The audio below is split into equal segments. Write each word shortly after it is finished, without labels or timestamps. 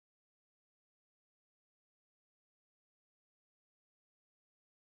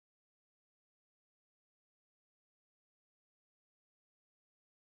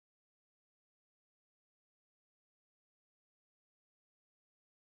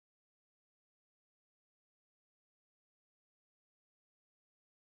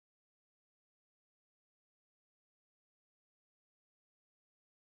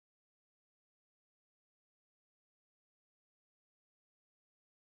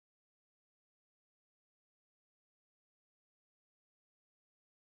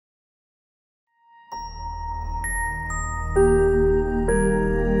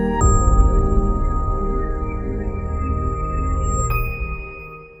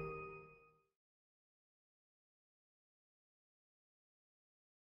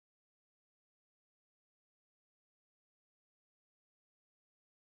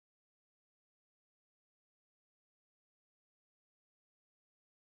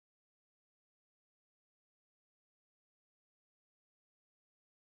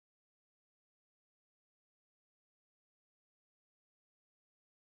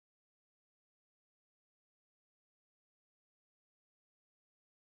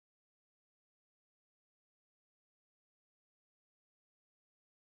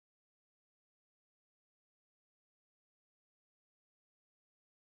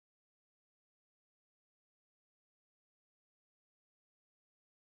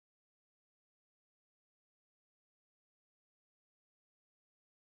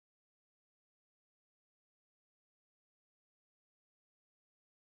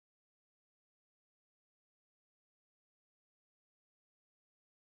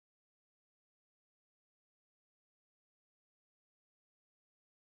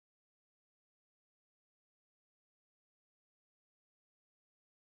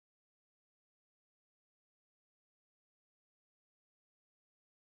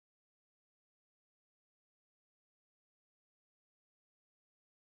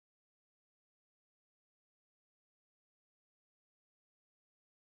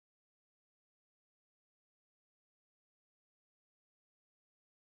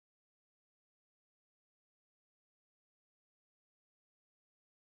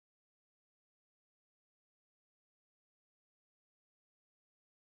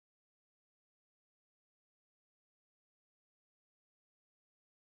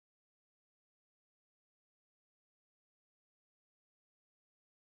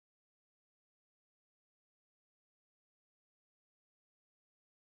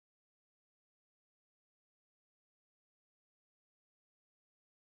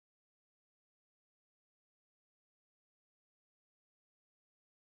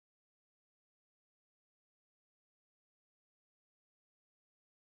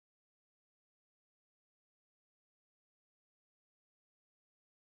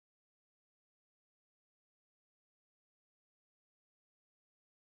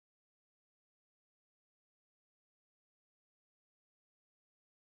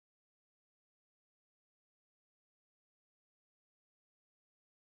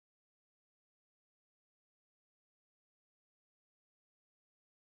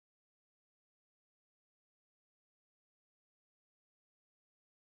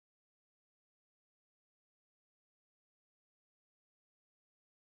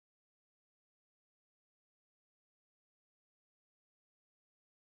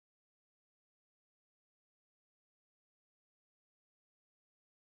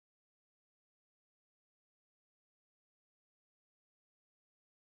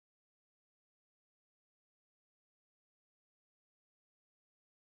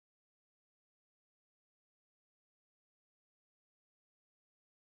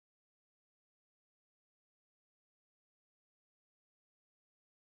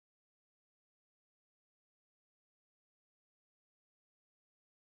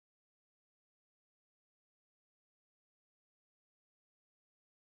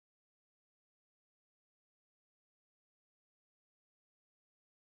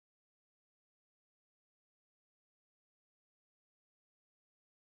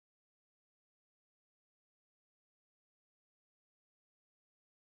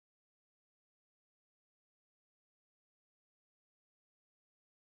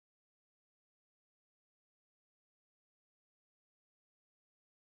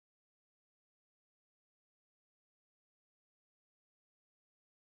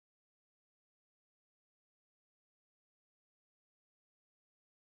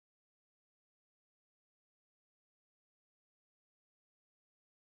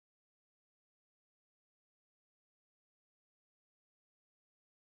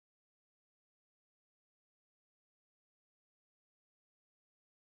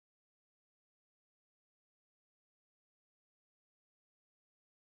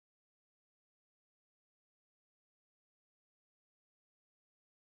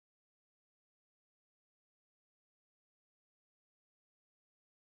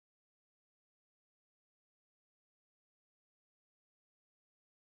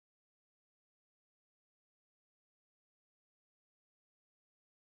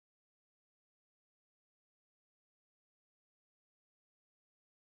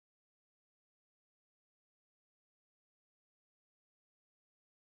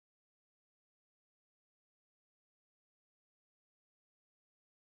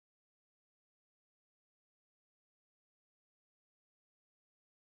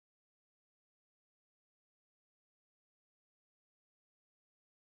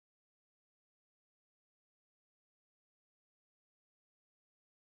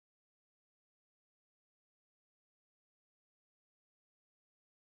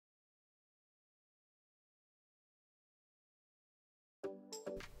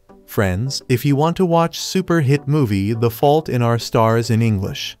Friends, if you want to watch super hit movie The Fault in Our Stars in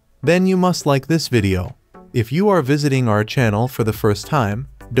English, then you must like this video. If you are visiting our channel for the first time,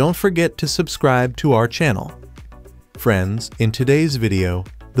 don't forget to subscribe to our channel. Friends, in today's video,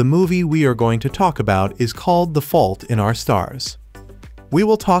 the movie we are going to talk about is called The Fault in Our Stars. We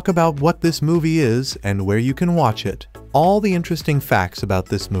will talk about what this movie is and where you can watch it. All the interesting facts about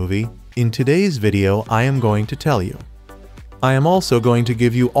this movie, in today's video I am going to tell you. I am also going to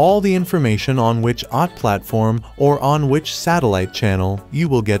give you all the information on which OTT platform or on which satellite channel you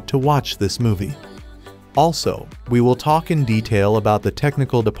will get to watch this movie. Also, we will talk in detail about the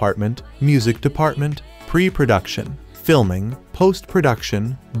technical department, music department, pre-production, filming,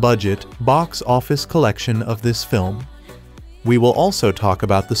 post-production, budget, box office collection of this film. We will also talk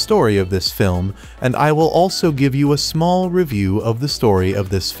about the story of this film, and I will also give you a small review of the story of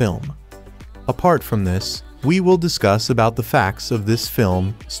this film. Apart from this, we will discuss about the facts of this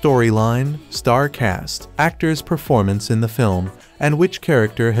film, storyline, star cast, actors' performance in the film, and which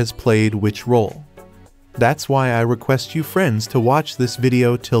character has played which role. That's why I request you friends to watch this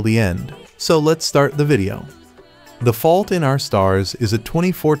video till the end. So let's start the video. The Fault in Our Stars is a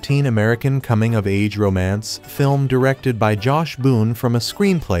 2014 American coming-of-age romance film directed by Josh Boone from a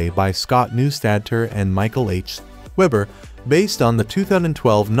screenplay by Scott Neustadter and Michael H. Weber, based on the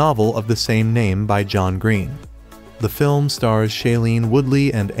 2012 novel of the same name by John Green. The film stars Shailene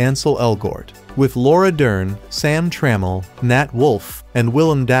Woodley and Ansel Elgort, with Laura Dern, Sam Trammell, Nat Wolff, and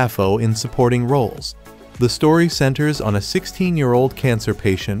Willem Dafoe in supporting roles. The story centers on a 16-year-old cancer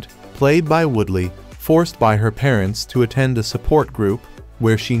patient, played by Woodley, forced by her parents to attend a support group,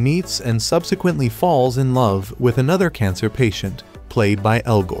 where she meets and subsequently falls in love with another cancer patient, played by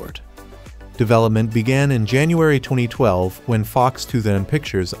Elgort. Development began in January 2012 when Fox 2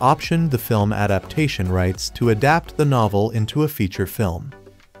 Pictures optioned the film adaptation rights to adapt the novel into a feature film.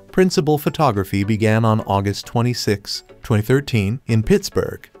 Principal photography began on August 26, 2013 in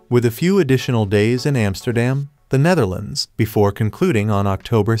Pittsburgh, with a few additional days in Amsterdam, the Netherlands, before concluding on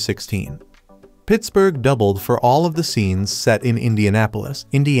October 16. Pittsburgh doubled for all of the scenes set in Indianapolis,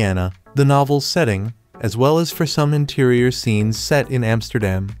 Indiana, the novel's setting, as well as for some interior scenes set in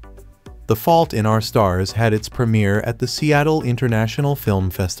Amsterdam. The Fault in Our Stars had its premiere at the Seattle International Film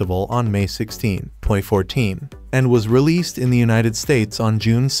Festival on May 16, 2014, and was released in the United States on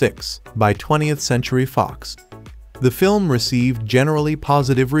June 6 by 20th Century Fox. The film received generally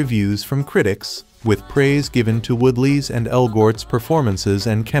positive reviews from critics, with praise given to Woodley's and Elgort's performances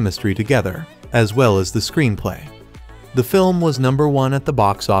and chemistry together, as well as the screenplay. The film was #1 at the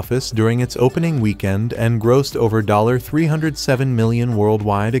box office during its opening weekend and grossed over $307 million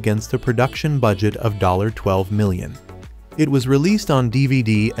worldwide against a production budget of $12 million. It was released on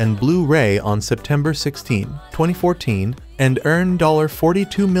DVD and Blu-ray on September 16, 2014, and earned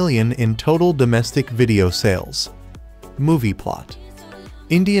 $42 million in total domestic video sales. Movie plot.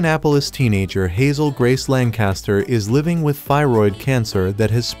 Indianapolis teenager Hazel Grace Lancaster is living with thyroid cancer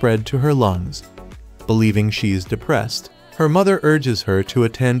that has spread to her lungs. Believing she is depressed, her mother urges her to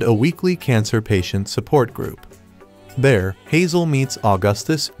attend a weekly cancer patient support group. There, Hazel meets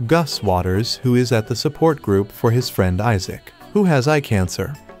Augustus "Gus" Waters, who is at the support group for his friend Isaac, who has eye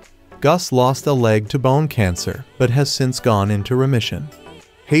cancer. Gus lost a leg to bone cancer, but has since gone into remission.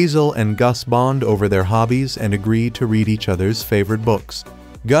 Hazel and Gus bond over their hobbies and agree to read each other's favorite books.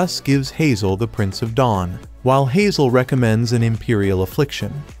 Gus gives Hazel The Prince of Dawn, while Hazel recommends An Imperial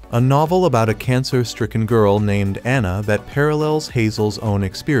Affliction, a novel about a cancer-stricken girl named Anna that parallels Hazel's own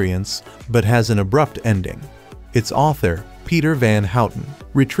experience, but has an abrupt ending. Its author, Peter Van Houten,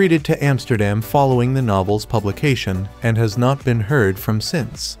 retreated to Amsterdam following the novel's publication and has not been heard from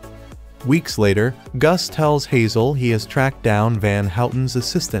since. Weeks later, Gus tells Hazel he has tracked down Van Houten's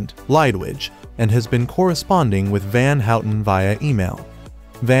assistant, Lydwidge, and has been corresponding with Van Houten via email.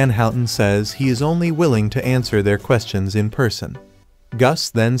 Van Houten says he is only willing to answer their questions in person. Gus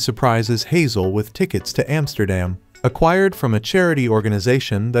then surprises Hazel with tickets to Amsterdam, acquired from a charity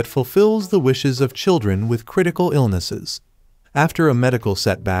organization that fulfills the wishes of children with critical illnesses. After a medical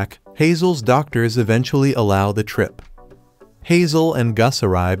setback, Hazel's doctors eventually allow the trip. Hazel and Gus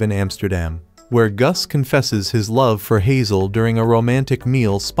arrive in Amsterdam, where Gus confesses his love for Hazel during a romantic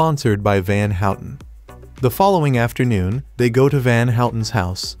meal sponsored by Van Houten. The following afternoon, they go to Van Houten's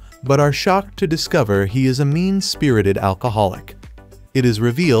house, but are shocked to discover he is a mean-spirited alcoholic. It is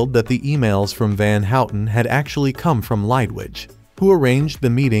revealed that the emails from Van Houten had actually come from Lydwidge, who arranged the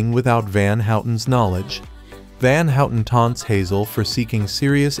meeting without Van Houten's knowledge. Van Houten taunts Hazel for seeking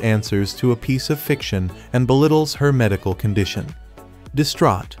serious answers to a piece of fiction and belittles her medical condition.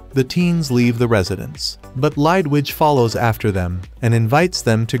 Distraught, the teens leave the residence, but Lydwidge follows after them and invites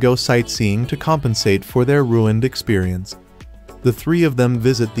them to go sightseeing to compensate for their ruined experience. The three of them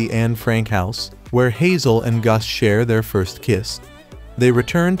visit the Anne Frank house, where Hazel and Gus share their first kiss. They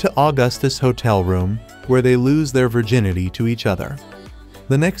return to Augustus' hotel room, where they lose their virginity to each other.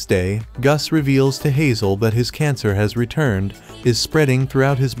 The next day, Gus reveals to Hazel that his cancer has returned, is spreading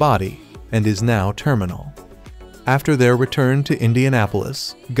throughout his body, and is now terminal. After their return to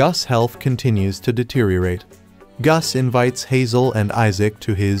Indianapolis, Gus' health continues to deteriorate. Gus invites Hazel and Isaac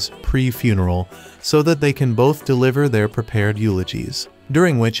to his pre-funeral so that they can both deliver their prepared eulogies,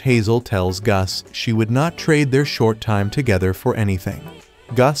 during which Hazel tells Gus she would not trade their short time together for anything.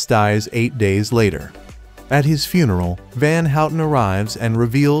 Gus dies 8 days later. At his funeral, Van Houten arrives and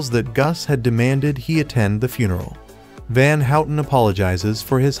reveals that Gus had demanded he attend the funeral. Van Houten apologizes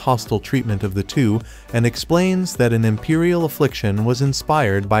for his hostile treatment of the two and explains that an imperial affliction was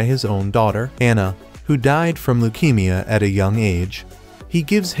inspired by his own daughter, Anna, who died from leukemia at a young age. He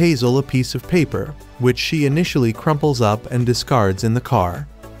gives Hazel a piece of paper, which she initially crumples up and discards in the car,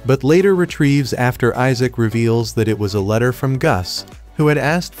 but later retrieves after Isaac reveals that it was a letter from Gus, who had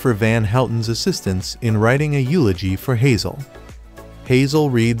asked for Van Houten's assistance in writing a eulogy for Hazel. Hazel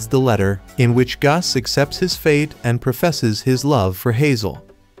reads the letter, in which Gus accepts his fate and professes his love for Hazel.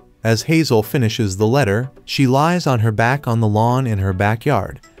 As Hazel finishes the letter, she lies on her back on the lawn in her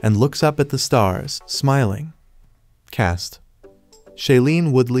backyard and looks up at the stars, smiling. Cast: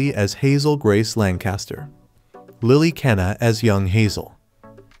 Shailene Woodley as Hazel Grace Lancaster, Lily Kenna as young Hazel,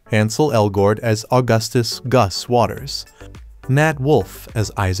 Ansel Elgort as Augustus Gus Waters, Nat Wolff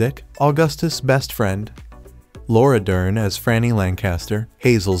as Isaac, Augustus' best friend, Laura Dern as Franny Lancaster,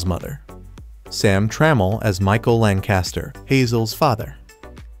 Hazel's mother, Sam Trammell as Michael Lancaster, Hazel's father,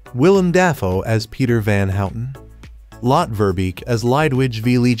 Willem Dafoe as Peter Van Houten, Lot Verbeek as Lydwidge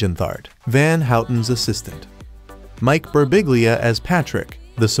v. Legenthart, Van Houten's assistant, Mike Birbiglia as Patrick,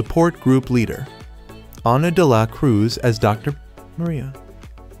 the support group leader, Ana de la Cruz as Dr. Maria,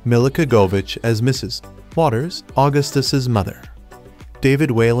 Milika Govich as Mrs. Waters, Augustus's mother,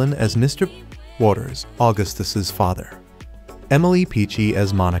 David Whalen as Mr. Waters, Augustus's father, Emily Peachy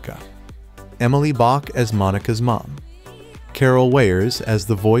as Monica, Emily Bach as Monica's mom, Carol Weyers as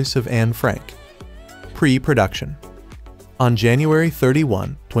the voice of Anne Frank. Pre-production. On January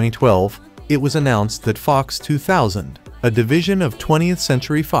 31, 2012, it was announced that Fox 2000, a division of 20th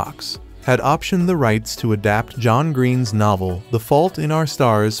Century Fox, had optioned the rights to adapt John Green's novel The Fault in Our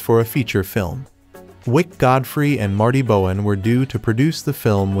Stars for a feature film. Wyck, Godfrey, and Marty Bowen were due to produce the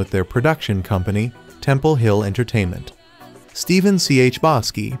film with their production company, Temple Hill Entertainment. Stephen C.H.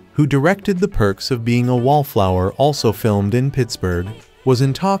 Bosky, who directed The Perks of Being a Wallflower, also filmed in Pittsburgh, was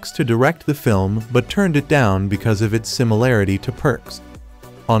in talks to direct the film but turned it down because of its similarity to Perks.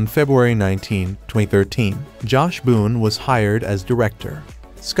 On February 19, 2013, Josh Boone was hired as director.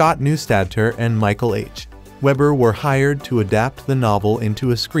 Scott Neustadter and Michael H. Weber were hired to adapt the novel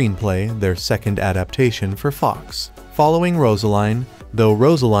into a screenplay, their second adaptation for Fox, following Rosaline, though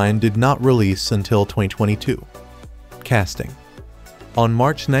Rosaline did not release until 2022. Casting. On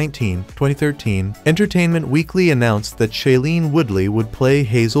March 19, 2013, Entertainment Weekly announced that Shailene Woodley would play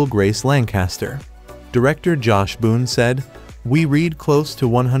Hazel Grace Lancaster. Director Josh Boone said, "We read close to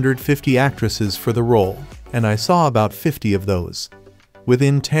 150 actresses for the role, and I saw about 50 of those.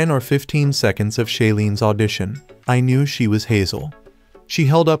 Within 10 or 15 seconds of Shailene's audition, I knew she was Hazel. She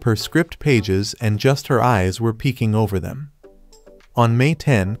held up her script pages and just her eyes were peeking over them." On May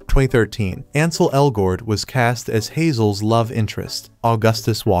 10, 2013, Ansel Elgort was cast as Hazel's love interest,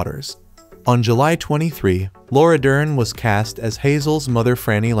 Augustus Waters. On July 23, Laura Dern was cast as Hazel's mother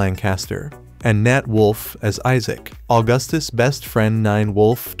Franny Lancaster, and Nat Wolff as Isaac, Augustus' best friend. Nat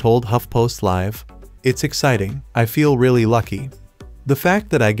Wolff told HuffPost Live, "It's exciting. I feel really lucky. The fact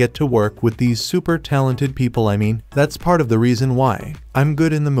that I get to work with these super talented people, that's part of the reason why. I'm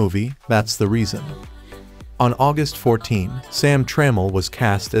good in the movie, that's the reason." On August 14, Sam Trammell was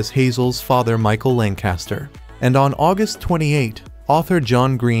cast as Hazel's father Michael Lancaster, and on August 28, author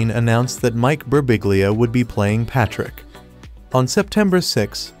John Green announced that Mike Birbiglia would be playing Patrick. On September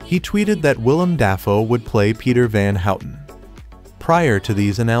 6, he tweeted that Willem Dafoe would play Peter Van Houten. Prior to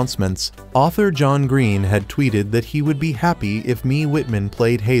these announcements, author John Green had tweeted that he would be happy if Mae Whitman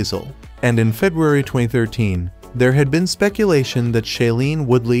played Hazel, and in February 2013, there had been speculation that Shailene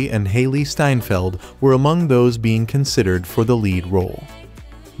Woodley and Haley Steinfeld were among those being considered for the lead role.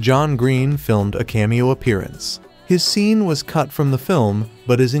 John Green filmed a cameo appearance. His scene was cut from the film,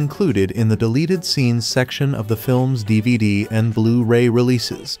 but is included in the deleted scenes section of the film's DVD and Blu-ray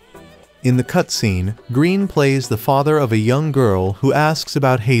releases. In the cutscene, Green plays the father of a young girl who asks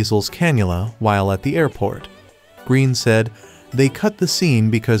about Hazel's cannula while at the airport. Green said, "They cut the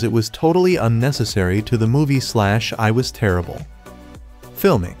scene because it was totally unnecessary to the movie / I was terrible."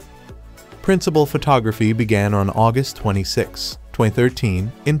 Filming. Principal photography began on August 26,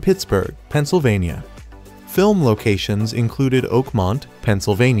 2013 in Pittsburgh, Pennsylvania. Film locations included Oakmont,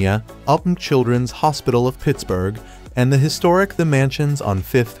 Pennsylvania, Upton Children's Hospital of Pittsburgh, and the historic The Mansions on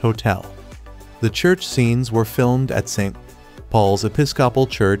Fifth Hotel. The church scenes were filmed at St. Paul's Episcopal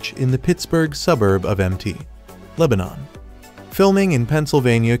Church in the Pittsburgh suburb of Mt. Lebanon. Filming in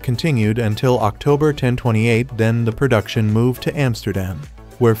Pennsylvania continued until October 10/28, then the production moved to Amsterdam,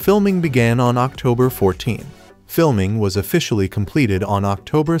 where filming began on October 14. Filming was officially completed on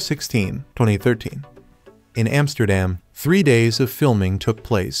October 16, 2013. In Amsterdam, 3 days of filming took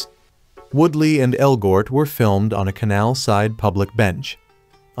place. Woodley and Elgort were filmed on a canal-side public bench.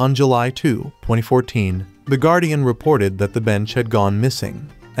 On July 2, 2014, The Guardian reported that the bench had gone missing,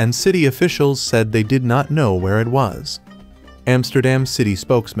 and city officials said they did not know where it was. Amsterdam city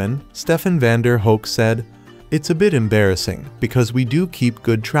spokesman Stefan van der Hoek said, "It's a bit embarrassing because we do keep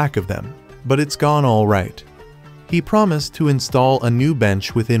good track of them, but it's gone all right." He promised to install a new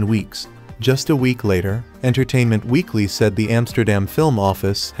bench within weeks. Just a week later, Entertainment Weekly said the Amsterdam Film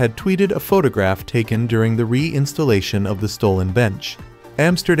Office had tweeted a photograph taken during the re-installation of the stolen bench.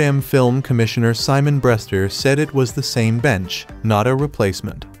 Amsterdam Film Commissioner Simon Brester said it was the same bench, not a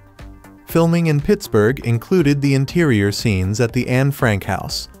replacement. Filming in Pittsburgh included the interior scenes at the Anne Frank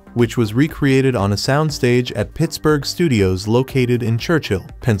House, which was recreated on a soundstage at Pittsburgh Studios located in Churchill,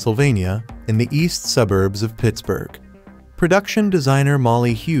 Pennsylvania, in the east suburbs of Pittsburgh. Production designer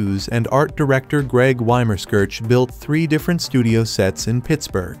Molly Hughes and art director Greg Weimerskirch built 3 different studio sets in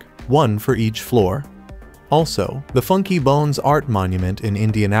Pittsburgh, 1 for each floor. Also, the Funky Bones Art Monument in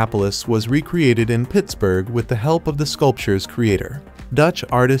Indianapolis was recreated in Pittsburgh with the help of the sculpture's creator, Dutch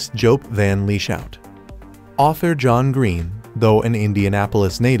artist Joop van Lieshout. Author John Green, though an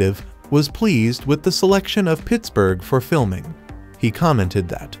Indianapolis native, was pleased with the selection of Pittsburgh for filming. He commented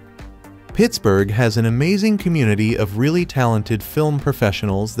that, "Pittsburgh has an amazing community of really talented film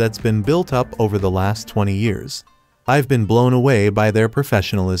professionals that's been built up over the last 20 years. I've been blown away by their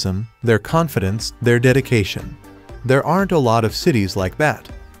professionalism, their confidence, their dedication. There aren't a lot of cities like that.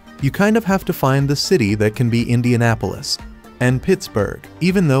 You kind of have to find the city that can be Indianapolis. And Pittsburgh,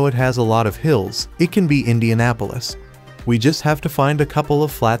 even though it has a lot of hills, it can be Indianapolis. We just have to find a couple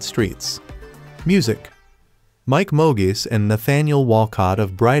of flat streets." Music. Mike Mogis and Nathaniel Walcott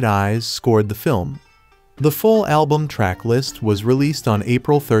of Bright Eyes scored the film. The full album track list was released on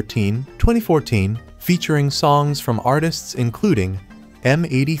April 13, 2014, featuring songs from artists including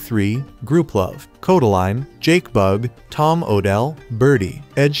M83, Grouplove, Kodaline, Jake Bugg, Tom Odell, Birdie,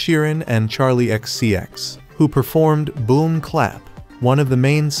 Ed Sheeran, and Charlie XCX, who performed Boom Clap, one of the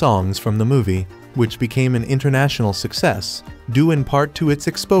main songs from the movie, which became an international success, due in part to its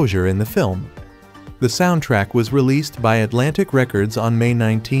exposure in the film. The soundtrack was released by Atlantic Records on May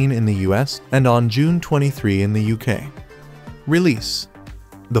 19 in the US and on June 23 in the UK. Release.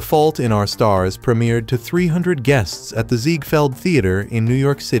 The Fault in Our Stars premiered to 300 guests at the Ziegfeld Theater in New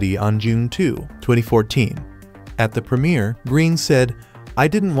York City on June 2, 2014. At the premiere, Green said, "I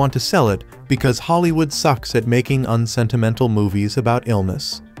didn't want to sell it because Hollywood sucks at making unsentimental movies about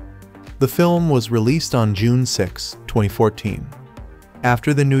illness." The film was released on June 6, 2014.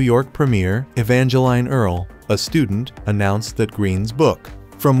 After the New York premiere, Evangeline Earle, a student, announced that Green's book,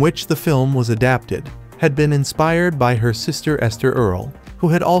 from which the film was adapted, had been inspired by her sister Esther Earle, who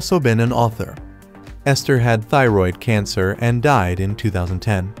had also been an author. Esther had thyroid cancer and died in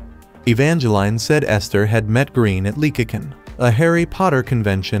 2010. Evangeline said Esther had met Green at Leakicon, a Harry Potter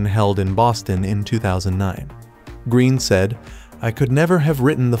convention held in Boston in 2009. Green said, "I could never have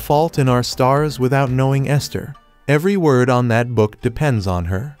written The Fault in Our Stars without knowing Esther. Every word on that book depends on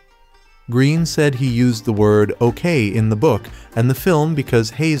her." Green said he used the word "okay" in the book and the film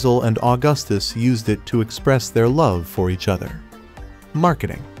because Hazel and Augustus used it to express their love for each other.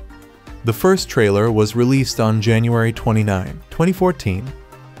 Marketing. The first trailer was released on January 29, 2014.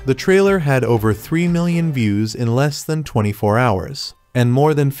 The trailer had over 3 million views in less than 24 hours, and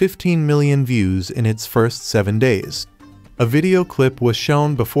more than 15 million views in its first 7 days. A video clip was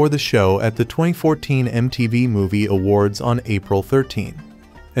shown before the show at the 2014 MTV Movie Awards on April 13.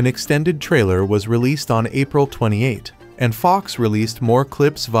 An extended trailer was released on April 28, and Fox released more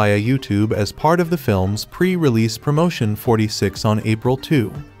clips via YouTube as part of the film's pre-release promotion 46 on April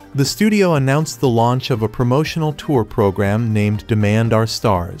 2. The studio announced the launch of a promotional tour program named Demand Our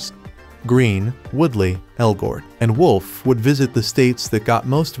Stars. Green, Woodley, Elgort, and Wolff would visit the states that got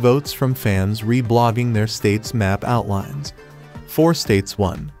most votes from fans reblogging their states' map outlines. 4 states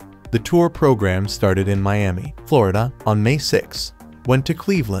won. The tour program started in Miami, Florida, on May 6, went to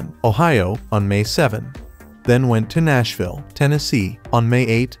Cleveland, Ohio, on May 7, then went to Nashville, Tennessee, on May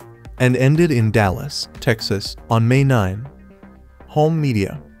 8, and ended in Dallas, Texas, on May 9. Home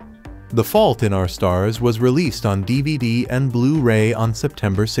media. The Fault in Our Stars was released on DVD and Blu-ray on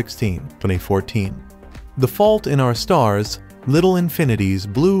September 16, 2014. The Fault in Our Stars, Little Infinity's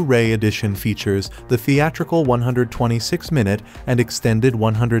Blu-ray edition features the theatrical 126-minute and extended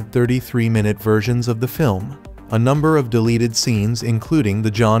 133-minute versions of the film, a number of deleted scenes including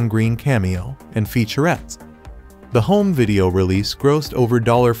the John Green cameo, and featurettes. The home video release grossed over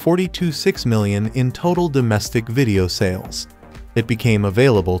 $42.6 million in total domestic video sales. It became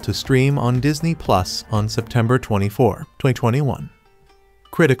available to stream on Disney Plus on September 24, 2021.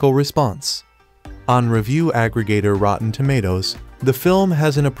 Critical response. On review aggregator Rotten Tomatoes, the film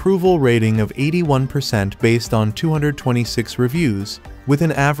has an approval rating of 81% based on 226 reviews, with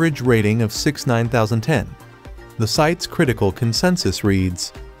an average rating of 6/9010. The site's critical consensus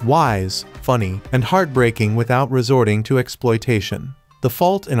reads, "Wise, funny, and heartbreaking without resorting to exploitation. The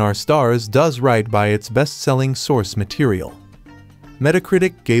Fault in Our Stars does right by its best-selling source material."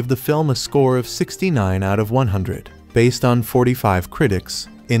 Metacritic gave the film a score of 69 out of 100, based on 45 critics,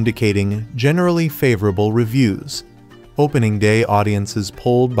 indicating generally favorable reviews. Opening day audiences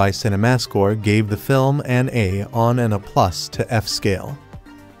polled by CinemaScore gave the film an A on an A+ to F scale.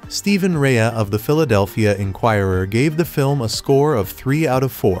 Stephen Rea of the Philadelphia Inquirer gave the film a score of 3 out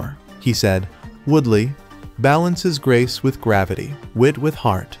of 4. He said, "Woodley balances grace with gravity, wit with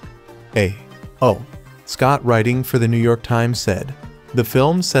heart. A.O. Scott, writing for the New York Times, said, "The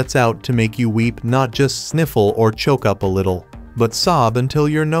film sets out to make you weep, not just sniffle or choke up a little, but sob until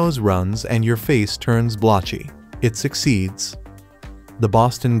your nose runs and your face turns blotchy. It succeeds." The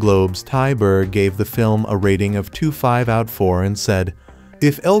Boston Globe's Ty Burr gave the film a rating of 2.5 out of 4 and said,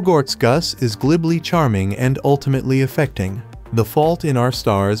 "If Elgort's Gus is glibly charming and ultimately affecting, The Fault in Our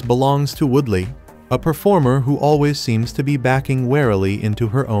Stars belongs to Woodley, a performer who always seems to be backing warily into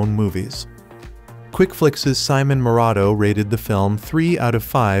her own movies." QuickFlix's Simon Morato rated the film 3 out of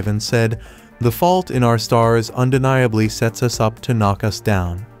 5 and said, "The Fault in Our Stars undeniably sets us up to knock us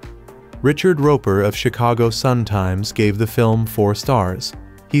down." Richard Roper of Chicago Sun-Times gave the film 4 stars.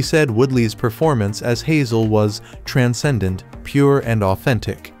 He said Woodley's performance as Hazel was transcendent, pure, and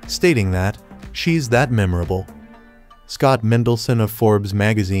authentic, stating that, "She's that memorable." Scott Mendelson of Forbes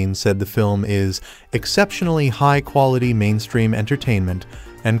magazine said the film is exceptionally high-quality mainstream entertainment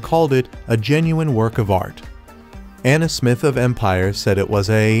and called it a genuine work of art. Anna Smith of Empire said it was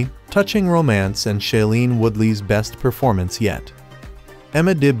a touching romance and Shailene Woodley's best performance yet.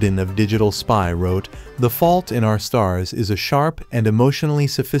 Emma Dibdin of Digital Spy wrote, "The Fault in Our Stars is a sharp and emotionally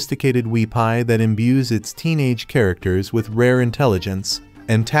sophisticated weepie that imbues its teenage characters with rare intelligence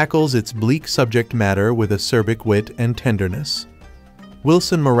and tackles its bleak subject matter with acerbic wit and tenderness."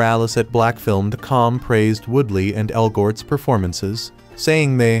 Wilson Morales at BlackFilm.com praised Woodley and Elgort's performances,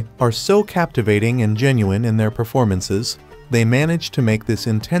 saying they are so captivating and genuine in their performances. They managed to make this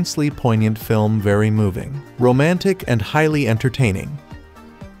intensely poignant film very moving, romantic, and highly entertaining.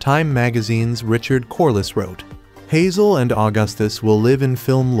 Time magazine's Richard Corliss wrote, "Hazel and Augustus will live in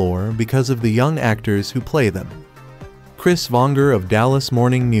film lore because of the young actors who play them." Chris Vonger of Dallas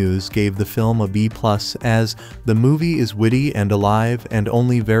Morning News gave the film a B+ as the movie is witty and alive and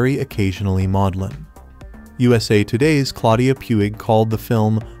only very occasionally maudlin. USA Today's Claudia Puig called the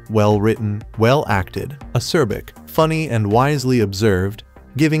film well-written, well-acted, acerbic, funny, and wisely observed,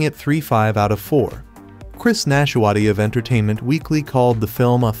 giving it 3.5 out of 4. Chris Nashwati of Entertainment Weekly called the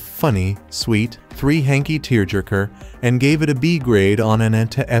film a funny, sweet, 3 hanky tearjerker and gave it a B grade on an A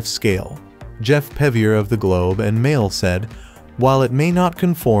to F scale. Jeff Pevier of The Globe and Mail said, "While it may not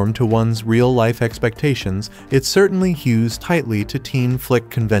conform to one's real-life expectations, it certainly hews tightly to teen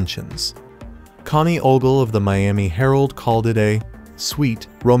flick conventions." Connie Ogle of the Miami Herald called it a sweet,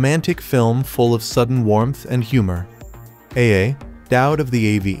 romantic film full of sudden warmth and humor. A.A. Dowd of the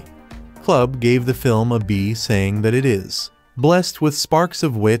AV Club gave the film a B, saying that it is blessed with sparks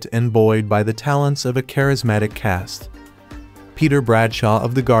of wit and buoyed by the talents of a charismatic cast. Peter Bradshaw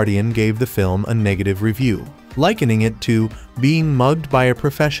of The Guardian gave the film a negative review, likening it to being mugged by a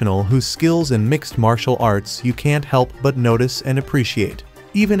professional whose skills in mixed martial arts you can't help but notice and appreciate,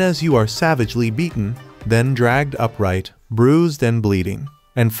 even as you are savagely beaten, then dragged upright, bruised and bleeding,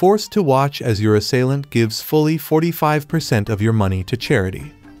 and forced to watch as your assailant gives fully 45% of your money to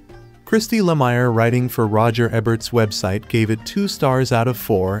charity. Christy Lemire, writing for Roger Ebert's website, gave it 2 stars out of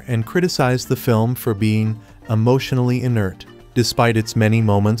 4 and criticized the film for being emotionally inert, despite its many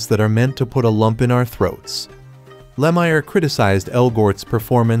moments that are meant to put a lump in our throats. Lemire criticized Elgort's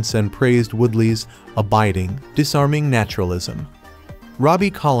performance and praised Woodley's abiding, disarming naturalism.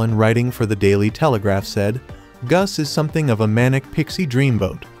 Robbie Collin, writing for the Daily Telegraph, said, "Gus is something of a manic pixie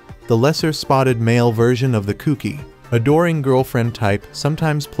dreamboat, the lesser-spotted male version of the kooky, adoring girlfriend type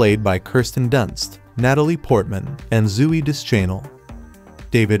sometimes played by Kirsten Dunst, Natalie Portman, and Zooey Deschanel."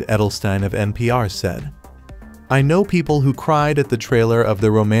 David Edelstein of NPR said, "I know people who cried at the trailer of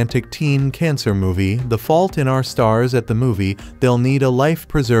the romantic teen cancer movie The Fault in Our Stars. At the movie, they'll need a life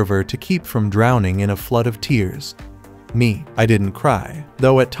preserver to keep from drowning in a flood of tears. Me, I didn't cry,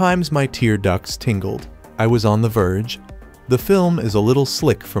 though at times my tear ducts tingled. I was on the verge. The film is a little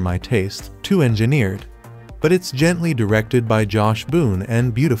slick for my taste, too engineered. But it's gently directed by Josh Boone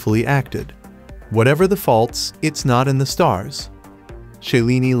and beautifully acted. Whatever the faults, it's not in the stars."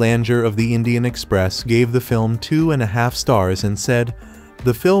 Shailene Langer of the Indian Express gave the film 2.5 stars and said,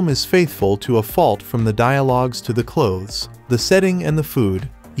 "The film is faithful to a fault, from the dialogues to the clothes, the setting and the food,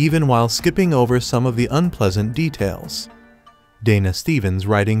 even while skipping over some of the unpleasant details." Dana Stevens,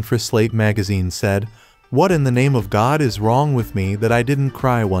 writing for Slate magazine, said, "What in the name of God is wrong with me that I didn't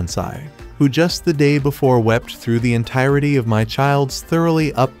cry once? I, who just the day before wept through the entirety of my child's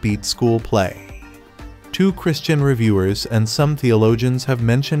thoroughly upbeat school play." 2 Christian reviewers and some theologians have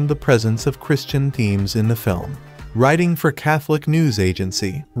mentioned the presence of Christian themes in the film. Writing for Catholic news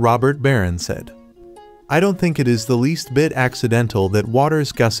agency, Robert Barron said, "I don't think it is the least bit accidental that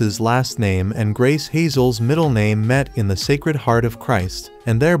Waters Gus's last name and Grace Hazel's middle name met in the Sacred Heart of Christ,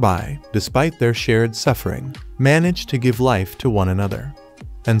 and thereby, despite their shared suffering, managed to give life to one another.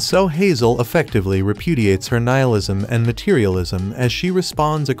 And so Hazel effectively repudiates her nihilism and materialism as she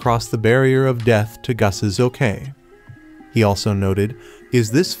responds across the barrier of death to Gus's okay." He also noted,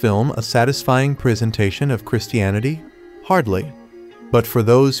 "Is this film a satisfying presentation of Christianity? Hardly. But for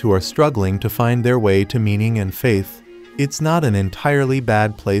those who are struggling to find their way to meaning and faith, it's not an entirely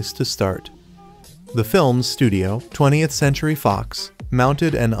bad place to start." The film's studio, 20th Century Fox,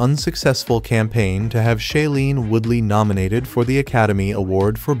 mounted an unsuccessful campaign to have Shailene Woodley nominated for the Academy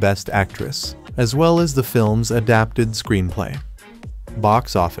Award for Best Actress, as well as the film's adapted screenplay.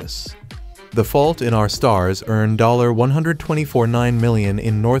 Box office. The Fault in Our Stars earned $124.9 million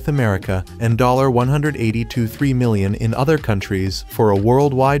in North America and $182.3 million in other countries, for a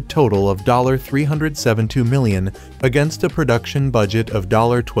worldwide total of $372 million against a production budget of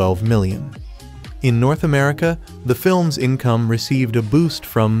 $12 million. In North America, the film's income received a boost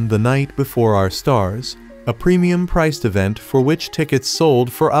from The Night Before Our Stars, a premium-priced event for which tickets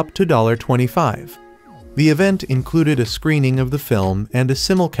sold for up to $25. The event included a screening of the film and a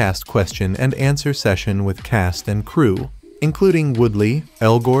simulcast question-and-answer session with cast and crew, including Woodley,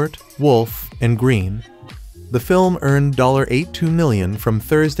 Elgort, Wolff, and Green. The film earned $82 million from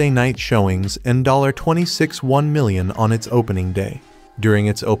Thursday night showings and $26.1 million on its opening day. During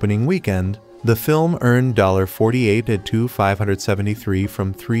its opening weekend, the film earned $48 at 2,573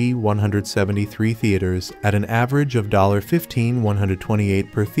 from 3,173 theaters at an average of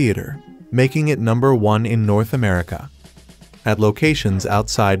 $15,128 per theater, making it number 1 in North America. At locations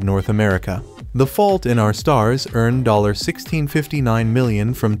outside North America, The Fault in Our Stars earned $16.59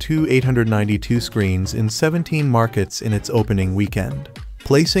 million from 2,892 screens in 17 markets in its opening weekend,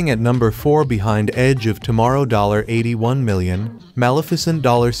 placing at number 4 behind Edge of Tomorrow $81 million, Maleficent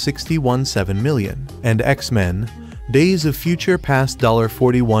 $61.7 million, and X-Men: Days of Future Past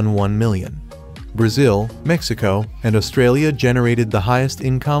 $41.1 million. Brazil, Mexico, and Australia generated the highest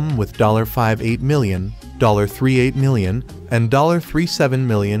income with $58 million, $38 million, and $37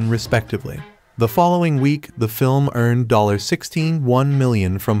 million respectively. The following week, the film earned $16.1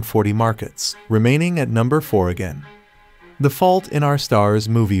 million from 40 markets, remaining at number 4 again. The Fault in Our Stars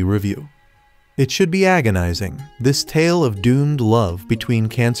movie review. It should be agonizing, this tale of doomed love between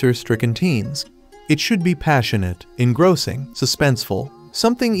cancer-stricken teens. It should be passionate, engrossing, suspenseful.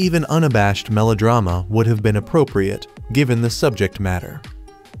 Something even unabashed melodrama would have been appropriate, given the subject matter.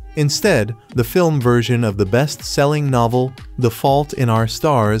 Instead, the film version of the best-selling novel, The Fault in Our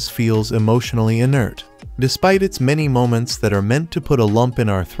Stars, feels emotionally inert, despite its many moments that are meant to put a lump in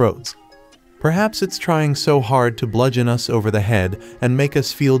our throats. Perhaps it's trying so hard to bludgeon us over the head and make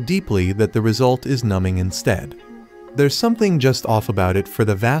us feel deeply that the result is numbing instead. There's something just off about it for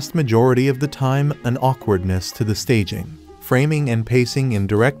the vast majority of the time, an awkwardness to the staging, framing and pacing in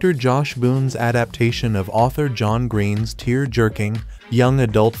director Josh Boone's adaptation of author John Green's tear-jerking, young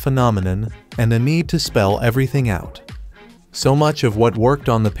adult phenomenon, and a need to spell everything out. So much of what worked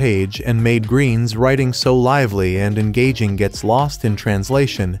on the page and made Green's writing so lively and engaging gets lost in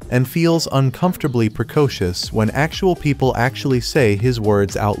translation and feels uncomfortably precocious when actual people actually say his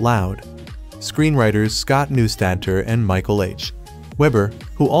words out loud. Screenwriters Scott Neustadter and Michael H. Weber,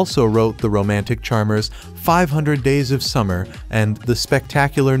 who also wrote the romantic charmers 500 Days of Summer and The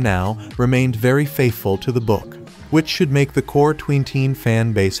Spectacular Now, remained very faithful to the book, which should make the core tween-teen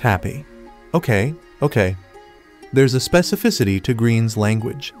fan base happy. Okay. There's a specificity to Green's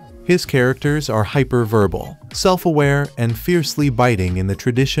language. His characters are hyper-verbal, self-aware, and fiercely biting in the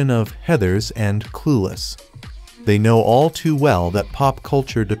tradition of Heathers and Clueless. They know all too well that pop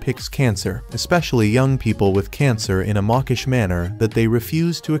culture depicts cancer, especially young people with cancer, in a mawkish manner that they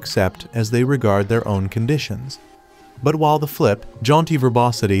refuse to accept as they regard their own conditions. But while the flip, jaunty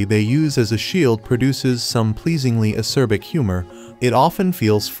verbosity they use as a shield produces some pleasingly acerbic humor, it often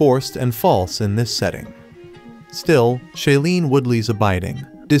feels forced and false in this setting. Still, Shailene Woodley's abiding,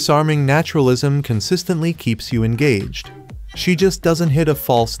 disarming naturalism consistently keeps you engaged. She just doesn't hit a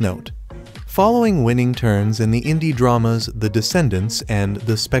false note. Following winning turns in the indie dramas The Descendants and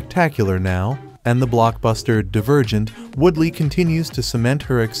The Spectacular Now, and the blockbuster Divergent, Woodley continues to cement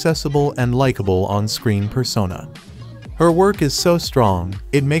her accessible and likable on-screen persona. Her work is so strong,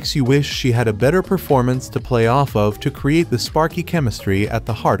 it makes you wish she had a better performance to play off of to create the sparky chemistry at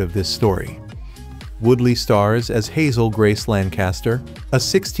the heart of this story. Woodley stars as Hazel Grace Lancaster, a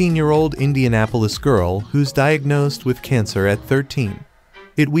 16-year-old Indianapolis girl who's diagnosed with cancer at 13.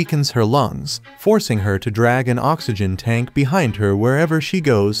 It weakens her lungs, forcing her to drag an oxygen tank behind her wherever she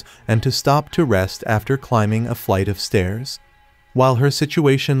goes and to stop to rest after climbing a flight of stairs. While her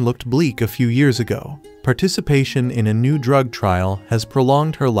situation looked bleak a few years ago, participation in a new drug trial has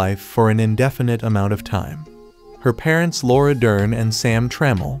prolonged her life for an indefinite amount of time. Her parents Laura Dern and Sam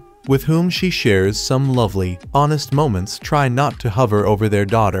Trammell, with whom she shares some lovely, honest moments, try not to hover over their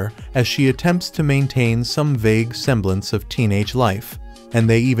daughter as she attempts to maintain some vague semblance of teenage life, and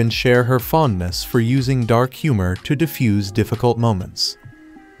they even share her fondness for using dark humor to diffuse difficult moments.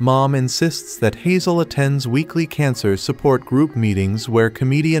 Mom insists that Hazel attends weekly cancer support group meetings where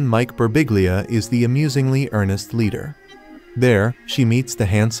comedian Mike Birbiglia is the amusingly earnest leader. There, she meets the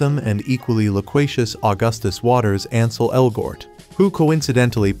handsome and equally loquacious Augustus Waters Ansel Elgort, who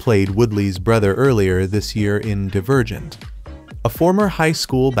coincidentally played Woodley's brother earlier this year in Divergent. A former high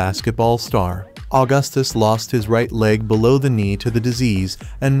school basketball star, Augustus lost his right leg below the knee to the disease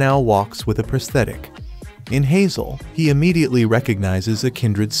and now walks with a prosthetic. In Hazel, he immediately recognizes a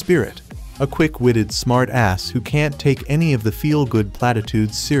kindred spirit, a quick-witted smart-ass who can't take any of the feel-good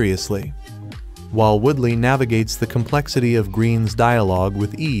platitudes seriously. While Woodley navigates the complexity of Green's dialogue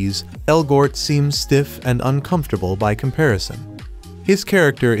with ease, Elgort seems stiff and uncomfortable by comparison. His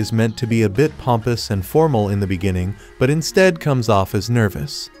character is meant to be a bit pompous and formal in the beginning, but instead comes off as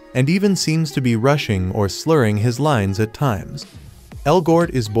nervous, and even seems to be rushing or slurring his lines at times. Elgort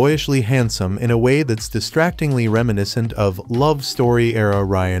is boyishly handsome in a way that's distractingly reminiscent of Love Story-era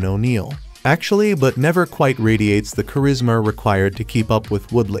Ryan O'Neal, actually, but never quite radiates the charisma required to keep up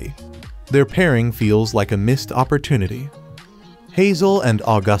with Woodley. Their pairing feels like a missed opportunity. Hazel and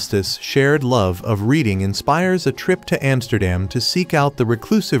Augustus' shared love of reading inspires a trip to Amsterdam to seek out the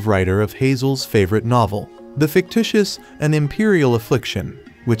reclusive writer of Hazel's favorite novel, the fictitious An Imperial Affliction,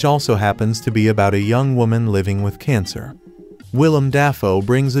 which also happens to be about a young woman living with cancer. Willem Dafoe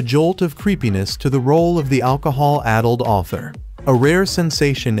brings a jolt of creepiness to the role of the alcohol-addled author, a rare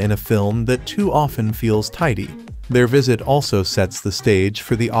sensation in a film that too often feels tidy. Their visit also sets the stage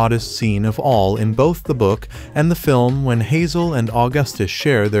for the oddest scene of all in both the book and the film when Hazel and Augustus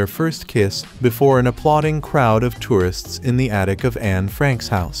share their first kiss before an applauding crowd of tourists in the attic of Anne Frank's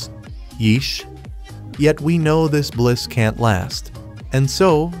house. Yeesh. Yet we know this bliss can't last. And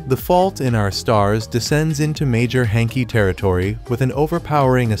so, The Fault in Our Stars descends into major hanky territory with an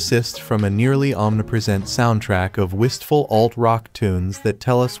overpowering assist from a nearly omnipresent soundtrack of wistful alt-rock tunes that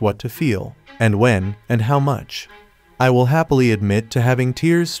tell us what to feel, and when, and how much. I will happily admit to having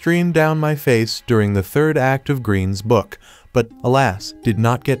tears stream down my face during the third act of Green's book, but alas, did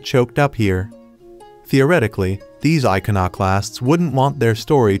not get choked up here. Theoretically, these iconoclasts wouldn't want their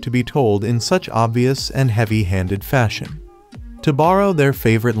story to be told in such obvious and heavy-handed fashion. To borrow their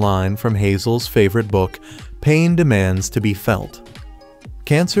favorite line from Hazel's favorite book, pain demands to be felt.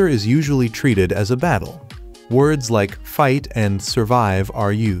 Cancer is usually treated as a battle. Words like fight and survive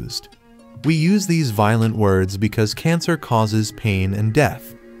are used. We use these violent words because cancer causes pain and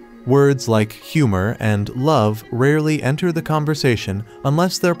death. Words like humor and love rarely enter the conversation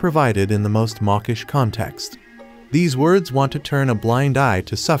unless they're provided in the most mawkish context. These words want to turn a blind eye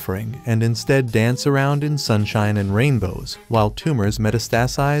to suffering and instead dance around in sunshine and rainbows while tumors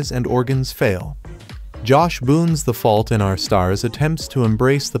metastasize and organs fail. Josh Boone's The Fault in Our Stars attempts to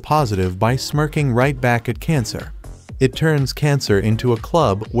embrace the positive by smirking right back at cancer. It turns cancer into a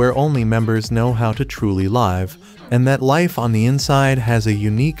club where only members know how to truly live, and that life on the inside has a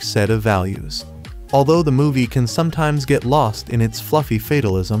unique set of values. Although the movie can sometimes get lost in its fluffy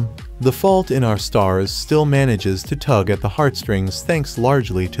fatalism, The Fault in Our Stars still manages to tug at the heartstrings thanks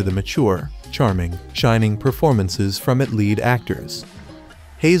largely to the mature, charming, shining performances from its lead actors.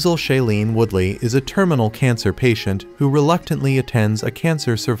 Hazel Shailene Woodley is a terminal cancer patient who reluctantly attends a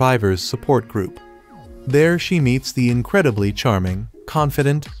cancer survivors support group. There she meets the incredibly charming,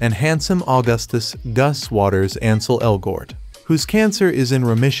 confident, and handsome Augustus Gus Waters Ansel Elgort, whose cancer is in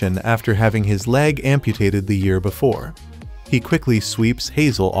remission after having his leg amputated the year before. He quickly sweeps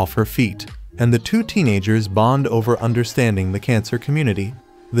Hazel off her feet, and the two teenagers bond over understanding the cancer community,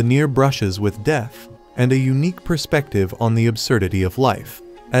 the near brushes with death, and a unique perspective on the absurdity of life.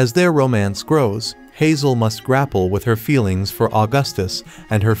 As their romance grows, Hazel must grapple with her feelings for Augustus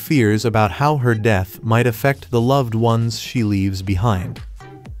and her fears about how her death might affect the loved ones she leaves behind.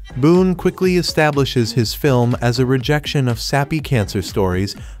 Boone quickly establishes his film as a rejection of sappy cancer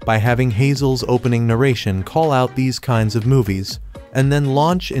stories by having Hazel's opening narration call out these kinds of movies, and then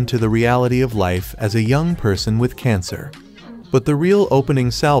launch into the reality of life as a young person with cancer. But the real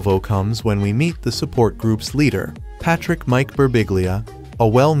opening salvo comes when we meet the support group's leader, Patrick Mike Birbiglia, a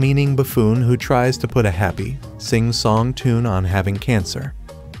well-meaning buffoon who tries to put a happy, sing-song tune on having cancer.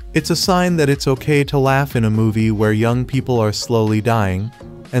 It's a sign that it's okay to laugh in a movie where young people are slowly dying,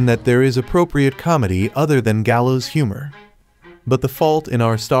 and that there is appropriate comedy other than gallows humor. But The Fault in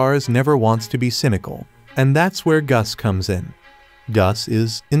Our Stars never wants to be cynical, and that's where Gus comes in. Gus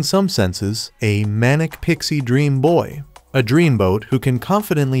is, in some senses, a manic pixie dream boy, a dreamboat who can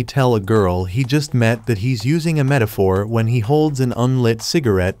confidently tell a girl he just met that he's using a metaphor when he holds an unlit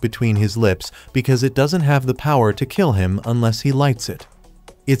cigarette between his lips because it doesn't have the power to kill him unless he lights it.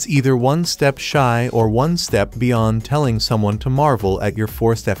 It's either one step shy or one step beyond telling someone to marvel at your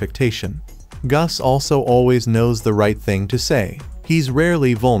forced affectation. Gus also always knows the right thing to say. He's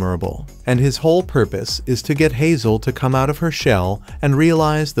rarely vulnerable, and his whole purpose is to get Hazel to come out of her shell and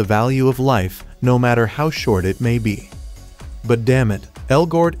realize the value of life, no matter how short it may be. But damn it,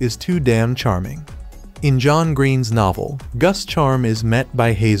 Elgort is too damn charming. In John Green's novel, Gus' charm is met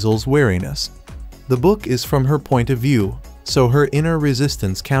by Hazel's wariness. The book is from her point of view, so her inner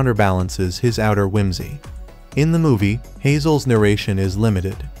resistance counterbalances his outer whimsy. In the movie, Hazel's narration is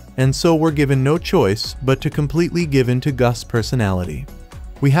limited, and so we're given no choice but to completely give in to Gus' personality.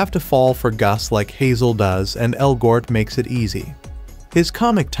 We have to fall for Gus like Hazel does, and Elgort makes it easy. His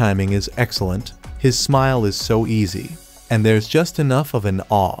comic timing is excellent, his smile is so easy, and there's just enough of an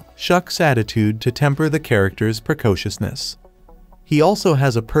aw shucks attitude to temper the character's precociousness. He also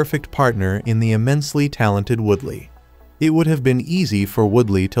has a perfect partner in the immensely talented Woodley. It would have been easy for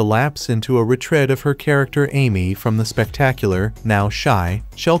Woodley to lapse into a retread of her character Amy from the spectacular, now shy,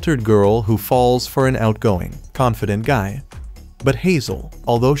 sheltered girl who falls for an outgoing, confident guy. But Hazel,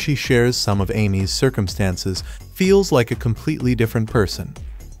 although she shares some of Amy's circumstances, feels like a completely different person.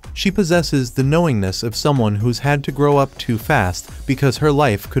 She possesses the knowingness of someone who's had to grow up too fast because her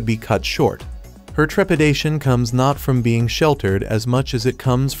life could be cut short. Her trepidation comes not from being sheltered as much as it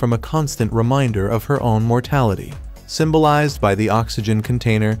comes from a constant reminder of her own mortality, symbolized by the oxygen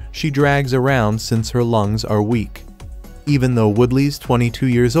container she drags around since her lungs are weak. Even though Woodley's 22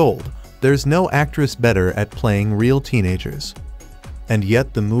 years old, there's no actress better at playing real teenagers. And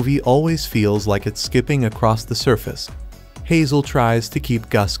yet the movie always feels like it's skipping across the surface. Hazel tries to keep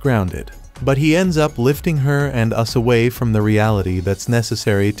Gus grounded, but he ends up lifting her and us away from the reality that's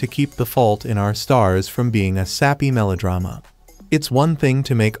necessary to keep The Fault in Our Stars from being a sappy melodrama. It's one thing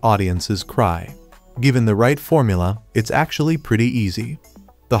to make audiences cry. Given the right formula, it's actually pretty easy.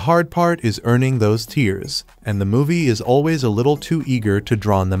 The hard part is earning those tears, and the movie is always a little too eager to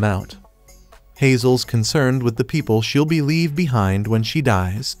draw them out. Hazel's concerned with the people she'll leave behind when she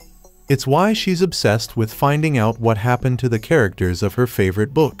dies. It's why she's obsessed with finding out what happened to the characters of her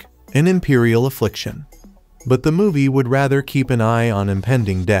favorite book, An Imperial Affliction. But the movie would rather keep an eye on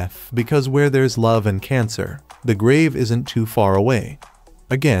impending death because where there's love and cancer, the grave isn't too far away.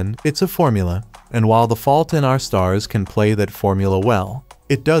 Again, it's a formula, and while The Fault in Our Stars can play that formula well,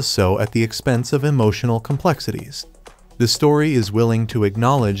 it does so at the expense of emotional complexities. The story is willing to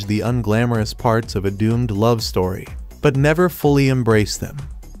acknowledge the unglamorous parts of a doomed love story, but never fully embrace them.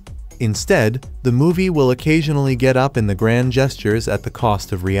 Instead, the movie will occasionally get up in the grand gestures at the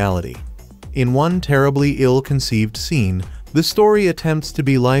cost of reality. In one terribly ill-conceived scene, the story attempts to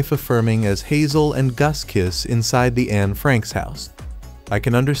be life-affirming as Hazel and Gus kiss inside the Anne Frank's house. I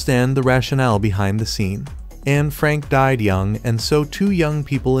can understand the rationale behind the scene. Anne Frank died young, and so two young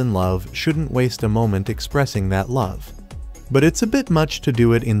people in love shouldn't waste a moment expressing that love. But it's a bit much to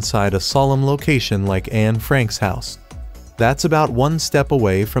do it inside a solemn location like Anne Frank's house. That's about one step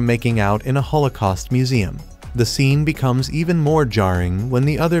away from making out in a Holocaust museum. The scene becomes even more jarring when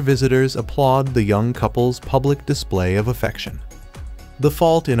the other visitors applaud the young couple's public display of affection. The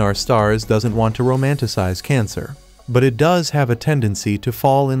Fault in Our Stars doesn't want to romanticize cancer, but it does have a tendency to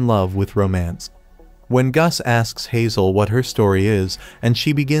fall in love with romance. When Gus asks Hazel what her story is, and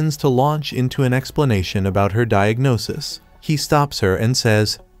she begins to launch into an explanation about her diagnosis, he stops her and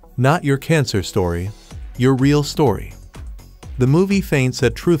says, "Not your cancer story, your real story." The movie feints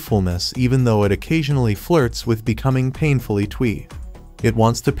at truthfulness even though it occasionally flirts with becoming painfully twee. It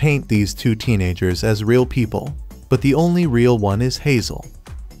wants to paint these two teenagers as real people, but the only real one is Hazel.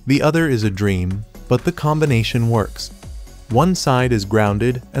 The other is a dream, but the combination works. One side is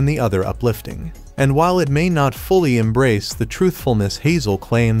grounded and the other uplifting. And while it may not fully embrace the truthfulness Hazel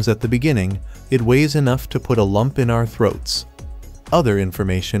claims at the beginning, it weighs enough to put a lump in our throats. Other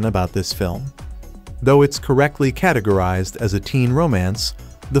information about this film. Though it's correctly categorized as a teen romance,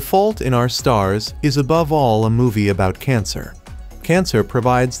 The Fault in Our Stars is above all a movie about cancer. Cancer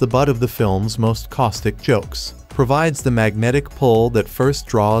provides the butt of the film's most caustic jokes, provides the magnetic pull that first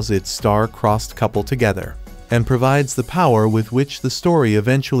draws its star-crossed couple together, and provides the power with which the story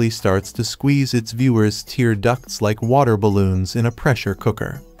eventually starts to squeeze its viewers' tear ducts like water balloons in a pressure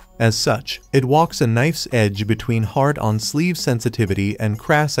cooker. As such, it walks a knife's edge between heart-on-sleeve sensitivity and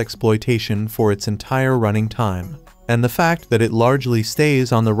crass exploitation for its entire running time, and the fact that it largely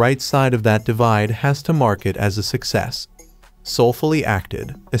stays on the right side of that divide has to mark it as a success. Soulfully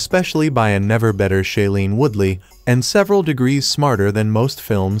acted, especially by a never-better Shailene Woodley, and several degrees smarter than most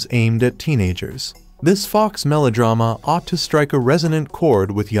films aimed at teenagers, this Fox melodrama ought to strike a resonant chord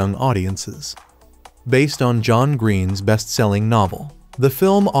with young audiences. Based on John Green's best-selling novel, the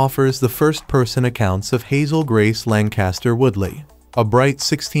film offers the first-person accounts of Hazel Grace Lancaster Woodley, a bright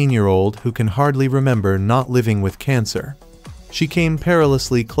 16-year-old who can hardly remember not living with cancer. She came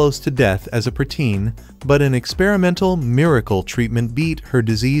perilously close to death as a preteen, but an experimental miracle treatment beat her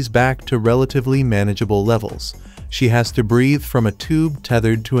disease back to relatively manageable levels. She has to breathe from a tube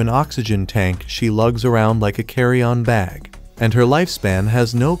tethered to an oxygen tank she lugs around like a carry-on bag, and her lifespan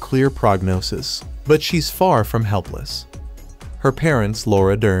has no clear prognosis, but she's far from helpless. Her parents,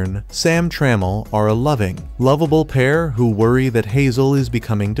 Laura Dern, Sam Trammell, are a loving, lovable pair who worry that Hazel is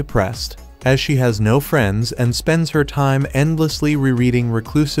becoming depressed, as she has no friends and spends her time endlessly rereading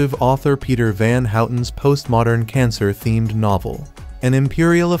reclusive author Peter Van Houten's postmodern cancer-themed novel, An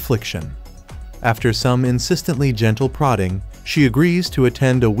Imperial Affliction. After some insistently gentle prodding, she agrees to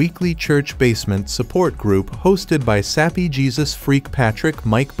attend a weekly church basement support group hosted by sappy Jesus freak Patrick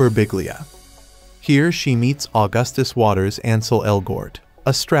Mike Birbiglia. Here she meets Augustus Waters' Ansel Elgort,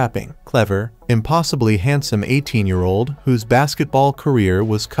 a strapping, clever, impossibly handsome 18-year-old whose basketball career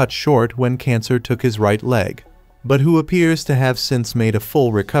was cut short when cancer took his right leg, but who appears to have since made a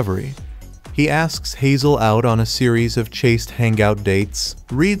full recovery. He asks Hazel out on a series of chaste hangout dates,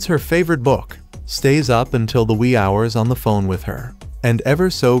 reads her favorite book, stays up until the wee hours on the phone with her, and ever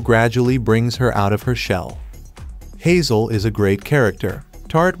so gradually brings her out of her shell. Hazel is a great character.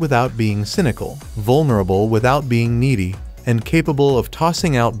 Tart without being cynical, vulnerable without being needy, and capable of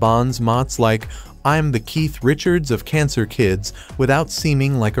tossing out Bond's mots like, "I'm the Keith Richards of cancer kids," without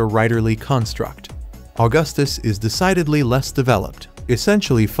seeming like a writerly construct. Augustus is decidedly less developed,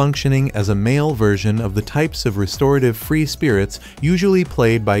 essentially functioning as a male version of the types of restorative free spirits usually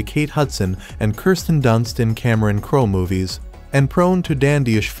played by Kate Hudson and Kirsten Dunst in Cameron Crowe movies, and prone to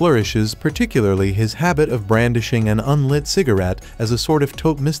dandyish flourishes, particularly his habit of brandishing an unlit cigarette as a sort of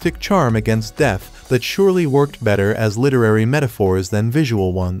totemistic charm against death that surely worked better as literary metaphors than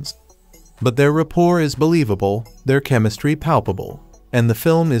visual ones. But their rapport is believable, their chemistry palpable, and the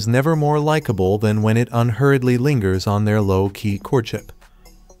film is never more likable than when it unhurriedly lingers on their low-key courtship.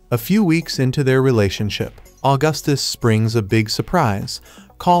 A few weeks into their relationship, Augustus springs a big surprise,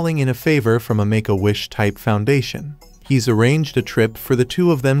 calling in a favor from a Make-A-Wish type foundation. He's arranged a trip for the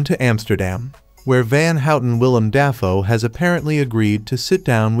two of them to Amsterdam, where Van Houten Willem Dafoe has apparently agreed to sit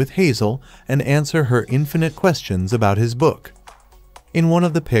down with Hazel and answer her infinite questions about his book. In one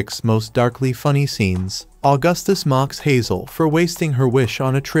of the pic's most darkly funny scenes, Augustus mocks Hazel for wasting her wish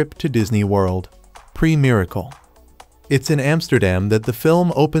on a trip to Disney World, pre-miracle. It's in Amsterdam that the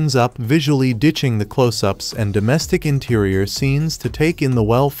film opens up, visually ditching the close-ups and domestic interior scenes to take in the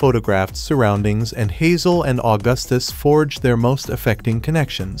well-photographed surroundings, and Hazel and Augustus forge their most affecting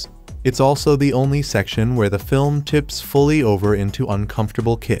connections. It's also the only section where the film tips fully over into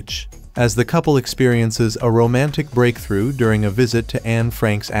uncomfortable kitsch, as the couple experiences a romantic breakthrough during a visit to Anne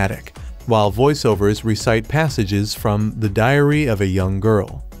Frank's attic, while voiceovers recite passages from The Diary of a Young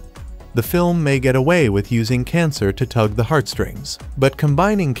Girl. The film may get away with using cancer to tug the heartstrings, but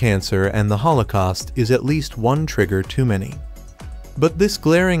combining cancer and the Holocaust is at least one trigger too many. But this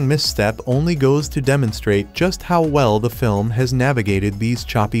glaring misstep only goes to demonstrate just how well the film has navigated these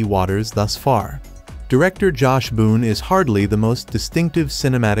choppy waters thus far. Director Josh Boone is hardly the most distinctive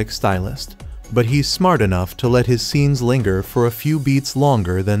cinematic stylist, but he's smart enough to let his scenes linger for a few beats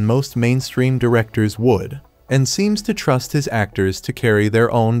longer than most mainstream directors would, and seems to trust his actors to carry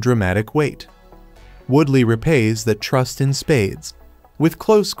their own dramatic weight. Woodley repays that trust in spades. With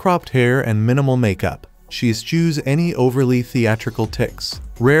close cropped hair and minimal makeup, she eschews any overly theatrical tics,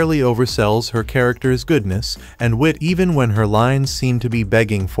 rarely oversells her character's goodness and wit even when her lines seem to be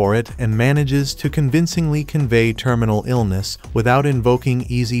begging for it, and manages to convincingly convey terminal illness without invoking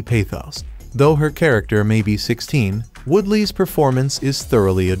easy pathos. Though her character may be 16, Woodley's performance is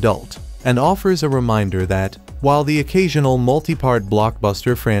thoroughly adult, and offers a reminder that, while the occasional multi-part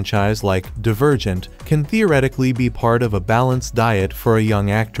blockbuster franchise like Divergent can theoretically be part of a balanced diet for a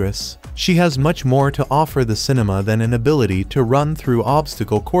young actress, she has much more to offer the cinema than an ability to run through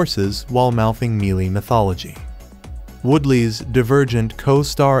obstacle courses while mouthing mealy mythology. Woodley's Divergent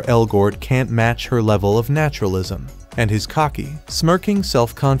co-star Elgort can't match her level of naturalism, and his cocky, smirking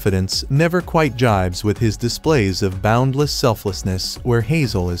self-confidence never quite jives with his displays of boundless selflessness where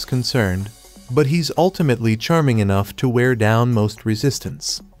Hazel is concerned, but he's ultimately charming enough to wear down most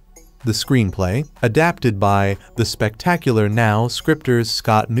resistance. The screenplay, adapted by the spectacular now scripters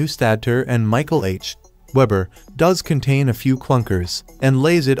Scott Neustadter and Michael H. Weber, does contain a few clunkers, and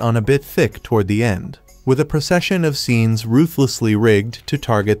lays it on a bit thick toward the end, with a procession of scenes ruthlessly rigged to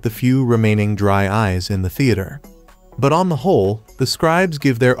target the few remaining dry eyes in the theater. But on the whole, the scribes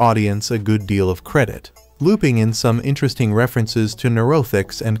give their audience a good deal of credit, looping in some interesting references to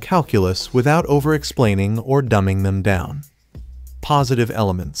neuroethics and calculus without over-explaining or dumbing them down. Positive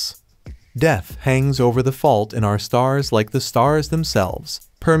elements. Death hangs over The Fault in Our Stars like the stars themselves,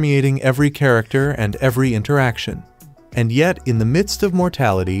 permeating every character and every interaction. And yet, in the midst of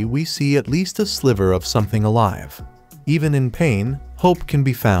mortality, we see at least a sliver of something alive. Even in pain, hope can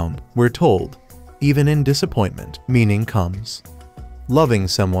be found, we're told. Even in disappointment, meaning comes. Loving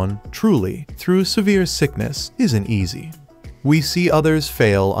someone, truly, through severe sickness, isn't easy. We see others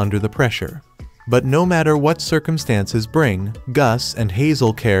fail under the pressure. But no matter what circumstances bring, Gus and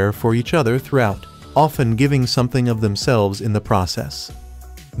Hazel care for each other throughout, often giving something of themselves in the process.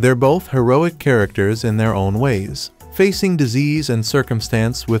 They're both heroic characters in their own ways, facing disease and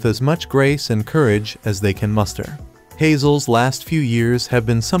circumstance with as much grace and courage as they can muster. Hazel's last few years have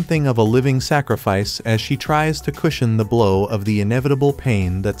been something of a living sacrifice as she tries to cushion the blow of the inevitable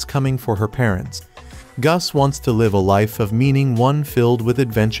pain that's coming for her parents. Gus wants to live a life of meaning, one filled with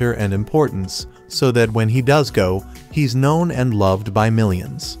adventure and importance, so that when he does go, he's known and loved by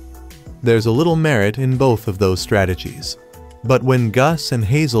millions. There's a little merit in both of those strategies. But when Gus and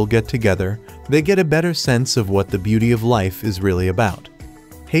Hazel get together, they get a better sense of what the beauty of life is really about.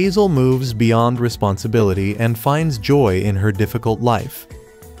 Hazel moves beyond responsibility and finds joy in her difficult life.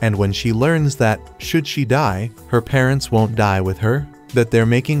 And when she learns that, should she die, her parents won't die with her, that they're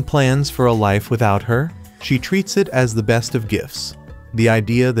making plans for a life without her, she treats it as the best of gifts. The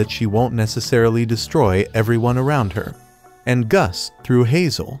idea that she won't necessarily destroy everyone around her. And Gus, through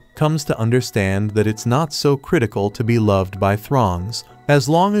Hazel, comes to understand that it's not so critical to be loved by throngs, as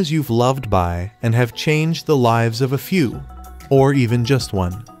long as you've loved by and have changed the lives of a few, or even just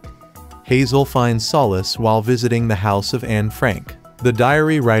one. Hazel finds solace while visiting the house of Anne Frank, the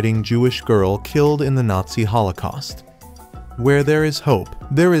diary-writing Jewish girl killed in the Nazi Holocaust. Where there is hope,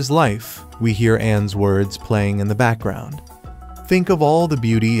 there is life, we hear Anne's words playing in the background. Think of all the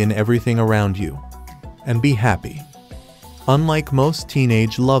beauty in everything around you, and be happy. Unlike most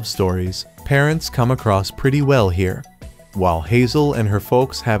teenage love stories, parents come across pretty well here. While Hazel and her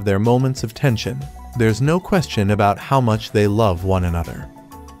folks have their moments of tension, there's no question about how much they love one another.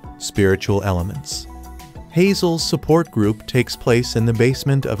 Spiritual elements. Hazel's support group takes place in the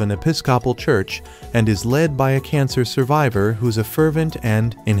basement of an Episcopal church and is led by a cancer survivor who's a fervent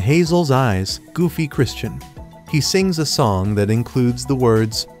and, in Hazel's eyes, goofy Christian. He sings a song that includes the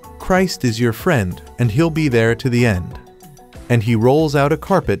words, "Christ is your friend, and he'll be there to the end." And he rolls out a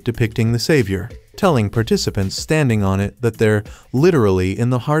carpet depicting the Savior, telling participants standing on it that they're literally in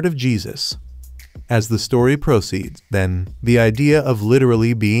the heart of Jesus. As the story proceeds, then, the idea of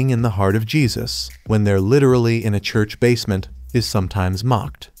literally being in the heart of Jesus, when they're literally in a church basement, is sometimes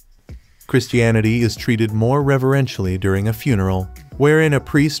mocked. Christianity is treated more reverentially during a funeral, wherein a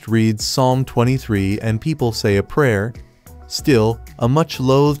priest reads Psalm 23 and people say a prayer. Still, a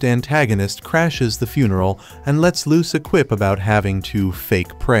much-loathed antagonist crashes the funeral and lets loose a quip about having to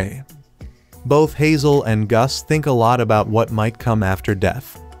fake pray. Both Hazel and Gus think a lot about what might come after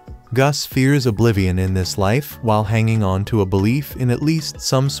death. Gus fears oblivion in this life while hanging on to a belief in at least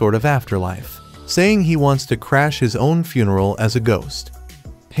some sort of afterlife, saying he wants to crash his own funeral as a ghost.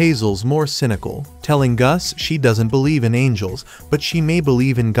 Hazel's more cynical, telling Gus she doesn't believe in angels, but she may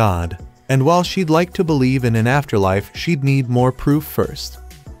believe in God, and while she'd like to believe in an afterlife, she'd need more proof first.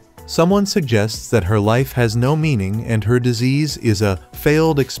 Someone suggests that her life has no meaning and her disease is a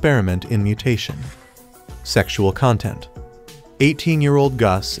failed experiment in mutation. Sexual content. 18-year-old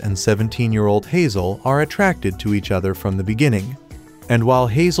Gus and 17-year-old Hazel are attracted to each other from the beginning, and while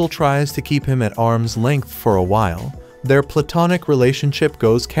Hazel tries to keep him at arm's length for a while, their platonic relationship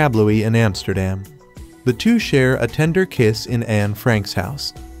goes kablooey in Amsterdam. The two share a tender kiss in Anne Frank's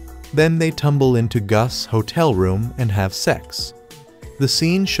house. Then they tumble into Gus' hotel room and have sex. The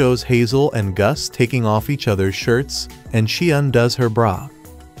scene shows Hazel and Gus taking off each other's shirts, and she undoes her bra.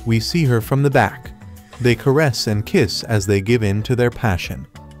 We see her from the back. They caress and kiss as they give in to their passion.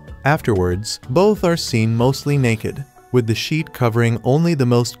 Afterwards, both are seen mostly naked, with the sheet covering only the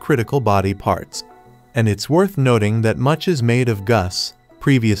most critical body parts. And it's worth noting that much is made of Gus'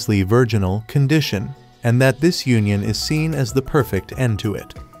 previously virginal condition, and that this union is seen as the perfect end to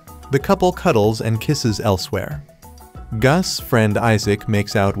it. The couple cuddles and kisses elsewhere. Gus' friend Isaac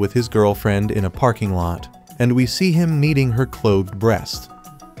makes out with his girlfriend in a parking lot, and we see him meeting her clothed breast.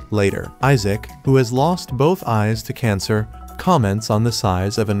 Later, Isaac, who has lost both eyes to cancer, comments on the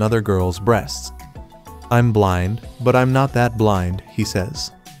size of another girl's breasts. "I'm blind, but I'm not that blind," he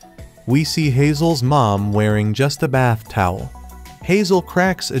says. We see Hazel's mom wearing just a bath towel. Hazel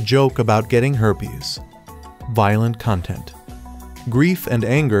cracks a joke about getting herpes. Violent content. Grief and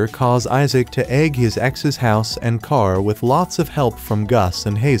anger cause Isaac to egg his ex's house and car with lots of help from Gus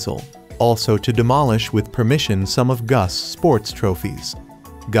and Hazel, also to demolish with permission some of Gus' sports trophies.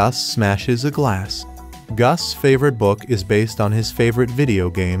 Gus smashes a glass. Gus' favorite book is based on his favorite video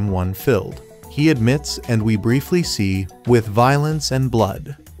game, One Filled. He admits, and we briefly see, with violence and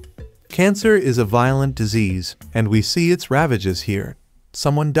blood. Cancer is a violent disease, and we see its ravages here.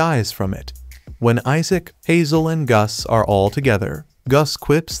 Someone dies from it. When Isaac, Hazel, and Gus are all together, Gus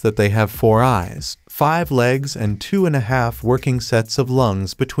quips that they have 4 eyes, 5 legs, and 2.5 working sets of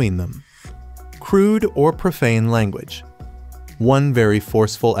lungs between them. Crude or profane language. One very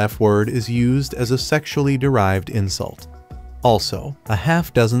forceful F-word is used as a sexually derived insult. Also, a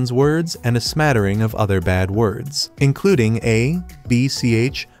half-dozen words and a smattering of other bad words, including A,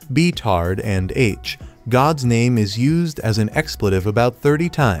 BCH, B-tard, and H. God's name is used as an expletive about 30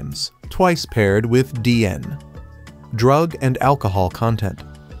 times, twice paired with DN. Drug and alcohol content.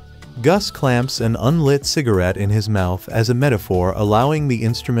 Gus clamps an unlit cigarette in his mouth as a metaphor, allowing the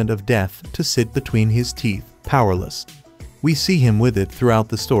instrument of death to sit between his teeth, powerless. We see him with it throughout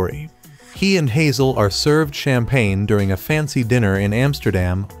the story. He and Hazel are served champagne during a fancy dinner in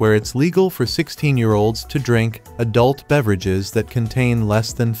Amsterdam where it's legal for 16-year-olds to drink adult beverages that contain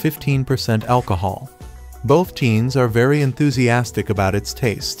less than 15% alcohol. Both teens are very enthusiastic about its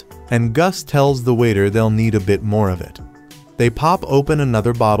taste, and Gus tells the waiter they'll need a bit more of it. They pop open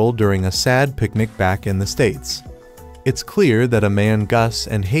another bottle during a sad picnic back in the States. It's clear that a man Gus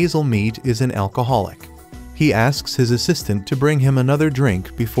and Hazel meet is an alcoholic. He asks his assistant to bring him another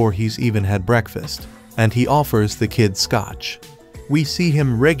drink before he's even had breakfast, and he offers the kid scotch. We see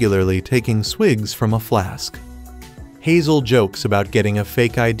him regularly taking swigs from a flask. Hazel jokes about getting a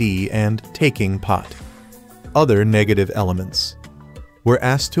fake ID and taking pot. Other negative elements. We're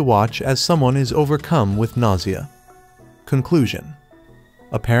asked to watch as someone is overcome with nausea. Conclusion.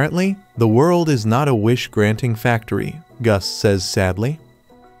 Apparently, the world is not a wish-granting factory, Gus says sadly.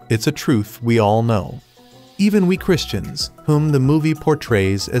 It's a truth we all know. Even we Christians, whom the movie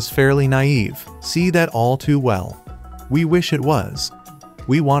portrays as fairly naive, see that all too well. We wish it was.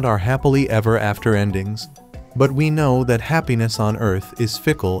 We want our happily ever after endings, but we know that happiness on earth is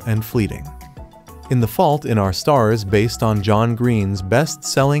fickle and fleeting. In The Fault in Our Stars, based on John Green's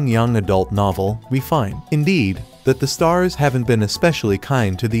best-selling young adult novel, we find, indeed, that the stars haven't been especially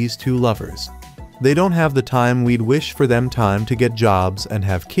kind to these two lovers. They don't have the time we'd wish for them, time to get jobs and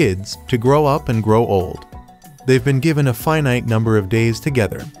have kids, to grow up and grow old. They've been given a finite number of days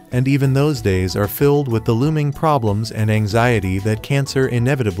together, and even those days are filled with the looming problems and anxiety that cancer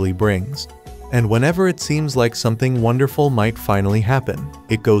inevitably brings. And whenever it seems like something wonderful might finally happen,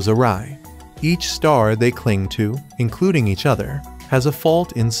 it goes awry. Each star they cling to, including each other, has a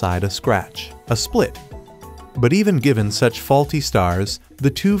fault inside a scratch, a split. But even given such faulty stars, the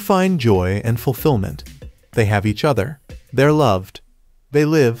two find joy and fulfillment. They have each other. They're loved. They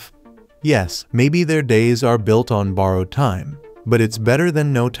live. Yes, maybe their days are built on borrowed time, but it's better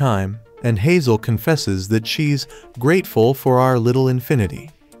than no time, and Hazel confesses that she's grateful for our little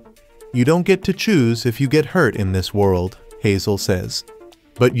infinity. You don't get to choose if you get hurt in this world, Hazel says.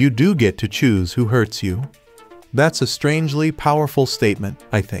 But you do get to choose who hurts you. That's a strangely powerful statement,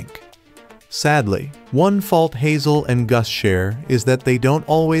 I think. Sadly, one fault Hazel and Gus share is that they don't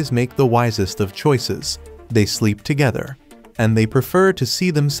always make the wisest of choices. They sleep together, and they prefer to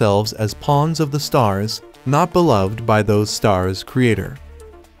see themselves as pawns of the stars, not beloved by those stars' creator.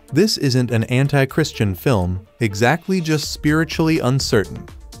 This isn't an anti-Christian film, exactly, just spiritually uncertain.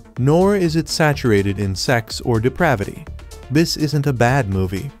 Nor is it saturated in sex or depravity. This isn't a bad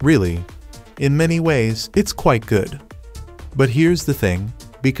movie, really. In many ways, it's quite good. But here's the thing.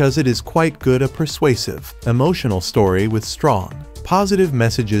 Because it is quite good, a persuasive, emotional story with strong, positive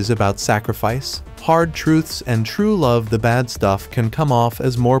messages about sacrifice, hard truths, and true love, the bad stuff can come off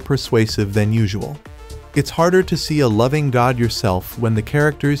as more persuasive than usual. It's harder to see a loving God yourself when the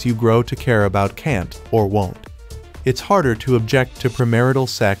characters you grow to care about can't or won't. It's harder to object to premarital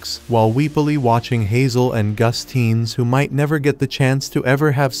sex while weepily watching Hazel and Gus, teens who might never get the chance to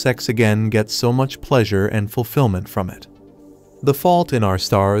ever have sex again, get so much pleasure and fulfillment from it. The Fault in Our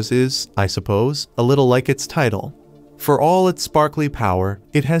Stars is, I suppose, a little like its title. For all its sparkly power,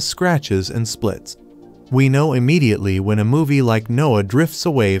 it has scratches and splits. We know immediately when a movie like Noah drifts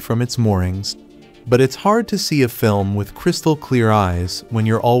away from its moorings. But it's hard to see a film with crystal clear eyes when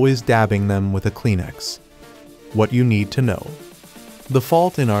you're always dabbing them with a Kleenex. What you need to know. The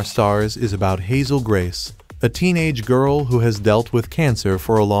Fault in Our Stars is about Hazel Grace, a teenage girl who has dealt with cancer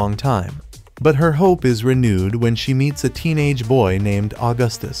for a long time. But her hope is renewed when she meets a teenage boy named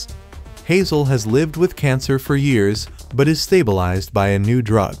Augustus. Hazel has lived with cancer for years, but is stabilized by a new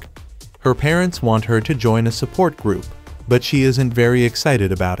drug. Her parents want her to join a support group, but she isn't very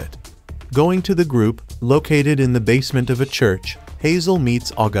excited about it. Going to the group, located in the basement of a church, Hazel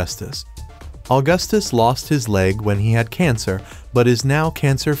meets Augustus. Augustus lost his leg when he had cancer, but is now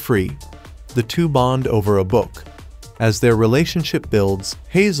cancer-free. The two bond over a book. As their relationship builds,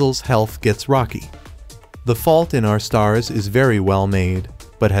 Hazel's health gets rocky. The Fault in Our Stars is very well made,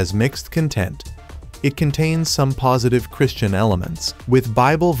 but has mixed content. It contains some positive Christian elements, with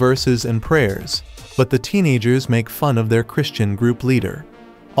Bible verses and prayers, but the teenagers make fun of their Christian group leader.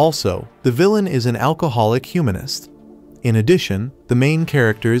 Also, the villain is an alcoholic humanist. In addition, the main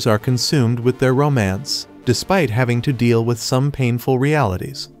characters are consumed with their romance, despite having to deal with some painful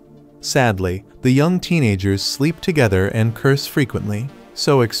realities. Sadly, the young teenagers sleep together and curse frequently,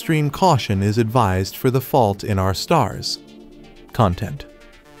 so extreme caution is advised for The Fault in Our Stars. Content.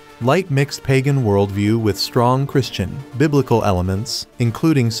 Light mixed pagan worldview with strong Christian, biblical elements,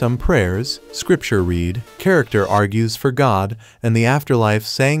 including some prayers, scripture read, character argues for God and the afterlife,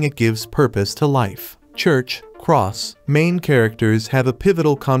 saying it gives purpose to life. Church, cross, main characters have a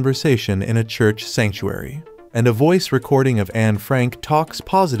pivotal conversation in a church sanctuary. And a voice recording of Anne Frank talks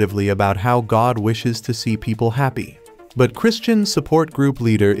positively about how God wishes to see people happy. But Christian support group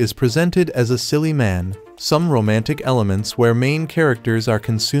leader is presented as a silly man, some romantic elements where main characters are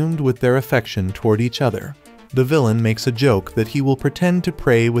consumed with their affection toward each other. The villain makes a joke that he will pretend to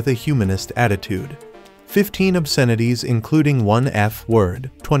pray with a humanist attitude. 15 obscenities including one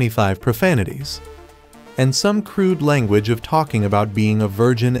F-word, 25 profanities. And some crude language of talking about being a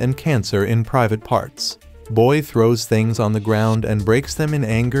virgin and cancer in private parts. Boy throws things on the ground and breaks them in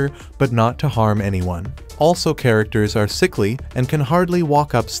anger, but not to harm anyone. Also, characters are sickly and can hardly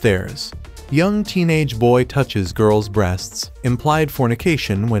walk upstairs. Young teenage boy touches girl's breasts, implied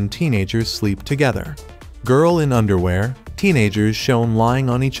fornication when teenagers sleep together. Girl in underwear, teenagers shown lying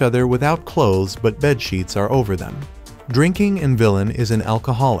on each other without clothes but bedsheets are over them. Drinking and villain is an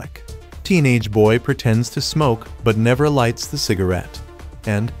alcoholic. Teenage boy pretends to smoke but never lights the cigarette.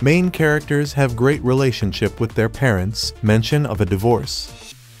 And main characters have great relationship with their parents, mention of a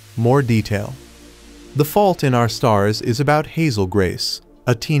divorce. More detail. The Fault in Our Stars is about Hazel Grace,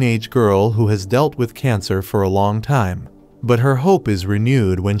 a teenage girl who has dealt with cancer for a long time, but her hope is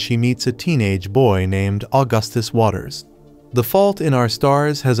renewed when she meets a teenage boy named Augustus Waters. The Fault in Our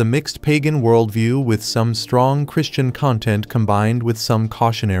Stars has a mixed pagan worldview with some strong Christian content combined with some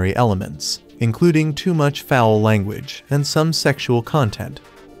cautionary elements, including too much foul language and some sexual content.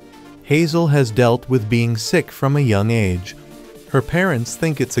 Hazel has dealt with being sick from a young age. Her parents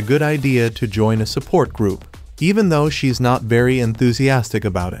think it's a good idea to join a support group, even though she's not very enthusiastic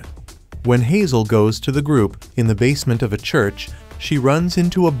about it. When Hazel goes to the group in the basement of a church, she runs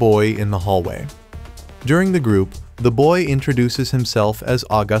into a boy in the hallway. During the group, the boy introduces himself as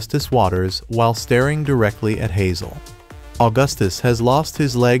Augustus Waters while staring directly at Hazel. Augustus has lost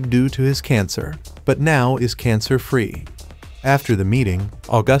his leg due to his cancer, but now is cancer-free. After the meeting,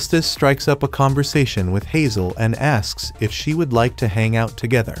 Augustus strikes up a conversation with Hazel and asks if she would like to hang out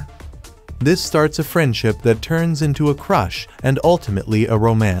together. This starts a friendship that turns into a crush and ultimately a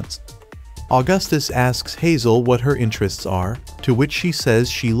romance. Augustus asks Hazel what her interests are, to which she says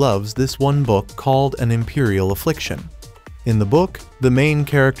she loves this one book called An Imperial Affliction. In the book, the main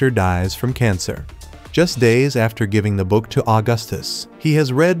character dies from cancer. Just days after giving the book to Augustus, he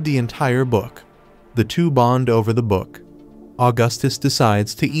has read the entire book. The two bond over the book. Augustus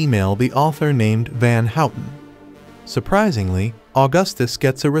decides to email the author named Van Houten. Surprisingly, Augustus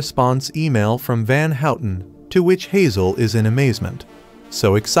gets a response email from Van Houten, to which Hazel is in amazement.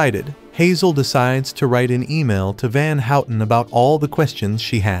 So excited, Hazel decides to write an email to Van Houten about all the questions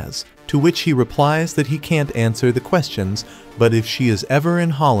she has, to which he replies that he can't answer the questions, but if she is ever in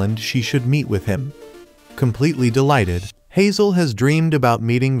Holland she should meet with him. Completely delighted, Hazel has dreamed about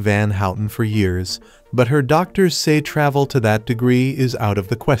meeting Van Houten for years, but her doctors say travel to that degree is out of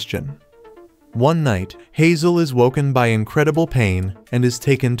the question. One night, Hazel is woken by incredible pain and is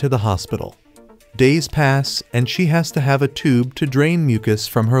taken to the hospital. Days pass and she has to have a tube to drain mucus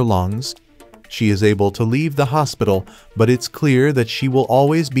from her lungs. She is able to leave the hospital, but it's clear that she will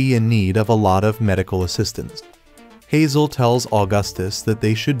always be in need of a lot of medical assistance. Hazel tells Augustus that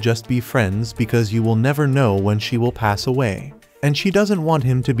they should just be friends because you will never know when she will pass away, and she doesn't want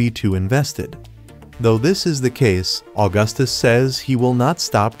him to be too invested. Though this is the case, Augustus says he will not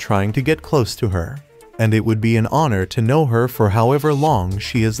stop trying to get close to her, and it would be an honor to know her for however long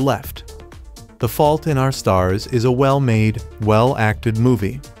she is left. The Fault in Our Stars is a well-made, well-acted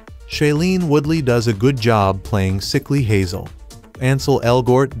movie. Shailene Woodley does a good job playing sickly Hazel. Ansel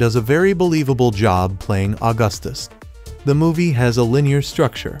Elgort does a very believable job playing Augustus. The movie has a linear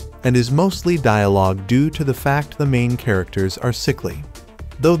structure and is mostly dialogue due to the fact the main characters are sickly.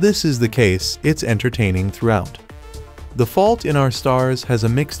 Though this is the case, it's entertaining throughout. The Fault in Our Stars has a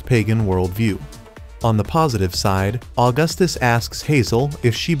mixed pagan worldview. On the positive side, Augustus asks Hazel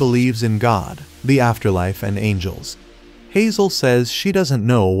if she believes in God, the afterlife, and angels. Hazel says she doesn't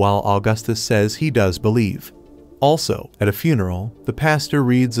know, while Augustus says he does believe. Also, at a funeral, the pastor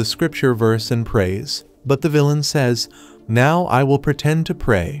reads a scripture verse and prays, but the villain says, "Now I will pretend to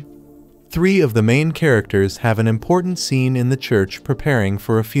pray." 3 of the main characters have an important scene in the church preparing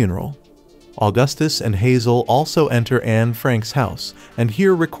for a funeral. Augustus and Hazel also enter Anne Frank's house and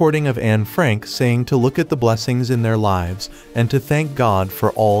hear recording of Anne Frank saying to look at the blessings in their lives and to thank God for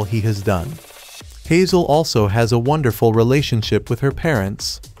all he has done. Hazel also has a wonderful relationship with her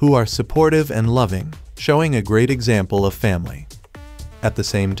parents, who are supportive and loving, showing a great example of family. At the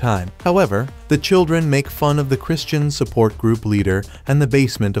same time, however, the children make fun of the Christian support group leader and the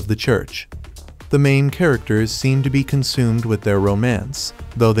basement of the church. The main characters seem to be consumed with their romance,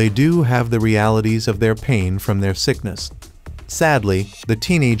 though they do have the realities of their pain from their sickness. Sadly, the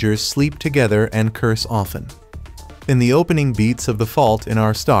teenagers sleep together and curse often. In the opening beats of The Fault in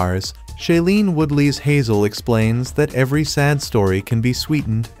Our Stars, Shailene Woodley's Hazel explains that every sad story can be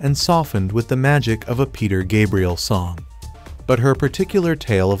sweetened and softened with the magic of a Peter Gabriel song. But her particular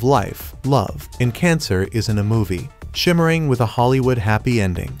tale of life, love, and cancer is in a movie, shimmering with a Hollywood happy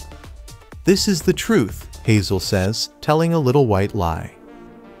ending. "This is the truth," Hazel says, telling a little white lie.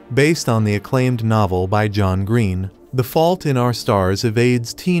 Based on the acclaimed novel by John Green, The Fault in Our Stars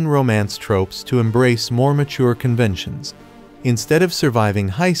evades teen romance tropes to embrace more mature conventions. Instead of surviving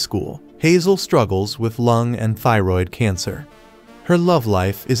high school, Hazel struggles with lung and thyroid cancer. Her love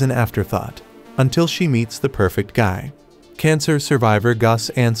life is an afterthought, until she meets the perfect guy. Cancer survivor Gus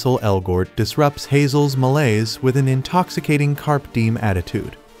Ansel Elgort disrupts Hazel's malaise with an intoxicating carpe diem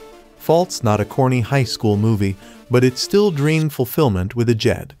attitude. Fault's not a corny high school movie, but it's still dream fulfillment with a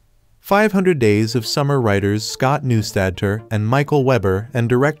jet. 500 Days of Summer writers Scott Neustadter and Michael Weber and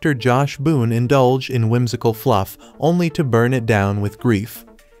director Josh Boone indulge in whimsical fluff only to burn it down with grief.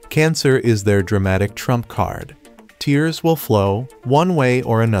 Cancer is their dramatic trump card. Tears will flow, one way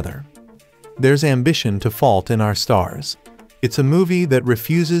or another. There's ambition to Fault in Our Stars. It's a movie that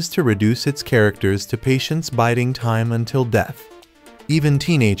refuses to reduce its characters to patience biding time until death. Even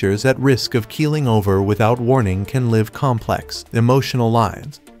teenagers at risk of keeling over without warning can live complex, emotional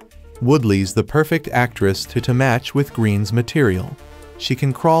lives. Woodley's the perfect actress to match with Green's material. She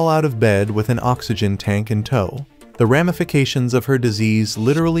can crawl out of bed with an oxygen tank in tow, the ramifications of her disease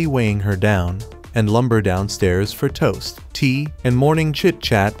literally weighing her down, and lumber downstairs for toast, tea, and morning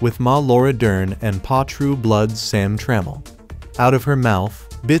chit-chat with Ma Laura Dern and Pa True Blood's Sam Trammell. Out of her mouth,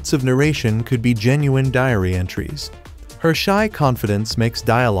 bits of narration could be genuine diary entries. Her shy confidence makes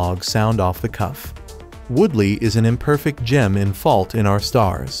dialogue sound off the cuff. Woodley is an imperfect gem in Fault in Our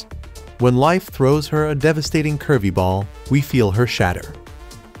Stars. When life throws her a devastating curveball, we feel her shatter.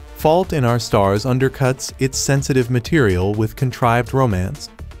 Fault in Our Stars undercuts its sensitive material with contrived romance.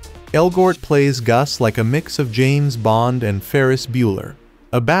 Elgort plays Gus like a mix of James Bond and Ferris Bueller,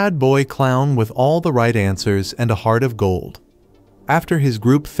 a bad boy clown with all the right answers and a heart of gold. After his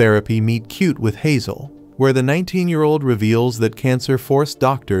group therapy meet cute with Hazel, where the 19-year-old reveals that cancer forced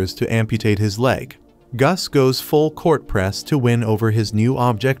doctors to amputate his leg, Gus goes full court press to win over his new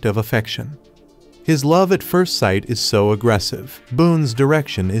object of affection. His love at first sight is so aggressive, Boone's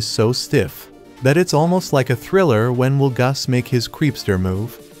direction is so stiff, that it's almost like a thriller. When will Gus make his creepster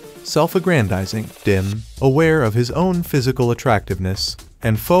move? Self-aggrandizing, dim, aware of his own physical attractiveness,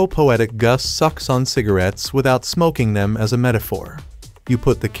 and faux poetic Gus sucks on cigarettes without smoking them as a metaphor. You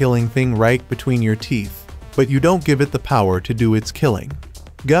put the killing thing right between your teeth, but you don't give it the power to do its killing.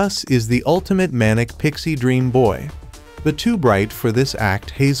 Gus is the ultimate manic pixie dream boy. But too bright for this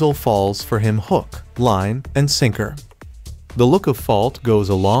act, Hazel falls for him hook, line, and sinker. The look of Fault goes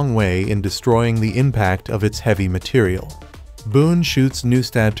a long way in destroying the impact of its heavy material. Boone shoots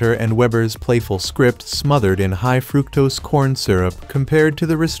Neustadter and Weber's playful script smothered in high-fructose corn syrup compared to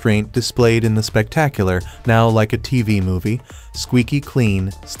the restraint displayed in the spectacular, now like a TV movie, squeaky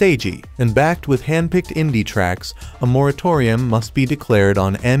clean, stagey, and backed with hand-picked indie tracks. A moratorium must be declared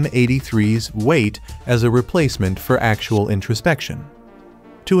on M83's Wait as a replacement for actual introspection.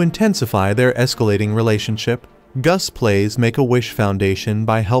 To intensify their escalating relationship, Gus plays Make-A-Wish Foundation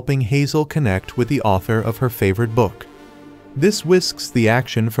by helping Hazel connect with the author of her favorite book. This whisks the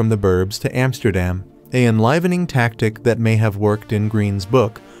action from the burbs to Amsterdam, an enlivening tactic that may have worked in Green's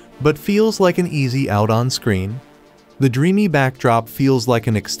book, but feels like an easy out on screen. The dreamy backdrop feels like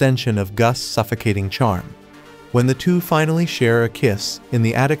an extension of Gus' suffocating charm. When the two finally share a kiss in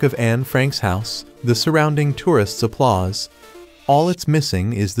the attic of Anne Frank's house, the surrounding tourists applause. All it's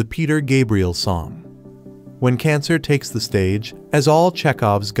missing is the Peter Gabriel song. When cancer takes the stage, as all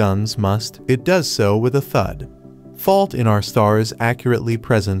Chekhov's guns must, it does so with a thud. Fault in Our Stars accurately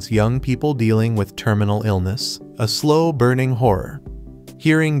presents young people dealing with terminal illness, a slow-burning horror.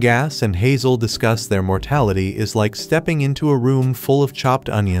 Hearing Gas and Hazel discuss their mortality is like stepping into a room full of chopped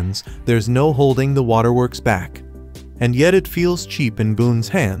onions. There's no holding the waterworks back. And yet it feels cheap in Boone's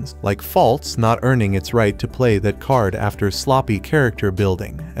hands, like Fault's not earning its right to play that card after sloppy character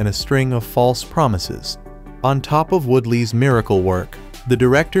building and a string of false promises. On top of Woodley's miracle work, the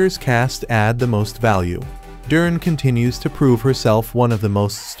director's cast add the most value. Dern continues to prove herself one of the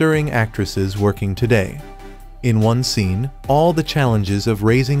most stirring actresses working today. In one scene, all the challenges of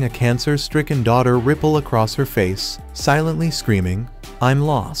raising a cancer-stricken daughter ripple across her face, silently screaming, "I'm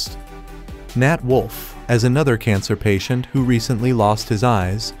lost." Nat Wolff, as another cancer patient who recently lost his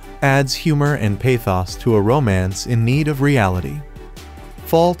eyes, adds humor and pathos to a romance in need of reality.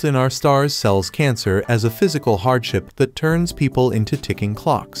 Fault in Our Stars sells cancer as a physical hardship that turns people into ticking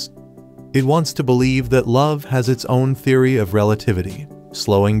clocks. It wants to believe that love has its own theory of relativity,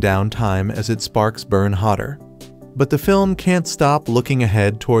 slowing down time as its sparks burn hotter. But the film can't stop looking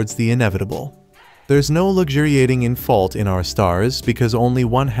ahead towards the inevitable. There's no luxuriating in Fault in Our Stars because only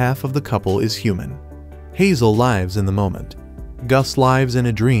one half of the couple is human. Hazel lives in the moment. Gus lives in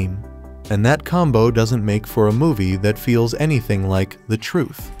a dream. And that combo doesn't make for a movie that feels anything like The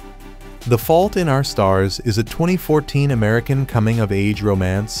Truth. The Fault in Our Stars is a 2014 American coming-of-age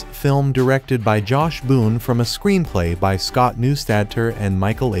romance film directed by Josh Boone from a screenplay by Scott Neustadter and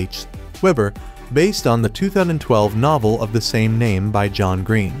Michael H. Weber, based on the 2012 novel of the same name by John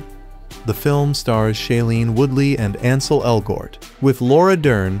Green. The film stars Shailene Woodley and Ansel Elgort, with Laura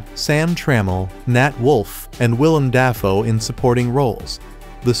Dern, Sam Trammell, Nat Wolff, and Willem Dafoe in supporting roles.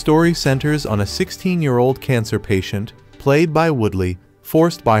 The story centers on a 16-year-old cancer patient, played by Woodley,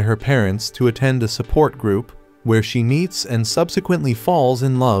 forced by her parents to attend a support group, where she meets and subsequently falls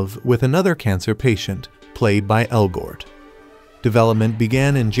in love with another cancer patient, played by Elgort. Development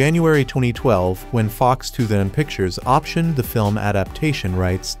began in January 2012 when Fox 2 Pictures optioned the film adaptation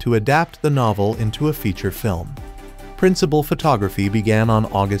rights to adapt the novel into a feature film. Principal photography began on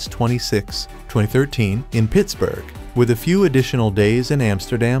August 26, 2013 in Pittsburgh, with a few additional days in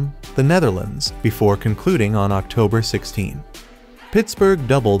Amsterdam, the Netherlands, before concluding on October 16. Pittsburgh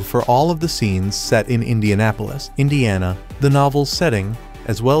doubled for all of the scenes set in Indianapolis, Indiana, the novel's setting,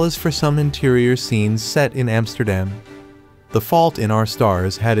 as well as for some interior scenes set in Amsterdam. The Fault in Our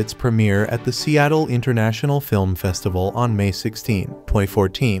Stars had its premiere at the Seattle International Film Festival on May 16,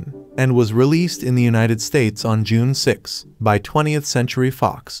 2014, and was released in the United States on June 6 by 20th Century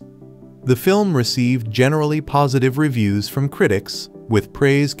Fox. The film received generally positive reviews from critics, with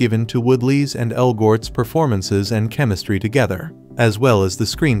praise given to Woodley's and Elgort's performances and chemistry together, as well as the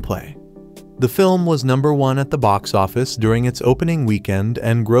screenplay. The film was #1 at the box office during its opening weekend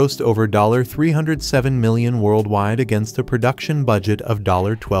and grossed over $307 million worldwide against a production budget of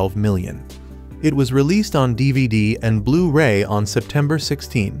 $12 million. It was released on DVD and Blu-ray on September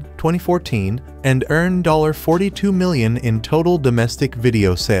 16, 2014, and earned $42 million in total domestic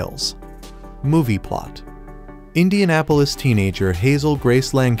video sales. Movie plot. Indianapolis teenager Hazel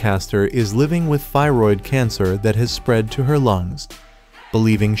Grace Lancaster is living with thyroid cancer that has spread to her lungs.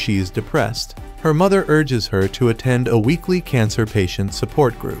 Believing she is depressed, her mother urges her to attend a weekly cancer patient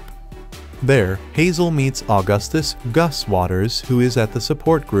support group. There, Hazel meets Augustus "Gus" Waters, who is at the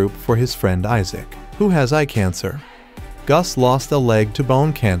support group for his friend Isaac, who has eye cancer. Gus lost a leg to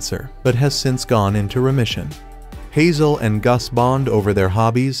bone cancer, but has since gone into remission. Hazel and Gus bond over their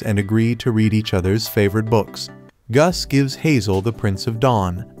hobbies and agree to read each other's favorite books. Gus gives Hazel The Prince of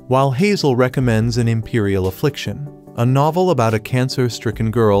Dawn, while Hazel recommends An Imperial Affliction, a novel about a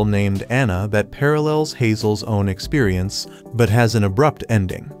cancer-stricken girl named Anna that parallels Hazel's own experience, but has an abrupt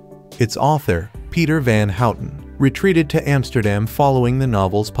ending. Its author, Peter Van Houten, retreated to Amsterdam following the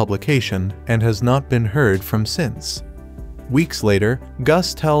novel's publication and has not been heard from since. Weeks later,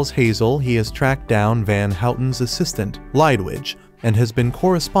 Gus tells Hazel he has tracked down Van Houten's assistant, Lydwidge, and has been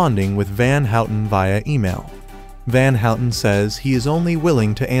corresponding with Van Houten via email. Van Houten says he is only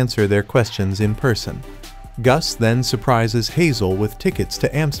willing to answer their questions in person. Gus then surprises Hazel with tickets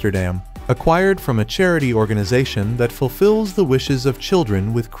to Amsterdam, acquired from a charity organization that fulfills the wishes of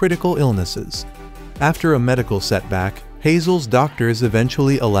children with critical illnesses. After a medical setback, Hazel's doctors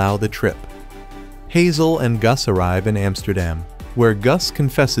eventually allow the trip. Hazel and Gus arrive in Amsterdam, where Gus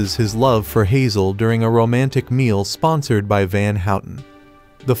confesses his love for Hazel during a romantic meal sponsored by Van Houten.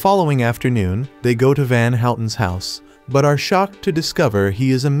 The following afternoon, they go to Van Houten's house, but are shocked to discover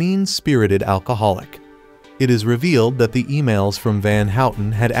he is a mean-spirited alcoholic. It is revealed that the emails from Van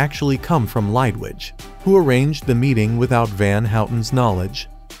Houten had actually come from Lydwidge, who arranged the meeting without Van Houten's knowledge.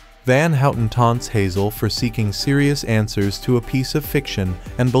 Van Houten taunts Hazel for seeking serious answers to a piece of fiction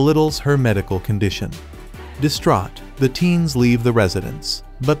and belittles her medical condition. Distraught, the teens leave the residence,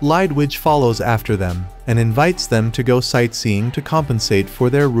 but Lydwidge follows after them and invites them to go sightseeing to compensate for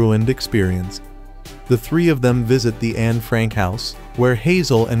their ruined experience. The three of them visit the Anne Frank house, where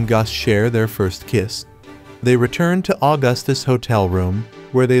Hazel and Gus share their first kiss. They return to Augustus' hotel room,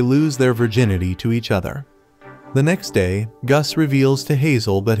 where they lose their virginity to each other. The next day, Gus reveals to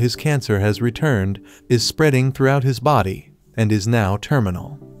Hazel that his cancer has returned, is spreading throughout his body, and is now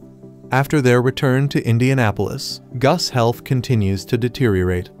terminal. After their return to Indianapolis, Gus' health continues to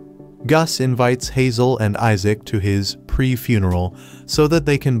deteriorate. Gus invites Hazel and Isaac to his pre-funeral so that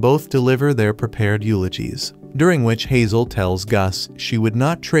they can both deliver their prepared eulogies, during which Hazel tells Gus she would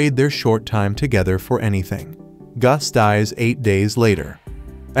not trade their short time together for anything. Gus dies 8 days later.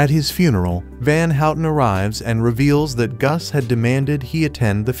 At his funeral, Van Houten arrives and reveals that Gus had demanded he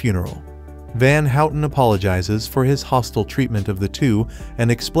attend the funeral. Van Houten apologizes for his hostile treatment of the two and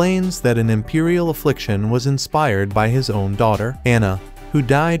explains that An Imperial Affliction was inspired by his own daughter, Anna, who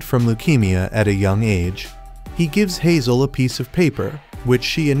died from leukemia at a young age. He gives Hazel a piece of paper, which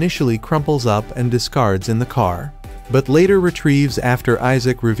she initially crumples up and discards in the car, but later retrieves after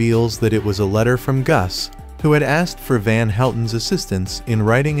Isaac reveals that it was a letter from Gus, who had asked for Van Houten's assistance in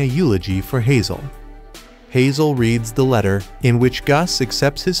writing a eulogy for Hazel. Hazel reads the letter, in which Gus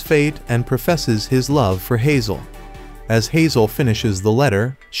accepts his fate and professes his love for Hazel. As Hazel finishes the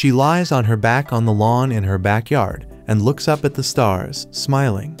letter, she lies on her back on the lawn in her backyard and looks up at the stars,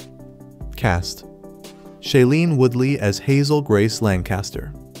 smiling. Cast: Shailene Woodley as Hazel Grace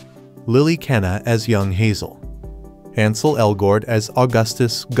Lancaster, Lily Kenna as young Hazel, Ansel Elgort as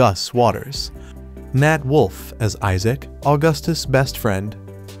Augustus Gus Waters, Nat Wolff as Isaac, Augustus' best friend,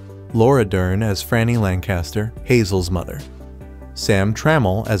 Laura Dern as Franny Lancaster, Hazel's mother, Sam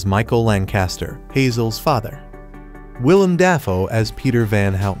Trammell as Michael Lancaster, Hazel's father, Willem Dafoe as Peter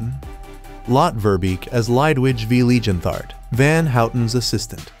Van Houten, Lot Verbeek as Lydwidge v. Legenthart, Van Houten's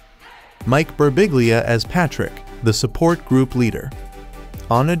assistant, Mike Birbiglia as Patrick, the support group leader.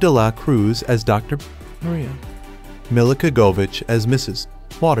 Ana de la Cruz as Dr. Maria. Milica Govich as Mrs.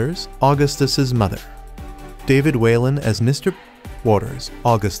 Waters, Augustus's mother. David Whalen as Mr. Waters,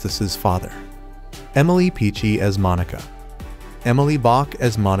 Augustus's father. Emily Peachy as Monica. Emily Bach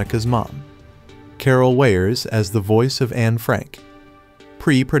as Monica's mom. Carol Wayers as the voice of Anne Frank.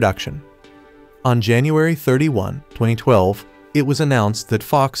 Pre-production. On January 31, 2012, it was announced that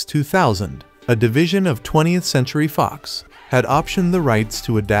Fox 2000, a division of 20th Century Fox, had optioned the rights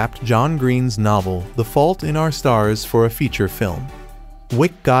to adapt John Green's novel The Fault in Our Stars for a feature film.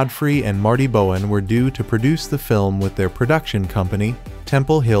 Wyck, Godfrey, and Marty Bowen were due to produce the film with their production company,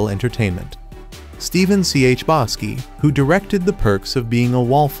 Temple Hill Entertainment. Stephen C.H. Bosky, who directed The Perks of Being a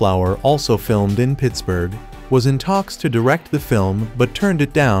Wallflower, also filmed in Pittsburgh, was in talks to direct the film but turned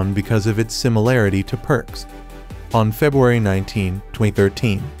it down because of its similarity to Perks. On February 19,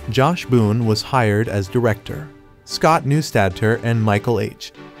 2013, Josh Boone was hired as director. Scott Neustadter and Michael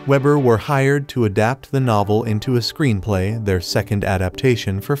H. Weber were hired to adapt the novel into a screenplay, their second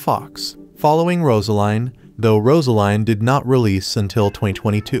adaptation for Fox, following Rosaline, though Rosaline did not release until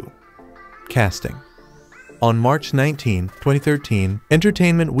 2022. Casting. On March 19, 2013,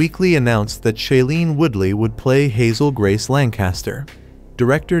 Entertainment Weekly announced that Shailene Woodley would play Hazel Grace Lancaster.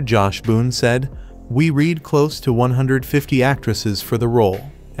 Director Josh Boone said, "We read close to 150 actresses for the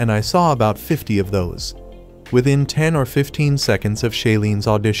role, and I saw about 50 of those. Within 10 or 15 seconds of Shailene's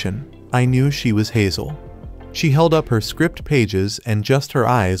audition, I knew she was Hazel. She held up her script pages and just her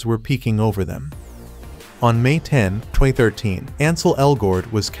eyes were peeking over them." On May 10, 2013, Ansel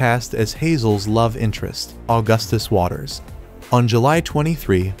Elgort was cast as Hazel's love interest, Augustus Waters. On July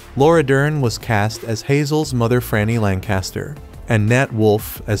 23, Laura Dern was cast as Hazel's mother Franny Lancaster, and Nat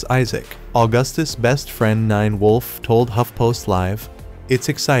Wolff as Isaac, Augustus' best friend. Nat Wolff told HuffPost Live, "It's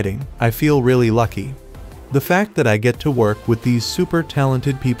exciting. I feel really lucky. The fact that I get to work with these super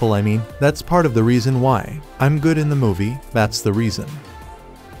talented people, that's part of the reason why. I'm good in the movie, that's the reason."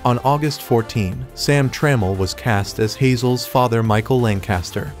 On August 14, Sam Trammell was cast as Hazel's father Michael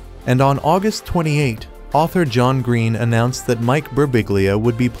Lancaster. And on August 28, author John Green announced that Mike Birbiglia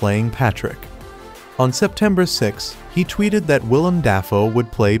would be playing Patrick. On September 6, he tweeted that Willem Dafoe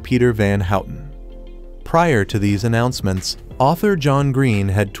would play Peter Van Houten. Prior to these announcements, author John Green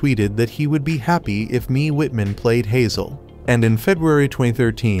had tweeted that he would be happy if Mae Whitman played Hazel, and in February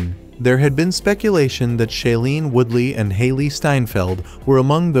 2013, there had been speculation that Shailene Woodley and Haley Steinfeld were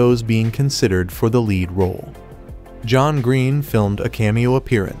among those being considered for the lead role. John Green filmed a cameo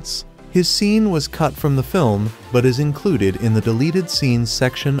appearance. His scene was cut from the film, but is included in the deleted scenes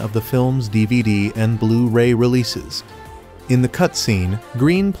section of the film's DVD and Blu-ray releases. In the cut scene,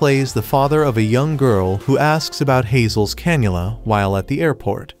 Green plays the father of a young girl who asks about Hazel's cannula while at the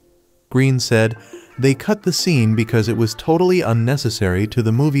airport. Green said, "They cut the scene because it was totally unnecessary to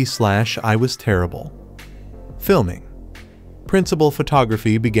the movie / I was terrible." Filming. Principal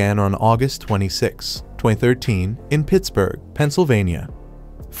photography began on August 26, 2013 in Pittsburgh, Pennsylvania.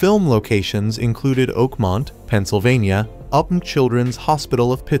 Film locations included Oakmont, Pennsylvania, Upton Children's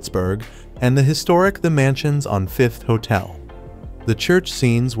Hospital of Pittsburgh, and the historic The Mansions on Fifth Hotel. The church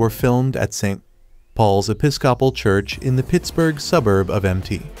scenes were filmed at St. Paul's Episcopal Church in the Pittsburgh suburb of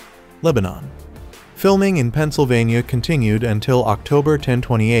Mt. Lebanon. Filming in Pennsylvania continued until October 10,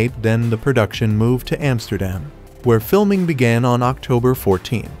 2008, then the production moved to Amsterdam, where filming began on October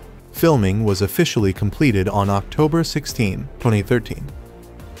 14. Filming was officially completed on October 16, 2013.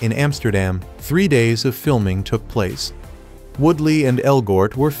 In Amsterdam, 3 days of filming took place. Woodley and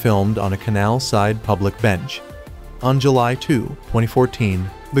Elgort were filmed on a canal-side public bench. On July 2, 2014,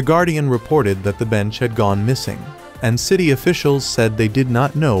 The Guardian reported that the bench had gone missing, and city officials said they did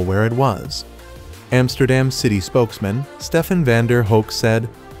not know where it was. Amsterdam city spokesman Stefan van der Hoek said,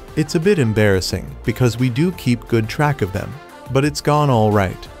 "It's a bit embarrassing because we do keep good track of them, but it's gone all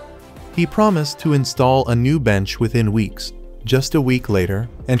right." He promised to install a new bench within weeks. Just a week later,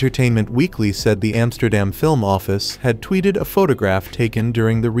 Entertainment Weekly said the Amsterdam Film Office had tweeted a photograph taken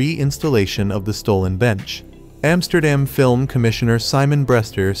during the re-installation of the stolen bench. Amsterdam Film Commissioner Simon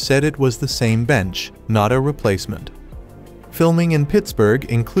Brester said it was the same bench, not a replacement. Filming in Pittsburgh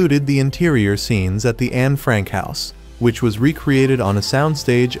included the interior scenes at the Anne Frank House, which was recreated on a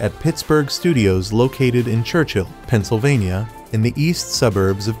soundstage at Pittsburgh Studios located in Churchill, Pennsylvania, in the east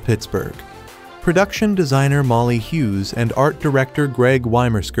suburbs of Pittsburgh. Production designer Molly Hughes and art director Greg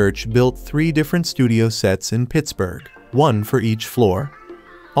Weimerskirch built 3 different studio sets in Pittsburgh, 1 for each floor.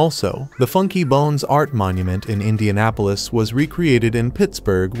 Also, the Funky Bones Art Monument in Indianapolis was recreated in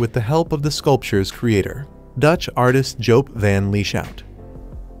Pittsburgh with the help of the sculpture's creator, Dutch artist Joop van Lieshout.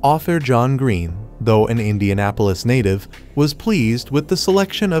 Author John Green, though an Indianapolis native, was pleased with the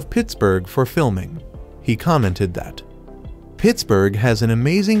selection of Pittsburgh for filming. He commented that, "Pittsburgh has an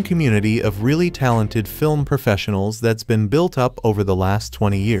amazing community of really talented film professionals that's been built up over the last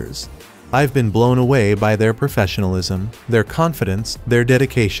 20 years. I've been blown away by their professionalism, their confidence, their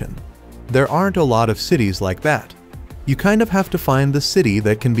dedication. There aren't a lot of cities like that. You kind of have to find the city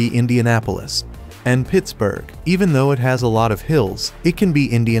that can be Indianapolis. And Pittsburgh, even though it has a lot of hills, it can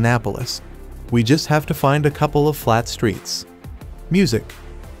be Indianapolis. We just have to find a couple of flat streets." Music.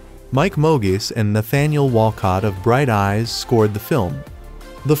 Mike Mogis and Nathaniel Walcott of Bright Eyes scored the film.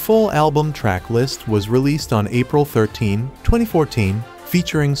 The full album track list was released on April 13, 2014,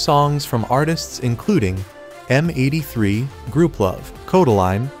 featuring songs from artists including M83, Grouplove,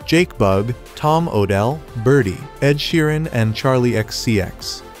 Kodaline, Jake Bugg, Tom Odell, Birdie, Ed Sheeran, and Charlie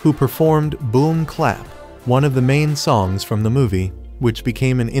XCX, who performed Boom Clap, one of the main songs from the movie, which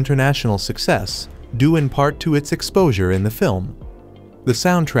became an international success, due in part to its exposure in the film. The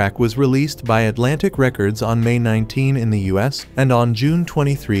soundtrack was released by Atlantic Records on May 19 in the US and on June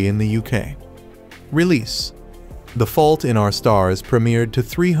 23 in the UK. Release. The Fault in Our Stars premiered to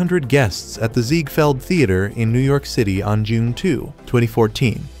 300 guests at the Ziegfeld Theater in New York City on June 2,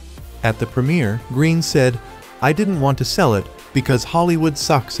 2014. At the premiere, Green said, "I didn't want to sell it because Hollywood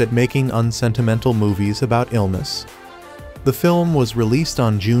sucks at making unsentimental movies about illness." The film was released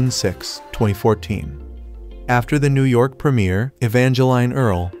on June 6, 2014. After the New York premiere, Evangeline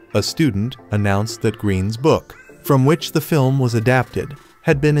Earle, a student, announced that Green's book, from which the film was adapted,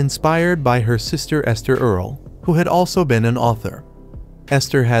 had been inspired by her sister Esther Earle, who had also been an author.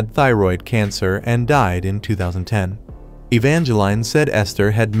 Esther had thyroid cancer and died in 2010. Evangeline said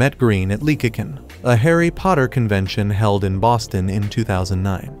Esther had met Green at LeakCon, a Harry Potter convention held in Boston in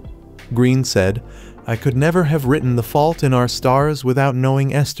 2009. Green said, "I could never have written The Fault in Our Stars without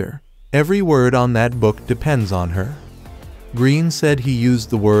knowing Esther. Every word on that book depends on her." Green said he used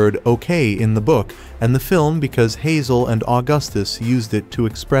the word "okay" in the book and the film because Hazel and Augustus used it to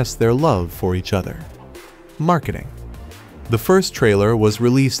express their love for each other. Marketing. The first trailer was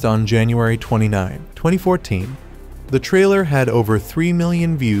released on January 29, 2014. The trailer had over 3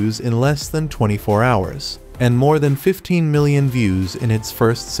 million views in less than 24 hours, and more than 15 million views in its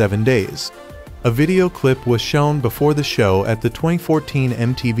first 7 days. A video clip was shown before the show at the 2014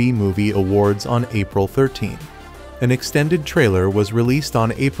 MTV Movie Awards on April 13. An extended trailer was released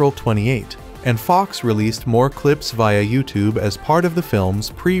on April 28, and Fox released more clips via YouTube as part of the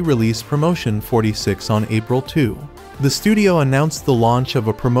film's pre-release promotion 46 on April 2. The studio announced the launch of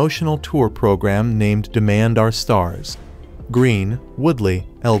a promotional tour program named Demand Our Stars. Green, Woodley,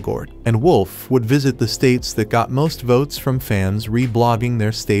 Elgort, and Wolff would visit the states that got most votes from fans reblogging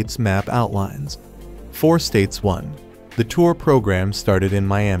their states' map outlines. 4 states won. The tour program started in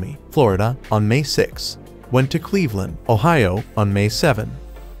Miami, Florida, on May 6, went to Cleveland, Ohio, on May 7,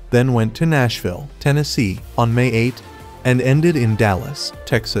 then went to Nashville, Tennessee, on May 8, and ended in Dallas,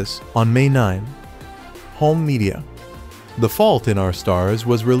 Texas, on May 9. Home media. The Fault in Our Stars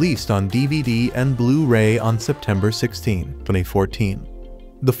was released on DVD and Blu-ray on September 16, 2014.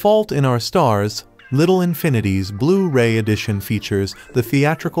 The Fault in Our Stars, Little Infinity's Blu-ray edition features the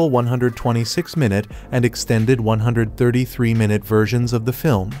theatrical 126-minute and extended 133-minute versions of the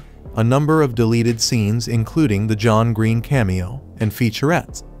film, a number of deleted scenes including the John Green cameo, and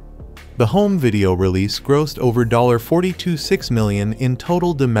featurettes. The home video release grossed over $42.6 million in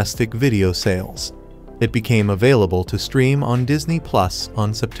total domestic video sales. It became available to stream on Disney Plus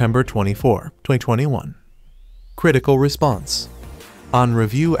on September 24, 2021. Critical response. On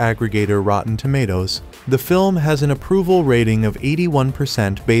review aggregator Rotten Tomatoes, the film has an approval rating of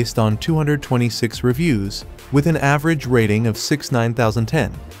 81% based on 226 reviews, with an average rating of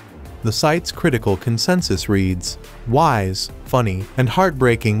 6/9010. The site's critical consensus reads, "Wise, funny, and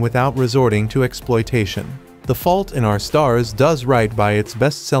heartbreaking without resorting to exploitation. The Fault in Our Stars does right by its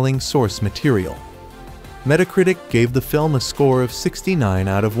best-selling source material." Metacritic gave the film a score of 69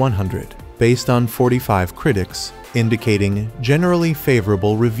 out of 100, based on 45 critics, indicating generally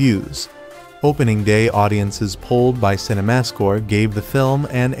favorable reviews. Opening day audiences polled by CinemaScore gave the film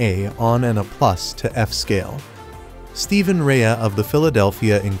an A on an A+ to F scale. Stephen Rea of the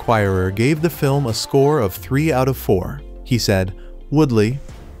Philadelphia Inquirer gave the film a score of 3 out of 4. He said, "Woodley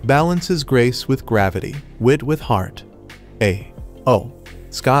balances grace with gravity, wit with heart. A. O."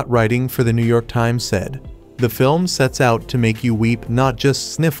 Scott, writing for the New York Times, said, "The film sets out to make you weep, not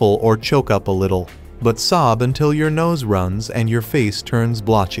just sniffle or choke up a little, but sob until your nose runs and your face turns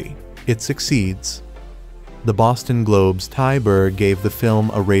blotchy. It succeeds." The Boston Globe's Ty Berg gave the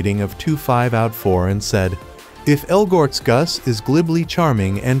film a rating of 2.5 out of 4 and said, If Elgort's Gus is glibly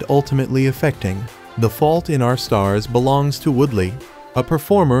charming and ultimately affecting, The Fault in Our Stars belongs to Woodley, a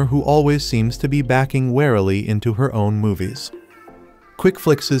performer who always seems to be backing warily into her own movies.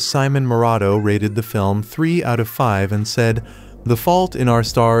 QuickFlix's Simon Morato rated the film 3 out of 5 and said, "The Fault in Our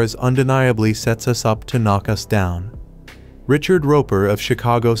Stars undeniably sets us up to knock us down." Richard Roper of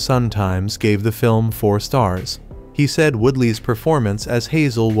Chicago Sun-Times gave the film 4 stars. He said Woodley's performance as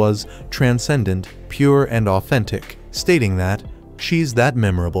Hazel was transcendent, pure and authentic, stating that, "She's that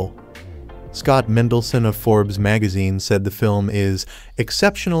memorable." Scott Mendelson of Forbes magazine said the film is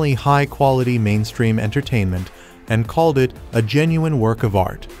exceptionally high-quality mainstream entertainment and called it a genuine work of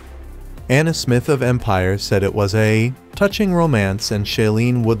art. Anna Smith of Empire said it was a touching romance and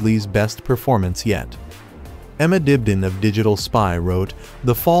Shailene Woodley's best performance yet. Emma Dibdin of Digital Spy wrote,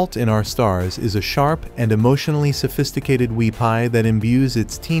 "The Fault in Our Stars is a sharp and emotionally sophisticated wee-pie that imbues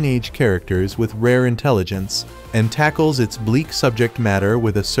its teenage characters with rare intelligence and tackles its bleak subject matter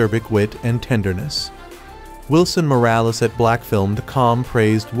with acerbic wit and tenderness." Wilson Morales at BlackFilm.com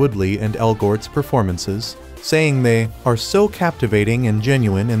praised Woodley and Elgort's performances, saying they are so captivating and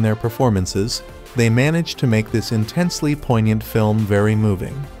genuine in their performances. They managed to make this intensely poignant film very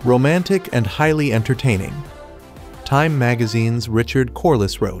moving, romantic, and highly entertaining. Time magazine's Richard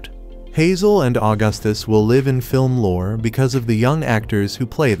Corliss wrote, "Hazel and Augustus will live in film lore because of the young actors who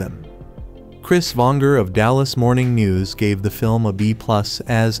play them." Chris Vonger of Dallas Morning News gave the film a B+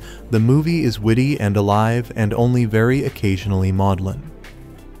 as the movie is witty and alive and only very occasionally maudlin.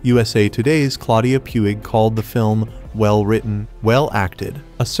 USA Today's Claudia Puig called the film well-written, well-acted,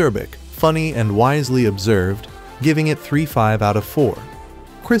 acerbic, funny and wisely observed, giving it 3.5 out of 4.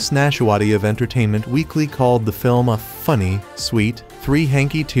 Chris Nashawati of Entertainment Weekly called the film a funny, sweet,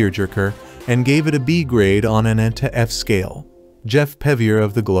 3-hanky tearjerker and gave it a B grade on an N to F scale. Jeff Pevier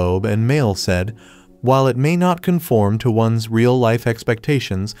of The Globe and Mail said, "While it may not conform to one's real-life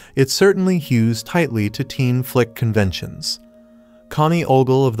expectations, it certainly hews tightly to teen flick conventions." Connie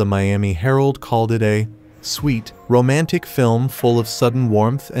Ogle of the Miami Herald called it a sweet, romantic film full of sudden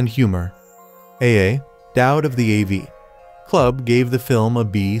warmth and humor. A.A. Dowd of the AV Club gave the film a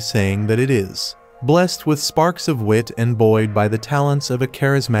B, saying that it is blessed with sparks of wit and buoyed by the talents of a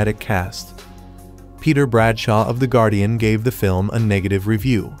charismatic cast. Peter Bradshaw of The Guardian gave the film a negative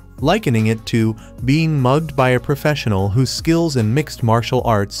review, likening it to being mugged by a professional whose skills in mixed martial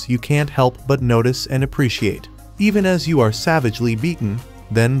arts you can't help but notice and appreciate, even as you are savagely beaten,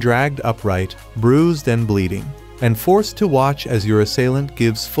 then dragged upright, bruised and bleeding, and forced to watch as your assailant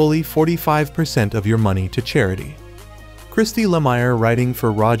gives fully 45% of your money to charity. Christy Lemire, writing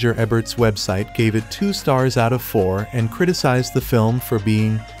for Roger Ebert's website, gave it 2 stars out of 4 and criticized the film for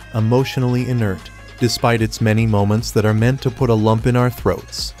being emotionally inert, despite its many moments that are meant to put a lump in our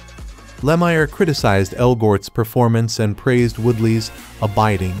throats. Lemire criticized Elgort's performance and praised Woodley's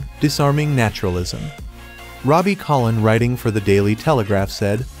abiding, disarming naturalism. Robbie Collin, writing for the Daily Telegraph,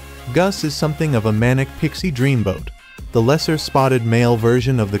 said, "Gus is something of a manic pixie dreamboat, the lesser-spotted male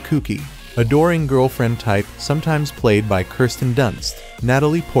version of the kooky, adoring girlfriend type sometimes played by Kirsten Dunst,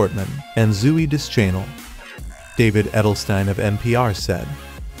 Natalie Portman, and Zooey Deschanel." David Edelstein of NPR said,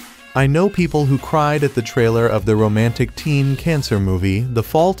 "I know people who cried at the trailer of the romantic teen cancer movie The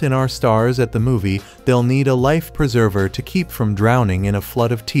Fault in Our Stars. At the movie, they'll need a life preserver to keep from drowning in a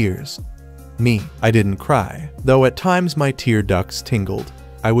flood of tears. Me, I didn't cry, though at times my tear ducts tingled.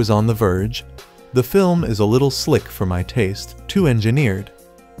 I was on the verge. The film is a little slick for my taste, too engineered.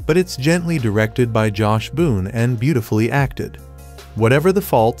 But it's gently directed by Josh Boone and beautifully acted. Whatever the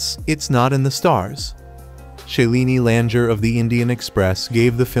faults, it's not in the stars." Shailene Langer of the Indian Express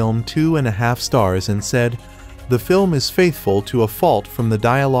gave the film 2.5 stars and said, "The film is faithful to a fault from the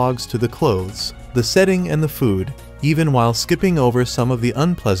dialogues to the clothes, the setting and the food, even while skipping over some of the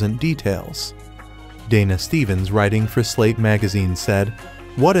unpleasant details." Dana Stevens, writing for Slate magazine, said,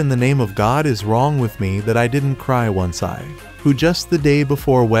 "What in the name of God is wrong with me that I didn't cry once who just the day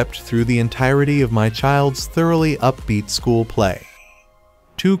before wept through the entirety of my child's thoroughly upbeat school play."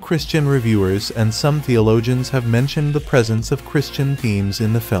 2 Christian reviewers and some theologians have mentioned the presence of Christian themes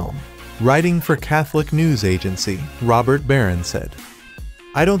in the film. Writing for Catholic News Agency, Robert Barron said,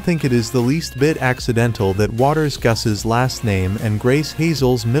 "I don't think it is the least bit accidental that Waters Gus's last name and Grace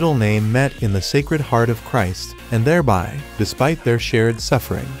Hazel's middle name met in the Sacred Heart of Christ, and thereby, despite their shared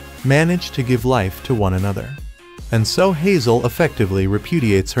suffering, managed to give life to one another." And so Hazel effectively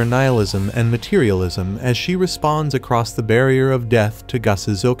repudiates her nihilism and materialism as she responds across the barrier of death to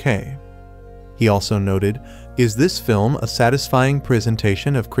Gus's okay. He also noted, "Is this film a satisfying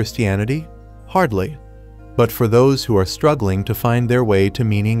presentation of Christianity? Hardly. But for those who are struggling to find their way to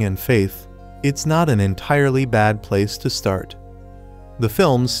meaning and faith, it's not an entirely bad place to start. The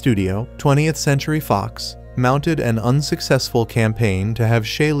film's studio, 20th Century Fox, mounted an unsuccessful campaign to have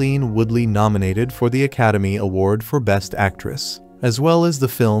Shailene Woodley nominated for the Academy Award for Best Actress, as well as the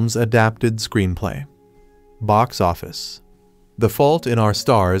film's adapted screenplay. Box office. The Fault in Our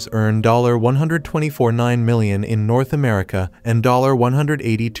Stars earned $124.9 million in North America and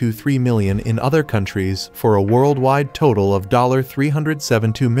 $182.3 million in other countries for a worldwide total of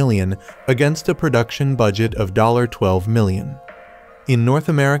 $372 million against a production budget of $12 million. In North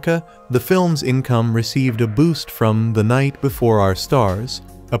America, the film's income received a boost from The Night Before Our Stars,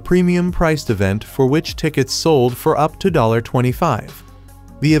 a premium-priced event for which tickets sold for up to $25.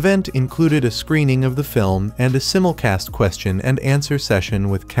 The event included a screening of the film and a simulcast question-and-answer session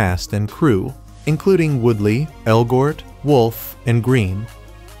with cast and crew, including Woodley, Elgort, Wolff, and Green.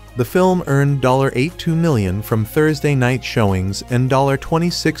 The film earned $82 million from Thursday night showings and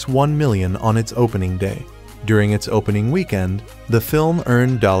 $26.1 million on its opening day. During its opening weekend, the film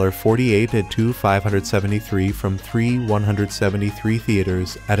earned $48 at 573 from 173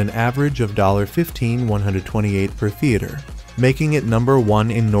 theaters at an average of $15,128 per theater, making it number 1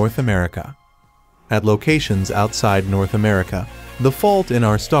 in North America. At locations outside North America, The Fault in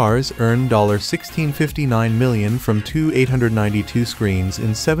Our Stars earned $16.59 million from 892 screens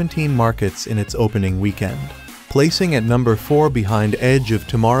in 17 markets in its opening weekend, placing at number 4 behind Edge of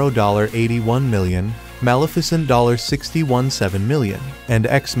Tomorrow $81 million, Maleficent $61.7 million, and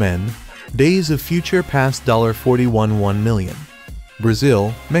X-Men: Days of Future Past $41.1 million.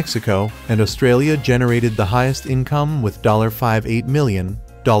 Brazil, Mexico, and Australia generated the highest income with $58 million,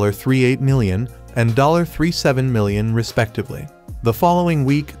 $38 million, and $37 million respectively. The following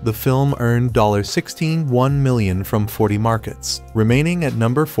week, the film earned $16.1 million from 40 markets, remaining at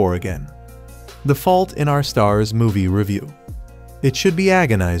number 4 again. The Fault in Our Stars movie review. It should be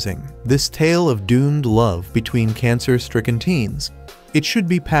agonizing, this tale of doomed love between cancer-stricken teens. It should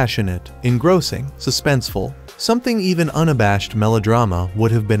be passionate, engrossing, suspenseful. Something even unabashed melodrama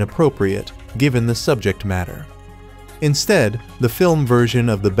would have been appropriate, given the subject matter. Instead, the film version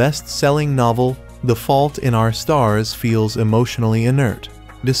of the best-selling novel, The Fault in Our Stars, feels emotionally inert,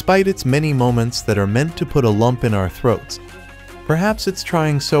 despite its many moments that are meant to put a lump in our throats. Perhaps it's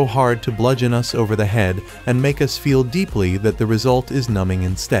trying so hard to bludgeon us over the head and make us feel deeply that the result is numbing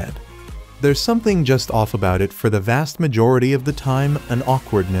instead. There's something just off about it for the vast majority of the time, an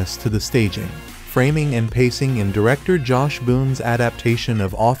awkwardness to the staging, framing and pacing in director Josh Boone's adaptation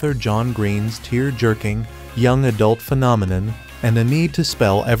of author John Green's tear-jerking, young adult phenomenon, and a need to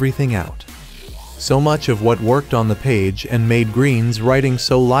spell everything out. So much of what worked on the page and made Green's writing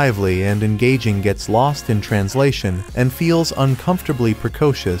so lively and engaging gets lost in translation and feels uncomfortably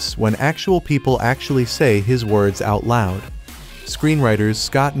precocious when actual people actually say his words out loud. Screenwriters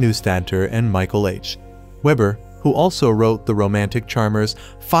Scott Neustadter and Michael H. Weber, who also wrote The Romantic Charmers,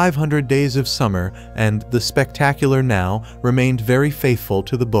 500 Days of Summer, and The Spectacular Now, remained very faithful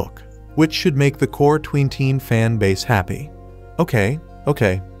to the book, which should make the core tween-teen fan base happy. Okay.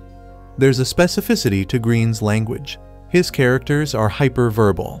 There's a specificity to Green's language. His characters are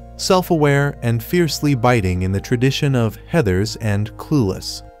hyper-verbal, self-aware, and fiercely biting in the tradition of Heathers and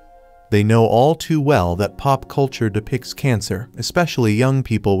Clueless. They know all too well that pop culture depicts cancer, especially young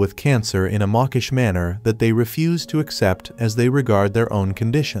people with cancer, in a mawkish manner that they refuse to accept as they regard their own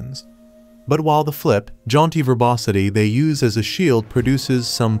conditions. But while the flip, jaunty verbosity they use as a shield produces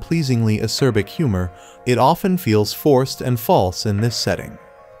some pleasingly acerbic humor, it often feels forced and false in this setting.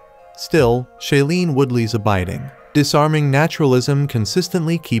 Still, Shailene Woodley's abiding, disarming naturalism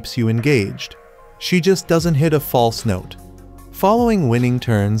consistently keeps you engaged. She just doesn't hit a false note. Following winning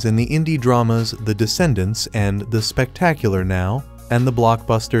turns in the indie dramas The Descendants and The Spectacular Now, and the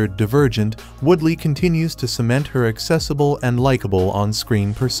blockbuster Divergent, Woodley continues to cement her accessible and likable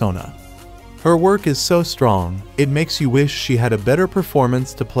on-screen persona. Her work is so strong, it makes you wish she had a better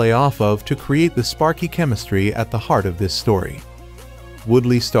performance to play off of to create the sparky chemistry at the heart of this story.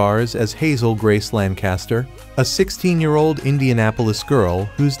 Woodley stars as Hazel Grace Lancaster, a 16-year-old Indianapolis girl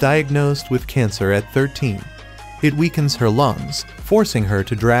who's diagnosed with cancer at 13. It weakens her lungs, forcing her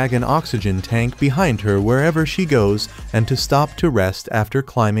to drag an oxygen tank behind her wherever she goes and to stop to rest after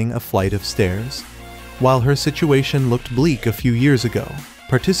climbing a flight of stairs. While her situation looked bleak a few years ago,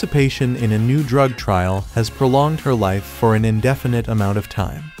 participation in a new drug trial has prolonged her life for an indefinite amount of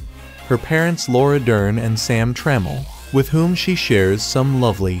time. Her parents Laura Dern and Sam Trammell, with whom she shares some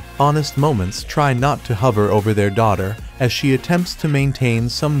lovely, honest moments, try not to hover over their daughter as she attempts to maintain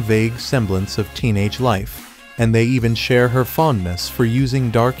some vague semblance of teenage life, and they even share her fondness for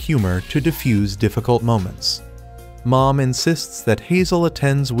using dark humor to diffuse difficult moments. Mom insists that Hazel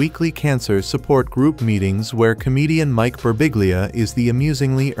attends weekly cancer support group meetings where comedian Mike Birbiglia is the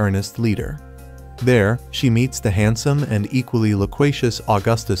amusingly earnest leader. There, she meets the handsome and equally loquacious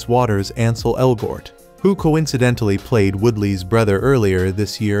Augustus Waters Ansel Elgort, who coincidentally played Woodley's brother earlier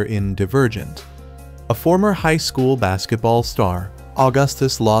this year in Divergent. A former high school basketball star,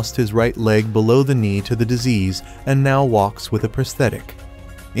 Augustus lost his right leg below the knee to the disease and now walks with a prosthetic.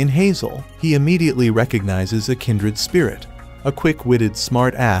 In Hazel, he immediately recognizes a kindred spirit, a quick-witted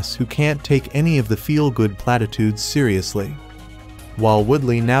smart-ass who can't take any of the feel-good platitudes seriously. While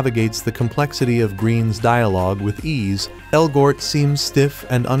Woodley navigates the complexity of Green's dialogue with ease, Elgort seems stiff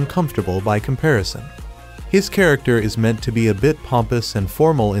and uncomfortable by comparison. His character is meant to be a bit pompous and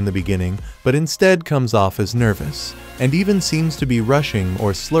formal in the beginning, but instead comes off as nervous, and even seems to be rushing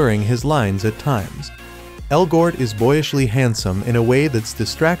or slurring his lines at times. Elgort is boyishly handsome in a way that's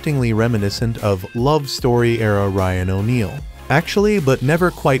distractingly reminiscent of Love Story-era Ryan O'Neal, actually, but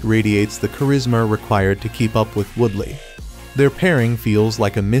never quite radiates the charisma required to keep up with Woodley. Their pairing feels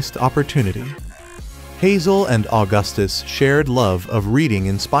like a missed opportunity. Hazel and Augustus' shared love of reading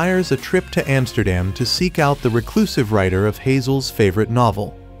inspires a trip to Amsterdam to seek out the reclusive writer of Hazel's favorite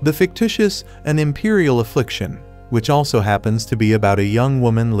novel, the fictitious An Imperial Affliction, which also happens to be about a young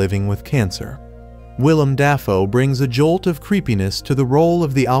woman living with cancer. Willem Dafoe brings a jolt of creepiness to the role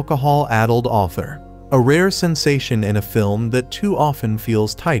of the alcohol-addled author, a rare sensation in a film that too often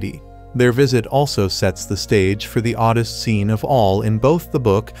feels tidy. Their visit also sets the stage for the oddest scene of all in both the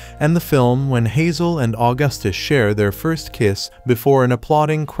book and the film when Hazel and Augustus share their first kiss before an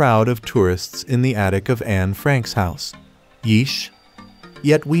applauding crowd of tourists in the attic of Anne Frank's house. Yeesh.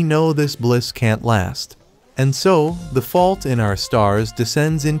 Yet we know this bliss can't last. And so, The Fault in Our Stars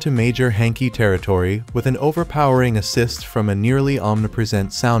descends into major hanky territory with an overpowering assist from a nearly omnipresent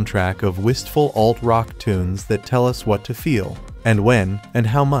soundtrack of wistful alt-rock tunes that tell us what to feel, and when, and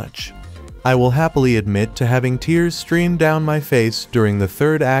how much. I will happily admit to having tears stream down my face during the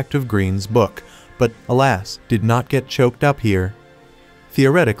third act of Green's book, but alas, did not get choked up here.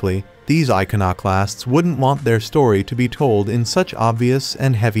 Theoretically, these iconoclasts wouldn't want their story to be told in such obvious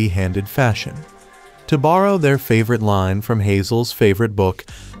and heavy-handed fashion. To borrow their favorite line from Hazel's favorite book,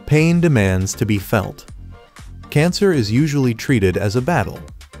 pain demands to be felt. Cancer is usually treated as a battle.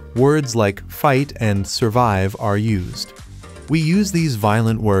 Words like fight and survive are used. We use these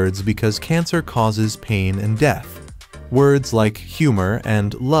violent words because cancer causes pain and death. Words like humor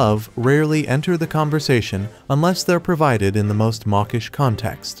and love rarely enter the conversation unless they're provided in the most mawkish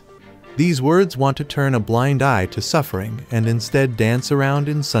context. These words want to turn a blind eye to suffering and instead dance around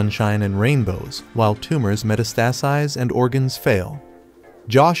in sunshine and rainbows while tumors metastasize and organs fail.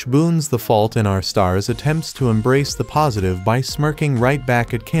 Josh Boone's The Fault in Our Stars attempts to embrace the positive by smirking right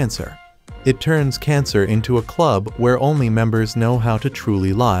back at cancer. It turns cancer into a club where only members know how to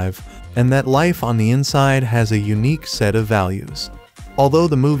truly live, and that life on the inside has a unique set of values. Although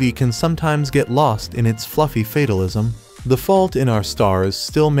the movie can sometimes get lost in its fluffy fatalism, The Fault in Our Stars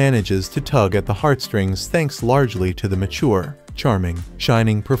still manages to tug at the heartstrings thanks largely to the mature, charming,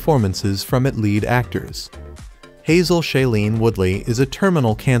 shining performances from its lead actors. Hazel Shailene Woodley is a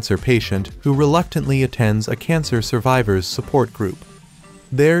terminal cancer patient who reluctantly attends a cancer survivors support group.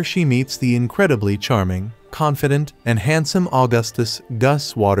 There she meets the incredibly charming, confident, and handsome Augustus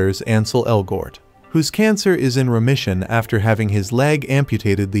Gus Waters Ansel Elgort, whose cancer is in remission after having his leg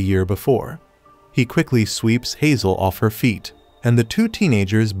amputated the year before. He quickly sweeps Hazel off her feet, and the two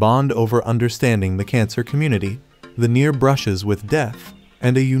teenagers bond over understanding the cancer community, the near brushes with death,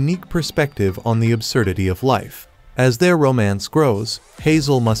 and a unique perspective on the absurdity of life. As their romance grows,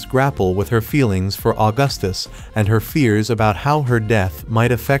 Hazel must grapple with her feelings for Augustus and her fears about how her death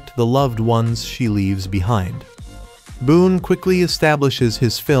might affect the loved ones she leaves behind. Boone quickly establishes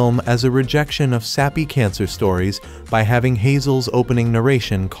his film as a rejection of sappy cancer stories by having Hazel's opening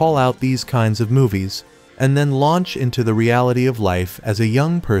narration call out these kinds of movies, and then launch into the reality of life as a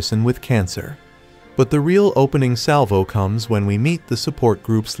young person with cancer. But the real opening salvo comes when we meet the support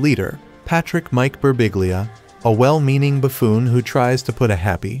group's leader, Patrick Mike Birbiglia, a well-meaning buffoon who tries to put a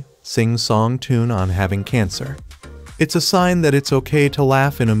happy, sing-song tune on having cancer. It's a sign that it's okay to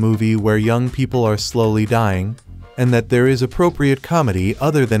laugh in a movie where young people are slowly dying, and that there is appropriate comedy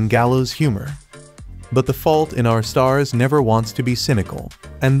other than gallows humor. But The Fault in Our Stars never wants to be cynical,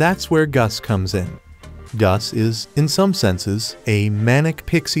 and that's where Gus comes in. Gus is, in some senses, a manic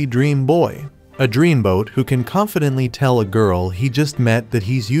pixie dream boy, a dreamboat who can confidently tell a girl he just met that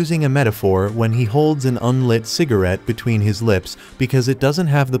he's using a metaphor when he holds an unlit cigarette between his lips because it doesn't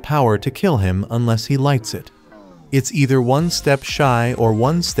have the power to kill him unless he lights it. It's either one step shy or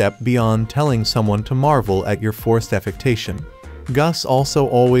one step beyond telling someone to marvel at your forced affectation. Gus also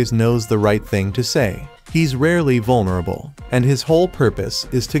always knows the right thing to say. He's rarely vulnerable, and his whole purpose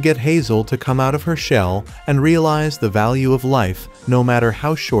is to get Hazel to come out of her shell and realize the value of life, no matter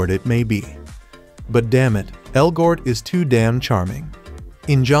how short it may be. But damn it, Elgort is too damn charming.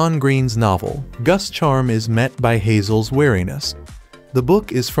 In John Green's novel, Gus' charm is met by Hazel's wariness. The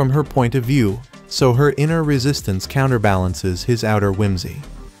book is from her point of view, so her inner resistance counterbalances his outer whimsy.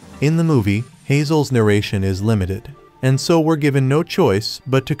 In the movie, Hazel's narration is limited, and so we're given no choice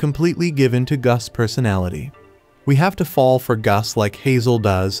but to completely give in to Gus' personality. We have to fall for Gus like Hazel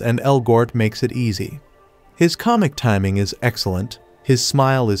does, and Elgort makes it easy. His comic timing is excellent, his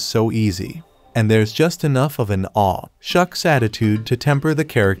smile is so easy, and there's just enough of an aw shucks attitude to temper the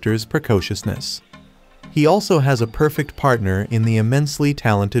character's precociousness. He also has a perfect partner in the immensely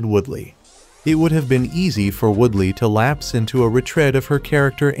talented Woodley. It would have been easy for Woodley to lapse into a retread of her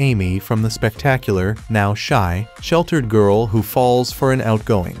character Amy from the spectacular, now shy, sheltered girl who falls for an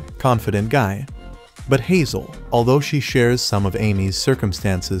outgoing, confident guy. But Hazel, although she shares some of Amy's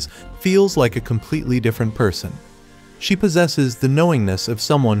circumstances, feels like a completely different person. She possesses the knowingness of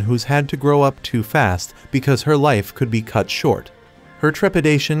someone who's had to grow up too fast because her life could be cut short. Her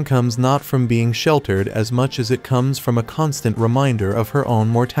trepidation comes not from being sheltered as much as it comes from a constant reminder of her own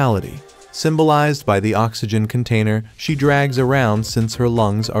mortality, symbolized by the oxygen container she drags around since her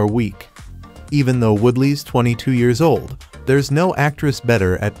lungs are weak. Even though Woodley's 22 years old, there's no actress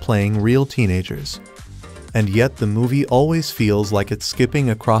better at playing real teenagers. And yet the movie always feels like it's skipping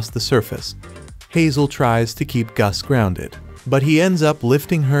across the surface. Hazel tries to keep Gus grounded, but he ends up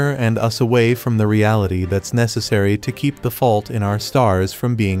lifting her and us away from the reality that's necessary to keep The Fault in Our Stars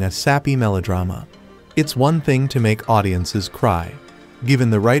from being a sappy melodrama. It's one thing to make audiences cry.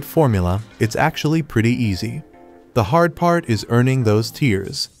 Given the right formula, it's actually pretty easy. The hard part is earning those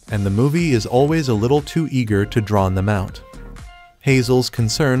tears, and the movie is always a little too eager to draw them out. Hazel's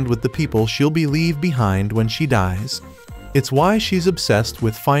concerned with the people she'll leave behind when she dies. It's why she's obsessed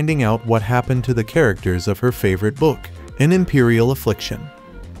with finding out what happened to the characters of her favorite book, An Imperial Affliction.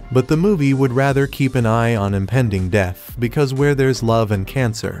 But the movie would rather keep an eye on impending death because where there's love and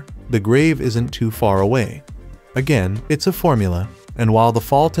cancer, the grave isn't too far away. Again, it's a formula, and while The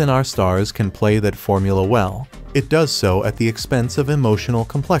Fault in Our Stars can play that formula well, it does so at the expense of emotional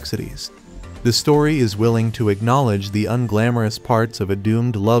complexities. The story is willing to acknowledge the unglamorous parts of a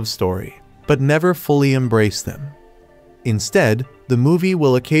doomed love story, but never fully embrace them. Instead, the movie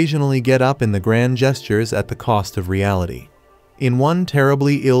will occasionally get up in the grand gestures at the cost of reality. In one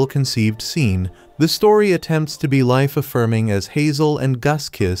terribly ill-conceived scene, the story attempts to be life-affirming as Hazel and Gus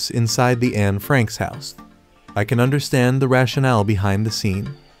kiss inside the Anne Frank's house. I can understand the rationale behind the scene.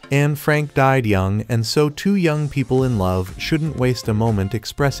 Anne Frank died young, and so two young people in love shouldn't waste a moment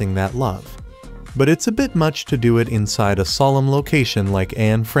expressing that love. But it's a bit much to do it inside a solemn location like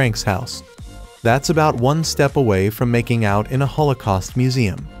Anne Frank's house. That's about one step away from making out in a Holocaust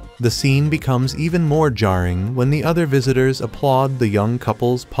museum. The scene becomes even more jarring when the other visitors applaud the young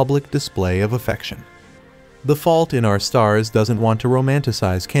couple's public display of affection. The Fault in Our Stars doesn't want to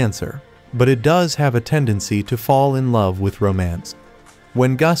romanticize cancer, but it does have a tendency to fall in love with romance.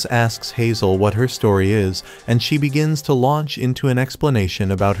 When Gus asks Hazel what her story is and she begins to launch into an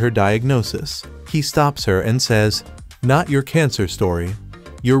explanation about her diagnosis, he stops her and says, "Not your cancer story,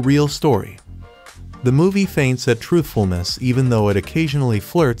 your real story." The movie feints at truthfulness even though it occasionally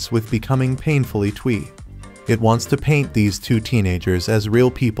flirts with becoming painfully twee. It wants to paint these two teenagers as real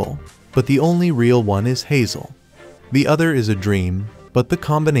people, but the only real one is Hazel. The other is a dream, but the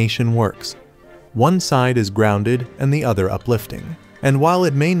combination works. One side is grounded and the other uplifting. And while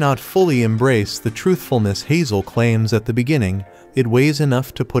it may not fully embrace the truthfulness Hazel claims at the beginning, it weighs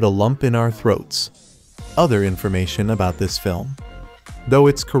enough to put a lump in our throats. Other information about this film. Though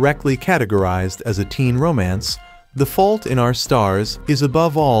it's correctly categorized as a teen romance, The Fault in Our Stars is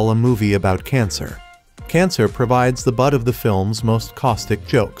above all a movie about cancer. Cancer provides the butt of the film's most caustic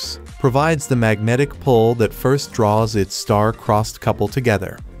jokes, provides the magnetic pull that first draws its star-crossed couple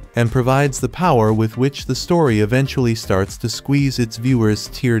together, and provides the power with which the story eventually starts to squeeze its viewers'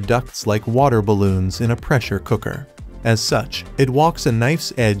 tear ducts like water balloons in a pressure cooker. As such, it walks a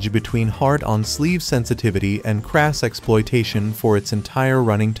knife's edge between heart-on-sleeve sensitivity and crass exploitation for its entire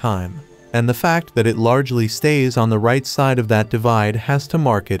running time, and the fact that it largely stays on the right side of that divide has to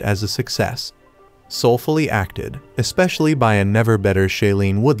mark it as a success. Soulfully acted, especially by a never-better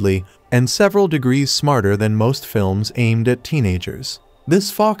Shailene Woodley, and several degrees smarter than most films aimed at teenagers, this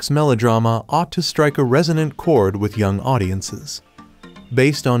Fox melodrama ought to strike a resonant chord with young audiences.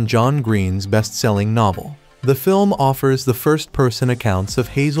 Based on John Green's best-selling novel, The film offers the first-person accounts of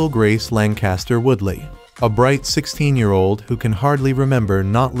Hazel Grace Lancaster Woodley, a bright 16-year-old who can hardly remember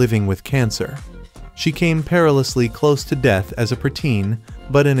not living with cancer. She came perilously close to death as a preteen,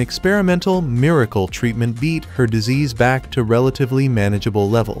 but an experimental miracle treatment beat her disease back to relatively manageable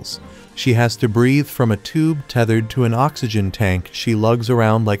levels. She has to breathe from a tube tethered to an oxygen tank she lugs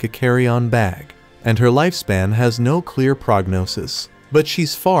around like a carry-on bag, and her lifespan has no clear prognosis, but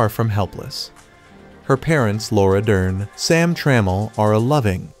she's far from helpless. Her parents, Laura Dern, Sam Trammell, are a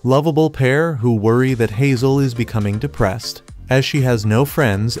loving, lovable pair who worry that Hazel is becoming depressed, as she has no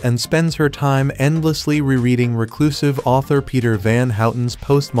friends and spends her time endlessly rereading reclusive author Peter Van Houten's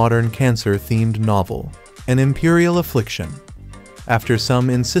postmodern cancer-themed novel, An Imperial Affliction. After some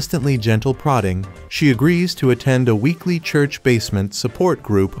insistently gentle prodding, she agrees to attend a weekly church basement support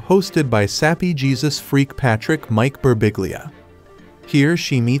group hosted by sappy Jesus freak Patrick Mike Birbiglia. Here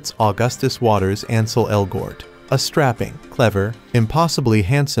she meets Augustus Waters' Ansel Elgort, a strapping, clever, impossibly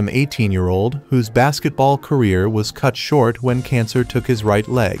handsome 18-year-old whose basketball career was cut short when cancer took his right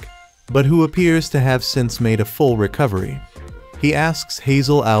leg, but who appears to have since made a full recovery. He asks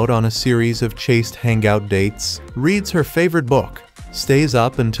Hazel out on a series of chaste hangout dates, reads her favorite book, stays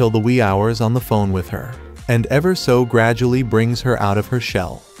up until the wee hours on the phone with her, and ever so gradually brings her out of her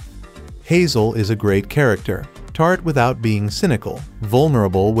shell. Hazel is a great character, tart without being cynical,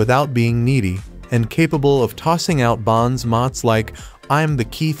 vulnerable without being needy, and capable of tossing out Bond's mots like, "I'm the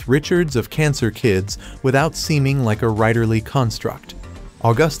Keith Richards of cancer kids," without seeming like a writerly construct.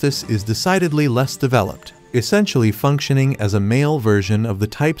 Augustus is decidedly less developed, essentially functioning as a male version of the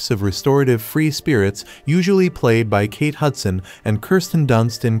types of restorative free spirits usually played by Kate Hudson and Kirsten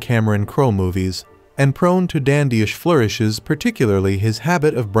Dunst in Cameron Crowe movies, and prone to dandyish flourishes, particularly his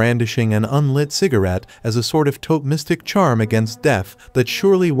habit of brandishing an unlit cigarette as a sort of totemistic charm against death that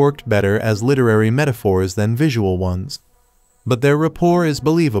surely worked better as literary metaphors than visual ones. But their rapport is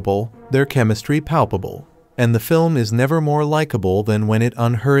believable, their chemistry palpable, and the film is never more likable than when it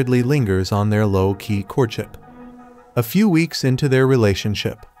unhurriedly lingers on their low-key courtship. A few weeks into their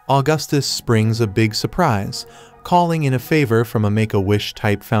relationship, Augustus springs a big surprise, calling in a favor from a Make-A-Wish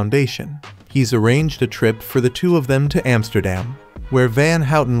type foundation. He's arranged a trip for the two of them to Amsterdam, where Van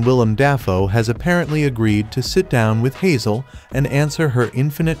Houten Willem Dafoe has apparently agreed to sit down with Hazel and answer her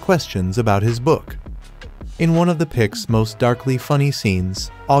infinite questions about his book. In one of the pic's most darkly funny scenes,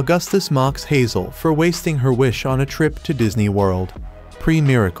 Augustus mocks Hazel for wasting her wish on a trip to Disney World,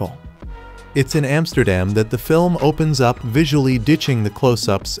 pre-miracle. It's in Amsterdam that the film opens up, visually ditching the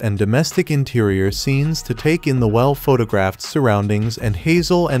close-ups and domestic interior scenes to take in the well-photographed surroundings, and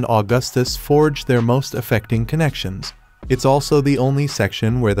Hazel and Augustus forge their most affecting connections. It's also the only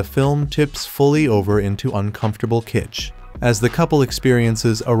section where the film tips fully over into uncomfortable kitsch, as the couple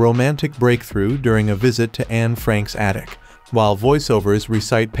experiences a romantic breakthrough during a visit to Anne Frank's attic, while voiceovers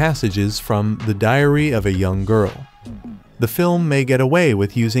recite passages from The Diary of a Young Girl. The film may get away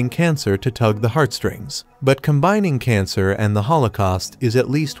with using cancer to tug the heartstrings, but combining cancer and the Holocaust is at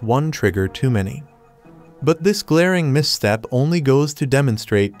least one trigger too many. But this glaring misstep only goes to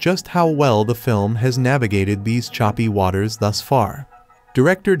demonstrate just how well the film has navigated these choppy waters thus far.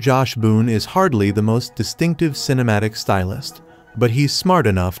 Director Josh Boone is hardly the most distinctive cinematic stylist, but he's smart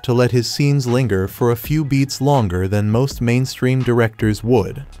enough to let his scenes linger for a few beats longer than most mainstream directors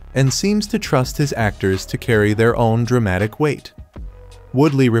would, and seems to trust his actors to carry their own dramatic weight.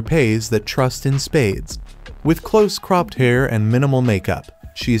 Woodley repays that trust in spades. With close cropped hair and minimal makeup,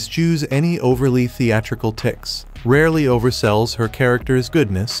 she eschews any overly theatrical tics, rarely oversells her character's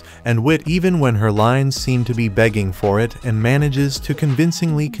goodness and wit even when her lines seem to be begging for it, and manages to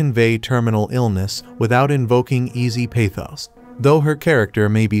convincingly convey terminal illness without invoking easy pathos. Though her character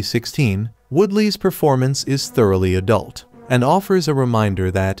may be 16, Woodley's performance is thoroughly adult, and offers a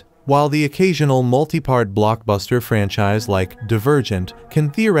reminder that, while the occasional multi-part blockbuster franchise like Divergent can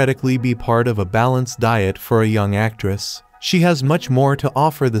theoretically be part of a balanced diet for a young actress, she has much more to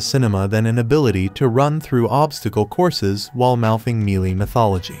offer the cinema than an ability to run through obstacle courses while mouthing mealy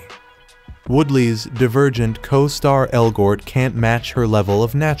mythology. Woodley's Divergent co-star Elgort can't match her level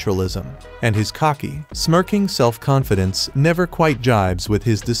of naturalism, and his cocky, smirking self-confidence never quite jibes with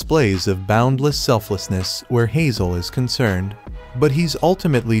his displays of boundless selflessness where Hazel is concerned. But he's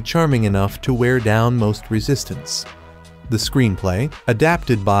ultimately charming enough to wear down most resistance. The screenplay,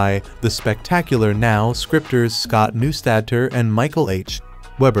 adapted by the spectacular now scripters Scott Neustadter and Michael H.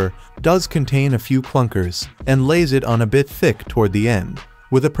 Weber, does contain a few clunkers, and lays it on a bit thick toward the end,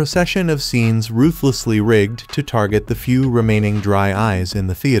 with a procession of scenes ruthlessly rigged to target the few remaining dry eyes in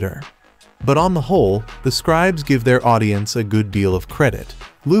the theater. But on the whole, the scribes give their audience a good deal of credit,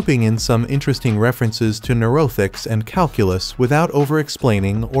 looping in some interesting references to neuroethics and calculus without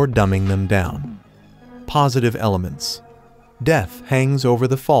over-explaining or dumbing them down. Positive elements. Death hangs over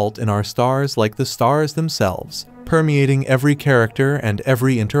The Fault in Our Stars like the stars themselves, permeating every character and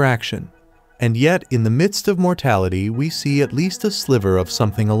every interaction. And yet, in the midst of mortality, we see at least a sliver of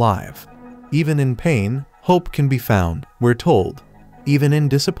something alive. Even in pain, hope can be found, we're told. Even in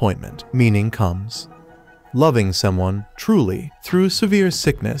disappointment, meaning comes. Loving someone, truly, through severe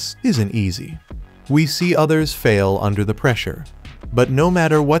sickness, isn't easy. We see others fail under the pressure. But no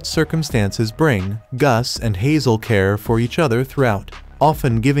matter what circumstances bring, Gus and Hazel care for each other throughout,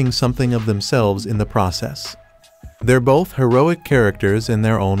 often giving something of themselves in the process. They're both heroic characters in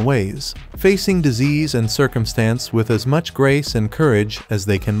their own ways, facing disease and circumstance with as much grace and courage as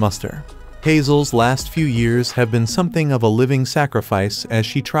they can muster. Hazel's last few years have been something of a living sacrifice as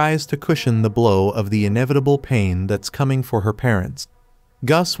she tries to cushion the blow of the inevitable pain that's coming for her parents.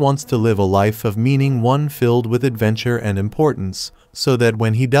 Gus wants to live a life of meaning, one filled with adventure and importance, so that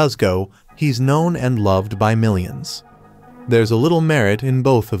when he does go, he's known and loved by millions. There's a little merit in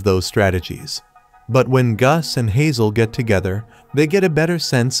both of those strategies. But when Gus and Hazel get together, they get a better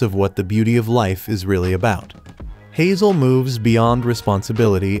sense of what the beauty of life is really about. Hazel moves beyond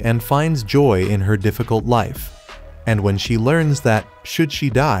responsibility and finds joy in her difficult life. And when she learns that, should she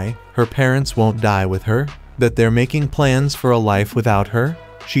die, her parents won't die with her, that they're making plans for a life without her,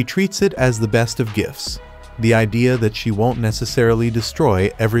 she treats it as the best of gifts. The idea that she won't necessarily destroy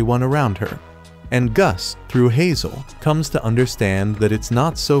everyone around her. And Gus, through Hazel, comes to understand that it's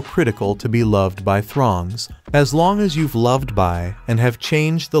not so critical to be loved by throngs, as long as you've loved by and have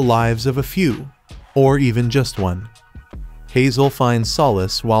changed the lives of a few, or even just one. Hazel finds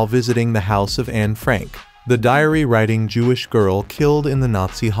solace while visiting the house of Anne Frank, the diary-writing Jewish girl killed in the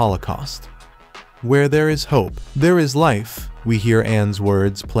Nazi Holocaust. Where there is hope, there is life, we hear Anne's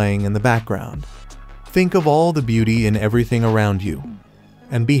words playing in the background. Think of all the beauty in everything around you,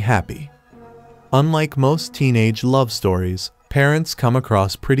 and be happy. Unlike most teenage love stories, parents come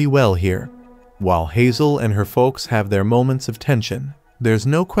across pretty well here. While Hazel and her folks have their moments of tension, there's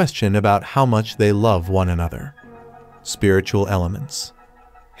no question about how much they love one another. Spiritual elements.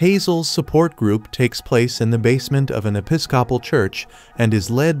 Hazel's support group takes place in the basement of an Episcopal church and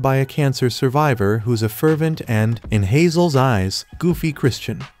is led by a cancer survivor who's a fervent and, in Hazel's eyes, goofy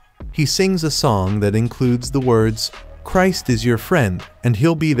Christian. He sings a song that includes the words, "Christ is your friend, and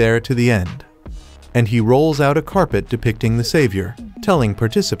he'll be there to the end." And he rolls out a carpet depicting the Savior, telling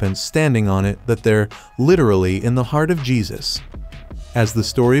participants standing on it that they're literally in the heart of Jesus. As the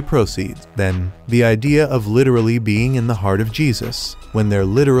story proceeds, then, the idea of literally being in the heart of Jesus, when they're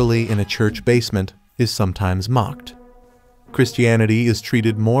literally in a church basement, is sometimes mocked. Christianity is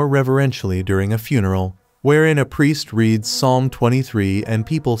treated more reverentially during a funeral, wherein a priest reads Psalm 23 and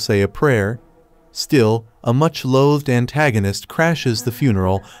people say a prayer. Still, a much-loathed antagonist crashes the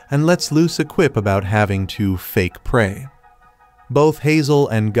funeral and lets loose a quip about having to fake pray. Both Hazel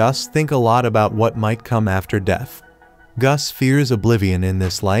and Gus think a lot about what might come after death. Gus fears oblivion in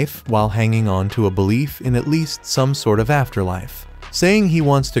this life while hanging on to a belief in at least some sort of afterlife, saying he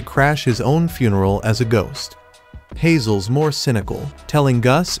wants to crash his own funeral as a ghost. Hazel's more cynical, telling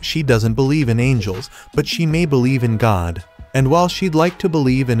Gus she doesn't believe in angels, but she may believe in God. And while she'd like to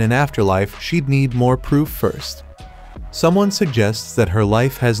believe in an afterlife, she'd need more proof first. Someone suggests that her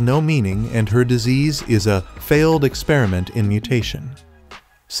life has no meaning and her disease is a failed experiment in mutation.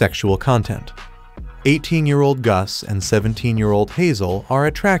 Sexual content. 18-year-old Gus and 17-year-old Hazel are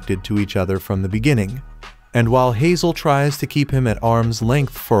attracted to each other from the beginning. And while Hazel tries to keep him at arm's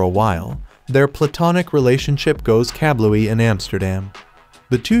length for a while, their platonic relationship goes kablooey in Amsterdam.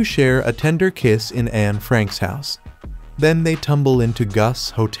 The two share a tender kiss in Anne Frank's house. Then they tumble into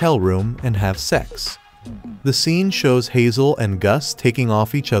Gus' hotel room and have sex. The scene shows Hazel and Gus taking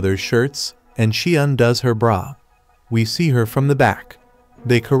off each other's shirts, and she undoes her bra. We see her from the back.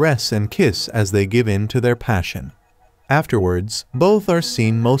 They caress and kiss as they give in to their passion. Afterwards, both are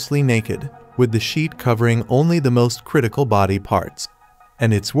seen mostly naked, with the sheet covering only the most critical body parts.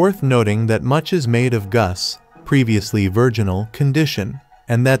 And it's worth noting that much is made of Gus', previously virginal, condition,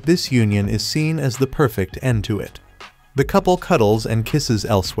 and that this union is seen as the perfect end to it. The couple cuddles and kisses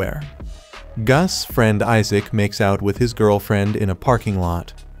elsewhere. Gus' friend Isaac makes out with his girlfriend in a parking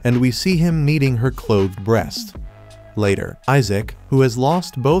lot, and we see him kneading her clothed breast. Later, Isaac, who has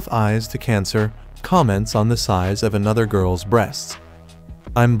lost both eyes to cancer, comments on the size of another girl's breasts.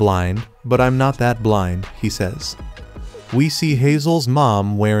 "I'm blind, but I'm not that blind," he says. We see Hazel's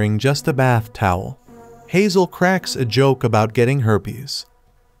mom wearing just a bath towel. Hazel cracks a joke about getting herpes.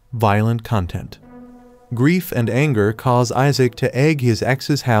 Violent content. Grief and anger cause Isaac to egg his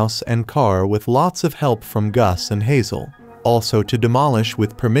ex's house and car with lots of help from Gus and Hazel, also to demolish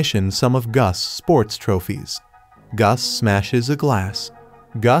with permission some of Gus' sports trophies. Gus smashes a glass.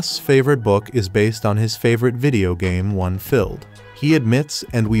 Gus' favorite book is based on his favorite video game, one filled, he admits,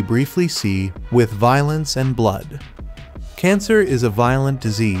 and we briefly see, with violence and blood. Cancer is a violent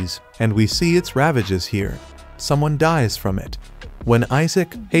disease, and we see its ravages here. Someone dies from it. When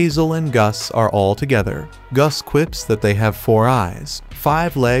Isaac, Hazel, and Gus are all together, Gus quips that they have 4 eyes,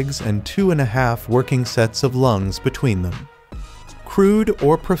 5 legs, and 2.5 working sets of lungs between them. Crude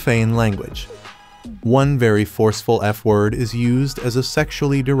or profane language. One very forceful F-word is used as a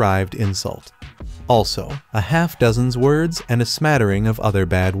sexually derived insult. Also, a half-dozen words and a smattering of other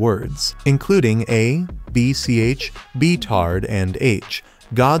bad words, including A, BCH, B-tard, and H.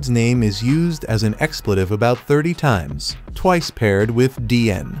 God's name is used as an expletive about 30 times, twice paired with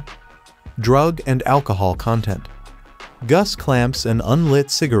DN. Drug and alcohol content. Gus clamps an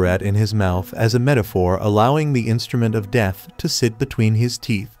unlit cigarette in his mouth as a metaphor, allowing the instrument of death to sit between his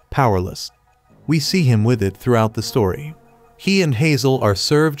teeth, powerless. We see him with it throughout the story. He and Hazel are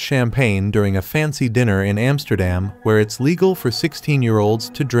served champagne during a fancy dinner in Amsterdam, where it's legal for 16-year-olds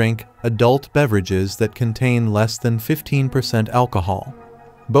to drink adult beverages that contain less than 15% alcohol.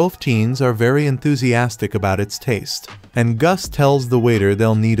 Both teens are very enthusiastic about its taste, and Gus tells the waiter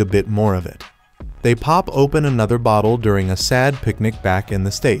they'll need a bit more of it. They pop open another bottle during a sad picnic back in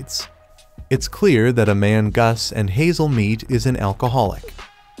the States. It's clear that a man Gus and Hazel meet is an alcoholic.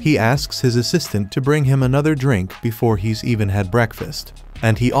 He asks his assistant to bring him another drink before he's even had breakfast,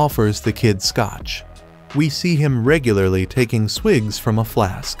 and he offers the kid scotch. We see him regularly taking swigs from a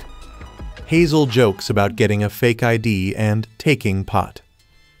flask. Hazel jokes about getting a fake ID and taking pot.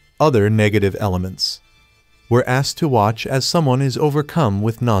 Other negative elements. We're asked to watch as someone is overcome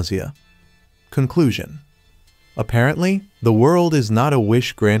with nausea. Conclusion. Apparently, the world is not a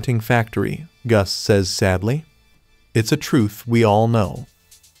wish-granting factory, Gus says sadly. It's a truth we all know.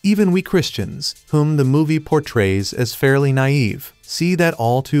 Even we Christians, whom the movie portrays as fairly naive, see that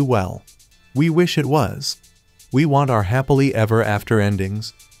all too well. We wish it was. We want our happily ever after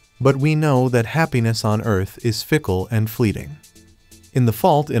endings, but we know that happiness on earth is fickle and fleeting. In The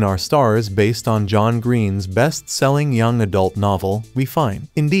Fault in Our Stars, based on John Green's best-selling young adult novel, we find,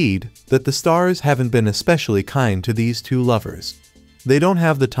 indeed, that the stars haven't been especially kind to these two lovers. They don't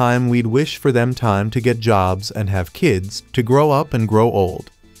have the time we'd wish for them, time to get jobs and have kids, to grow up and grow old.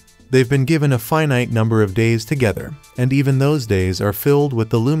 They've been given a finite number of days together, and even those days are filled with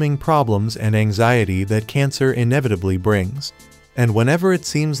the looming problems and anxiety that cancer inevitably brings. And whenever it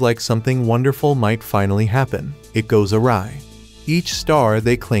seems like something wonderful might finally happen, it goes awry. Each star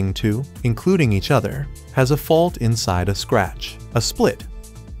they cling to, including each other, has a fault inside, a scratch, a split.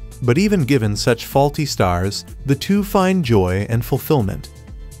 But even given such faulty stars, the two find joy and fulfillment.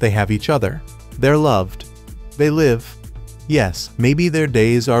 They have each other. They're loved. They live. Yes, maybe their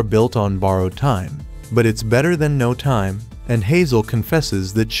days are built on borrowed time, but it's better than no time, and Hazel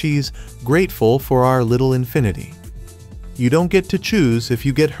confesses that she's grateful for our little infinity. You don't get to choose if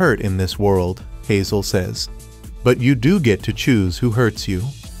you get hurt in this world, Hazel says. But you do get to choose who hurts you.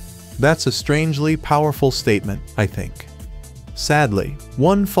 That's a strangely powerful statement, I think. Sadly,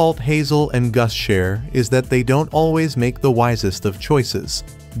 one fault Hazel and Gus share is that they don't always make the wisest of choices.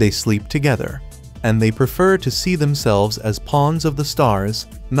 They sleep together, and they prefer to see themselves as pawns of the stars,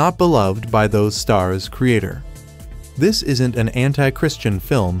 not beloved by those stars' creator. This isn't an anti-Christian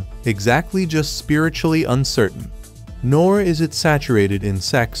film, exactly, just spiritually uncertain. Nor is it saturated in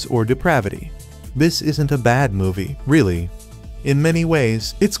sex or depravity. This isn't a bad movie, really. In many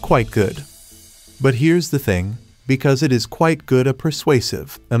ways, it's quite good. But here's the thing, because it is quite good, a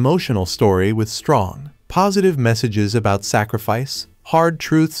persuasive, emotional story with strong, positive messages about sacrifice, hard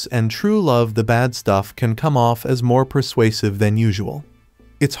truths, and true love, the bad stuff can come off as more persuasive than usual.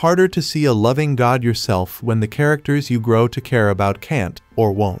 It's harder to see a loving God yourself when the characters you grow to care about can't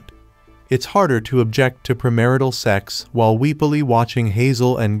or won't. It's harder to object to premarital sex while weepily watching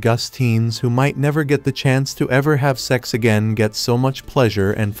Hazel and Gus, teens who might never get the chance to ever have sex again, get so much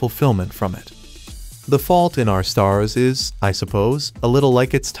pleasure and fulfillment from it. The Fault in Our Stars is, I suppose, a little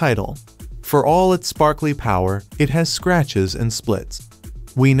like its title. For all its sparkly power, it has scratches and splits.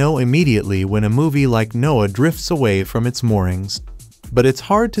 We know immediately when a movie like Noah drifts away from its moorings. But it's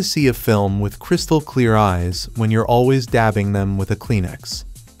hard to see a film with crystal clear eyes when you're always dabbing them with a Kleenex.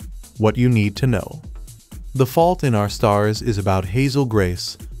 What you need to know. The Fault in Our Stars is about Hazel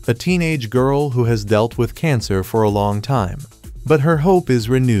Grace, a teenage girl who has dealt with cancer for a long time. But her hope is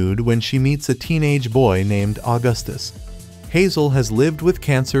renewed when she meets a teenage boy named Augustus. Hazel has lived with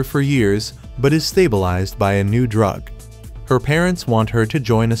cancer for years, but is stabilized by a new drug. Her parents want her to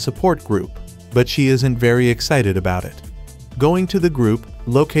join a support group, but she isn't very excited about it. Going to the group,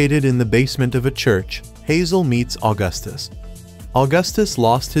 located in the basement of a church, Hazel meets Augustus. Augustus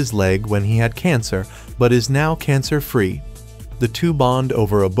lost his leg when he had cancer, but is now cancer-free. The two bond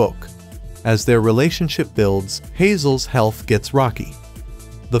over a book. As their relationship builds, Hazel's health gets rocky.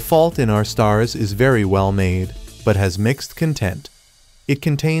 The Fault in Our Stars is very well made, but has mixed content. It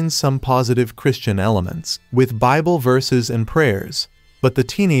contains some positive Christian elements, with Bible verses and prayers, but the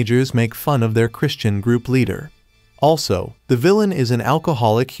teenagers make fun of their Christian group leader. Also, the villain is an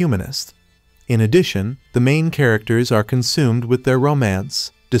alcoholic humanist. In addition, the main characters are consumed with their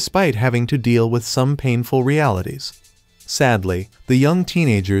romance, despite having to deal with some painful realities. Sadly, the young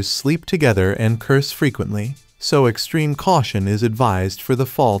teenagers sleep together and curse frequently, so extreme caution is advised for The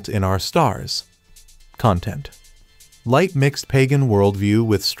Fault in Our Stars. Content: light mixed pagan worldview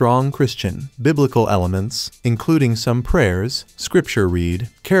with strong Christian, biblical elements, including some prayers, scripture read,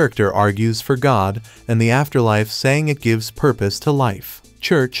 character argues for God and the afterlife saying it gives purpose to life.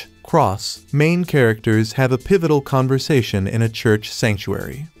 Church, cross, main characters have a pivotal conversation in a church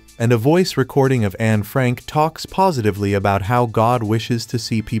sanctuary, and a voice recording of Anne Frank talks positively about how God wishes to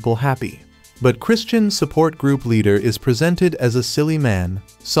see people happy. But Christian support group leader is presented as a silly man,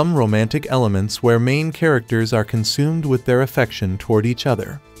 some romantic elements where main characters are consumed with their affection toward each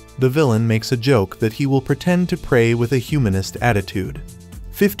other. The villain makes a joke that he will pretend to pray with a humanist attitude.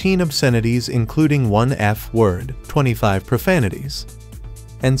 15 obscenities including one F-word, 25 profanities,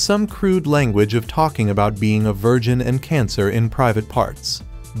 and some crude language of talking about being a virgin and cancer in private parts.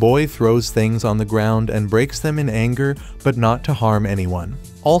 Boy throws things on the ground and breaks them in anger, but not to harm anyone.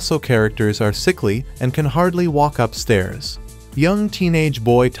 Also, characters are sickly and can hardly walk upstairs. Young teenage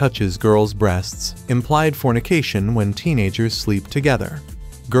boy touches girl's breasts, implied fornication when teenagers sleep together.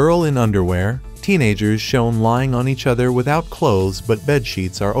 Girl in underwear, teenagers shown lying on each other without clothes but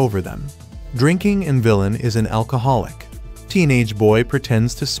bedsheets are over them. Drinking and villain is an alcoholic. Teenage boy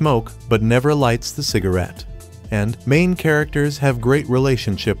pretends to smoke but never lights the cigarette. And main characters have great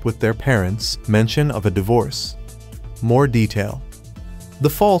relationship with their parents, mention of a divorce. More detail. The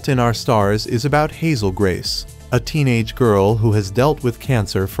Fault in Our Stars is about Hazel Grace, a teenage girl who has dealt with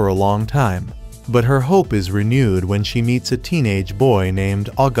cancer for a long time, but her hope is renewed when she meets a teenage boy named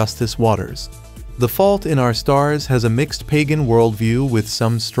Augustus Waters. The Fault in Our Stars has a mixed pagan worldview with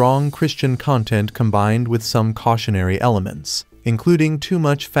some strong Christian content combined with some cautionary elements, including too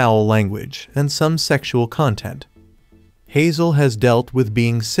much foul language and some sexual content. Hazel has dealt with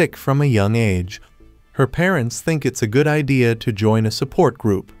being sick from a young age. Her parents think it's a good idea to join a support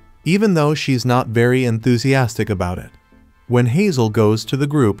group, even though she's not very enthusiastic about it. When Hazel goes to the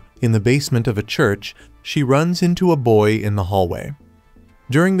group in the basement of a church, she runs into a boy in the hallway.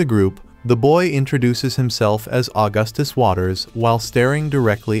 During the group, the boy introduces himself as Augustus Waters while staring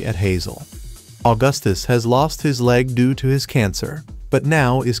directly at Hazel. Augustus has lost his leg due to his cancer, but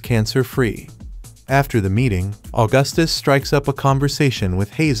now is cancer-free. After the meeting, Augustus strikes up a conversation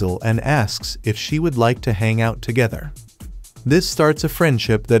with Hazel and asks if she would like to hang out together. This starts a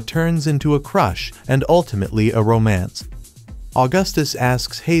friendship that turns into a crush and ultimately a romance. Augustus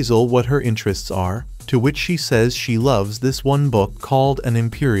asks Hazel what her interests are, to which she says she loves this one book called An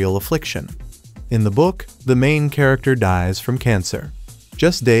Imperial Affliction. In the book, the main character dies from cancer.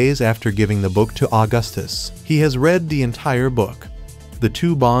 Just days after giving the book to Augustus, he has read the entire book. The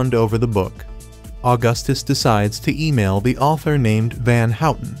two bond over the book. Augustus decides to email the author named Van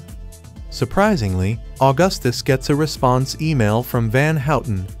Houten. Surprisingly, Augustus gets a response email from Van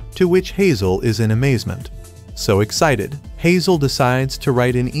Houten, to which Hazel is in amazement. So excited, Hazel decides to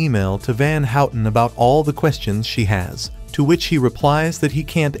write an email to Van Houten about all the questions she has, to which he replies that he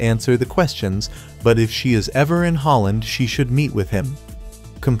can't answer the questions, but if she is ever in Holland she should meet with him.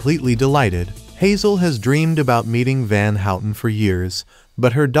 Completely delighted, Hazel has dreamed about meeting Van Houten for years,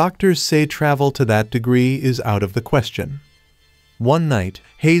 but her doctors say travel to that degree is out of the question. One night,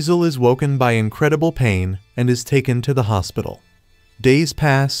 Hazel is woken by incredible pain and is taken to the hospital. Days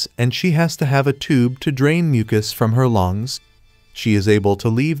pass and she has to have a tube to drain mucus from her lungs. She is able to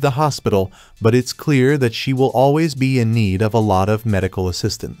leave the hospital, but it's clear that she will always be in need of a lot of medical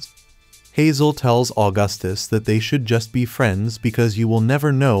assistance. Hazel tells Augustus that they should just be friends because you will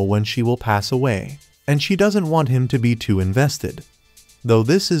never know when she will pass away, and she doesn't want him to be too invested. Though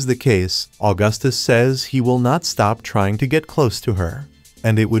this is the case, Augustus says he will not stop trying to get close to her,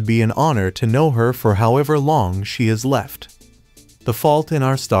 and it would be an honor to know her for however long she is left. The Fault in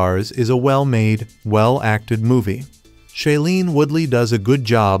Our Stars is a well-made, well-acted movie. Shailene Woodley does a good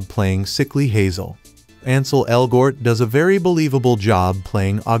job playing sickly Hazel. Ansel Elgort does a very believable job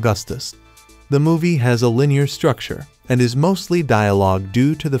playing Augustus. The movie has a linear structure and is mostly dialogue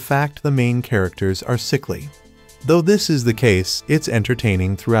due to the fact the main characters are sickly. Though this is the case, it's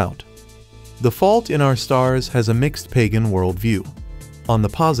entertaining throughout. The Fault in Our Stars has a mixed pagan worldview. On the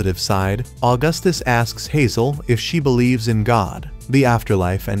positive side, Augustus asks Hazel if she believes in God, the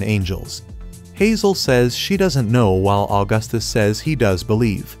afterlife, and angels. Hazel says she doesn't know, while Augustus says he does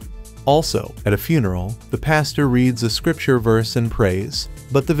believe. Also, at a funeral, the pastor reads a scripture verse and prays,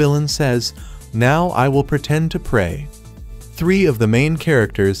 but the villain says, "Now I will pretend to pray." 3 of the main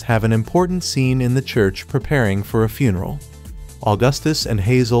characters have an important scene in the church preparing for a funeral. Augustus and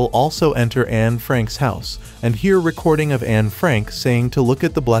Hazel also enter Anne Frank's house and hear a recording of Anne Frank saying to look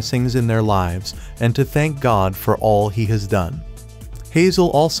at the blessings in their lives and to thank God for all he has done. Hazel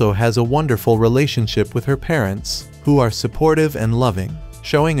also has a wonderful relationship with her parents, who are supportive and loving,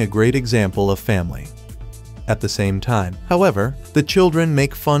 showing a great example of family. At the same time, however, the children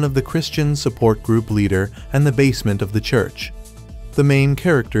make fun of the Christian support group leader and the basement of the church. The main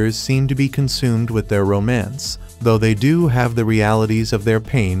characters seem to be consumed with their romance, though they do have the realities of their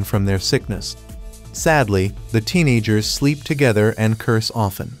pain from their sickness. Sadly, the teenagers sleep together and curse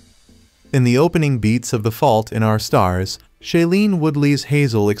often. In the opening beats of The Fault in Our Stars, Shailene Woodley's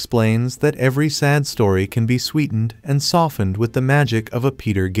Hazel explains that every sad story can be sweetened and softened with the magic of a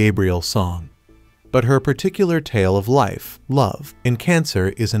Peter Gabriel song. But her particular tale of life, love, and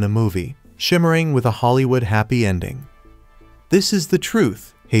cancer is in a movie, shimmering with a Hollywood happy ending. "This is the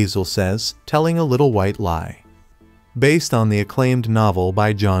truth," Hazel says, telling a little white lie. Based on the acclaimed novel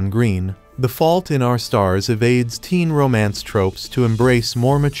by John Green, The Fault in Our Stars evades teen romance tropes to embrace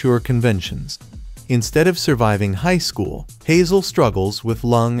more mature conventions. Instead of surviving high school, Hazel struggles with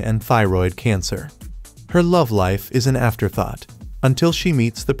lung and thyroid cancer. Her love life is an afterthought, until she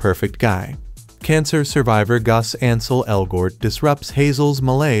meets the perfect guy. Cancer survivor Gus Ansel Elgort disrupts Hazel's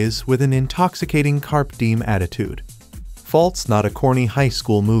malaise with an intoxicating carpe diem attitude. Fault's not a corny high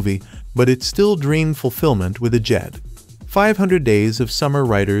school movie, but it's still dream fulfillment with a jet. 500 Days of Summer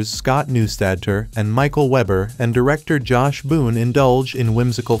writers Scott Neustadter and Michael Weber and director Josh Boone indulge in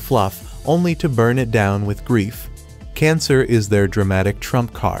whimsical fluff, only to burn it down with grief. Cancer is their dramatic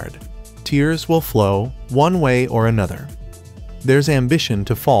trump card. Tears will flow, one way or another. There's ambition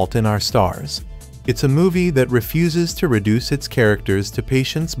to Fault in Our Stars. It's a movie that refuses to reduce its characters to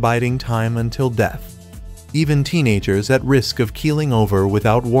patience biding time until death. Even teenagers at risk of keeling over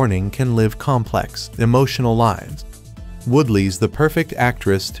without warning can live complex, emotional lives. Woodley's the perfect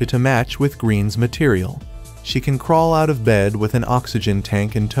actress to match with Green's material. She can crawl out of bed with an oxygen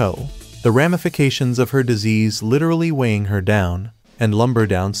tank in tow, the ramifications of her disease literally weighing her down, and lumber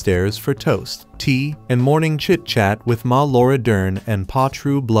downstairs for toast, tea, and morning chit-chat with Ma Laura Dern and Pa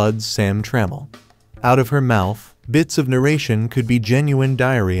True Blood's Sam Trammell. Out of her mouth, bits of narration could be genuine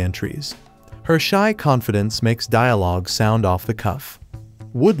diary entries. Her shy confidence makes dialogue sound off the cuff.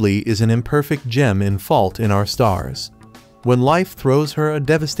 Woodley is an imperfect gem in Fault in Our Stars. When life throws her a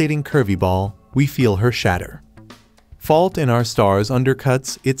devastating curveball, we feel her shatter. Fault in Our Stars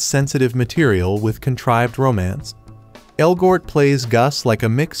undercuts its sensitive material with contrived romance. Elgort plays Gus like a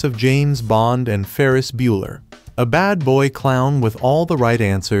mix of James Bond and Ferris Bueller, a bad boy clown with all the right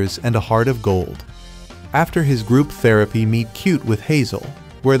answers and a heart of gold. After his group therapy meet cute with Hazel,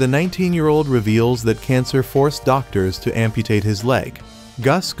 where the 19-year-old reveals that cancer forced doctors to amputate his leg,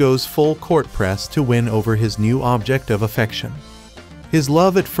 Gus goes full court press to win over his new object of affection. His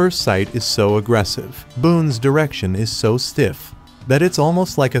love at first sight is so aggressive, Boone's direction is so stiff, that it's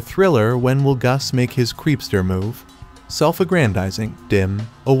almost like a thriller. When will Gus make his creepster move? Self-aggrandizing, dim,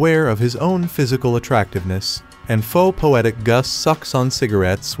 aware of his own physical attractiveness, and faux poetic, Gus sucks on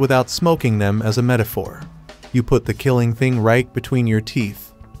cigarettes without smoking them as a metaphor. You put the killing thing right between your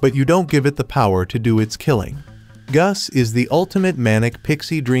teeth, but you don't give it the power to do its killing. Gus is the ultimate manic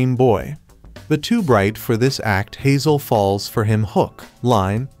pixie dream boy. But too bright for this act, Hazel falls for him hook,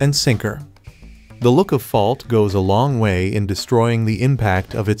 line, and sinker. The look of Fault goes a long way in destroying the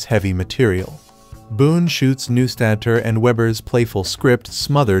impact of its heavy material. Boone shoots Neustadter and Weber's playful script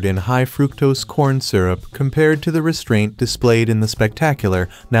smothered in high-fructose corn syrup compared to the restraint displayed in the spectacular,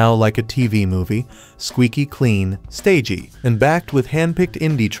 now like a TV movie, squeaky clean, stagey, and backed with hand-picked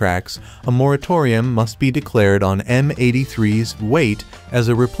indie tracks. A moratorium must be declared on M83's Wait as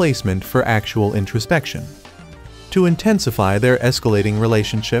a replacement for actual introspection. To intensify their escalating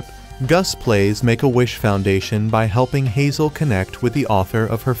relationship, Gus plays Make-A-Wish Foundation by helping Hazel connect with the author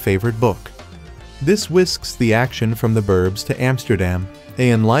of her favorite book. This whisks the action from the burbs to Amsterdam, an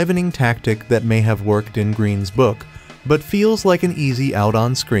enlivening tactic that may have worked in Green's book, but feels like an easy out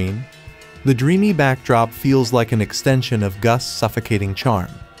on screen. The dreamy backdrop feels like an extension of Gus' suffocating charm.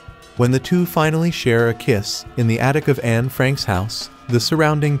 When the two finally share a kiss in the attic of Anne Frank's house, the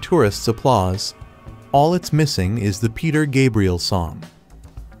surrounding tourists applause. All it's missing is the Peter Gabriel song.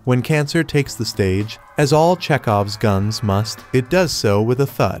 When cancer takes the stage, as all Chekhov's guns must, it does so with a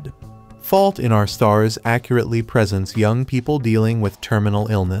thud. Fault in Our Stars accurately presents young people dealing with terminal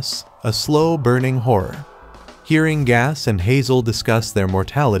illness, a slow-burning horror. Hearing Gas and Hazel discuss their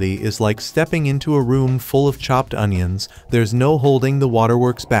mortality is like stepping into a room full of chopped onions. There's no holding the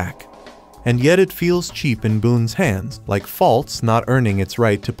waterworks back. And yet it feels cheap in Boone's hands, like Fault's not earning its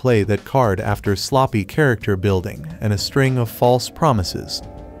right to play that card after sloppy character building and a string of false promises.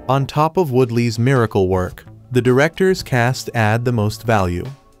 On top of Woodley's miracle work, the director's cast add the most value.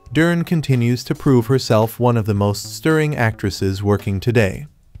 Dern continues to prove herself one of the most stirring actresses working today.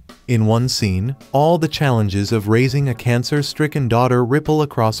 In one scene, all the challenges of raising a cancer-stricken daughter ripple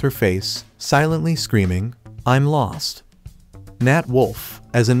across her face, silently screaming, "I'm lost." Nat Wolff,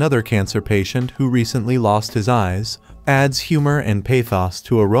 as another cancer patient who recently lost his eyes, adds humor and pathos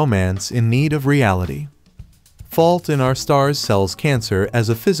to a romance in need of reality. Fault in Our Stars sells cancer as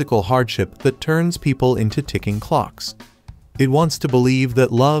a physical hardship that turns people into ticking clocks. It wants to believe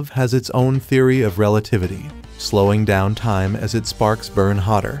that love has its own theory of relativity, slowing down time as its sparks burn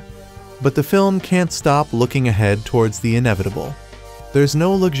hotter. But the film can't stop looking ahead towards the inevitable. There's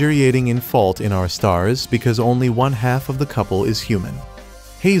no luxuriating in Fault in Our Stars because only one half of the couple is human.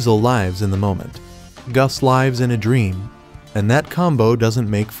 Hazel lives in the moment. Gus lives in a dream. And that combo doesn't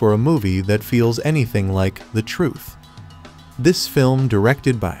make for a movie that feels anything like The Truth. This film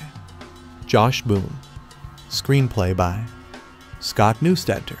directed by Josh Boone. Screenplay by Scott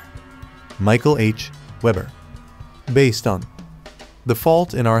Neustadter. Michael H. Weber. Based on The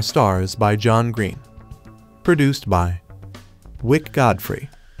Fault in Our Stars by John Green. Produced by Wyck Godfrey.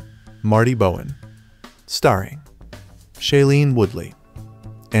 Marty Bowen. Starring Shailene Woodley.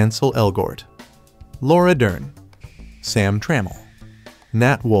 Ansel Elgort. Laura Dern. Sam Trammell.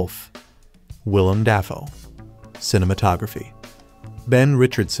 Nat Wolff. Willem Dafoe. Cinematography Ben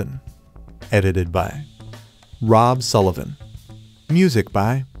Richardson. Edited by Rob Sullivan. Music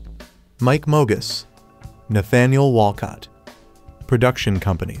by Mike Mogus. Nathaniel Walcott. Production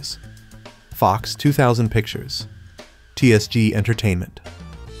companies: Fox 2000 Pictures, TSG Entertainment,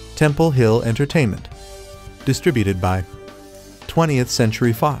 Temple Hill Entertainment. Distributed by 20th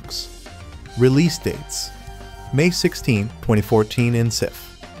Century Fox. Release dates: May 16, 2014 in CIF.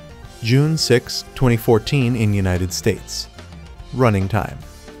 June 6, 2014 in United States. Running time: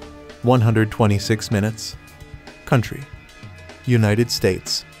 126 minutes. Country: United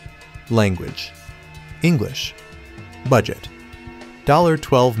States. Language: English. Budget: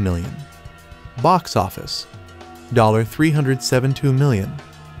 $12 million. Box office: $372 million.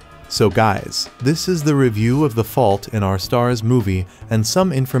 So guys, this is the review of The Fault in Our Stars movie and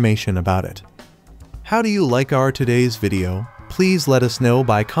some information about it. How do you like our today's video? Please let us know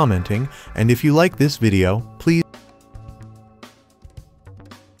by commenting, and if you like this video, please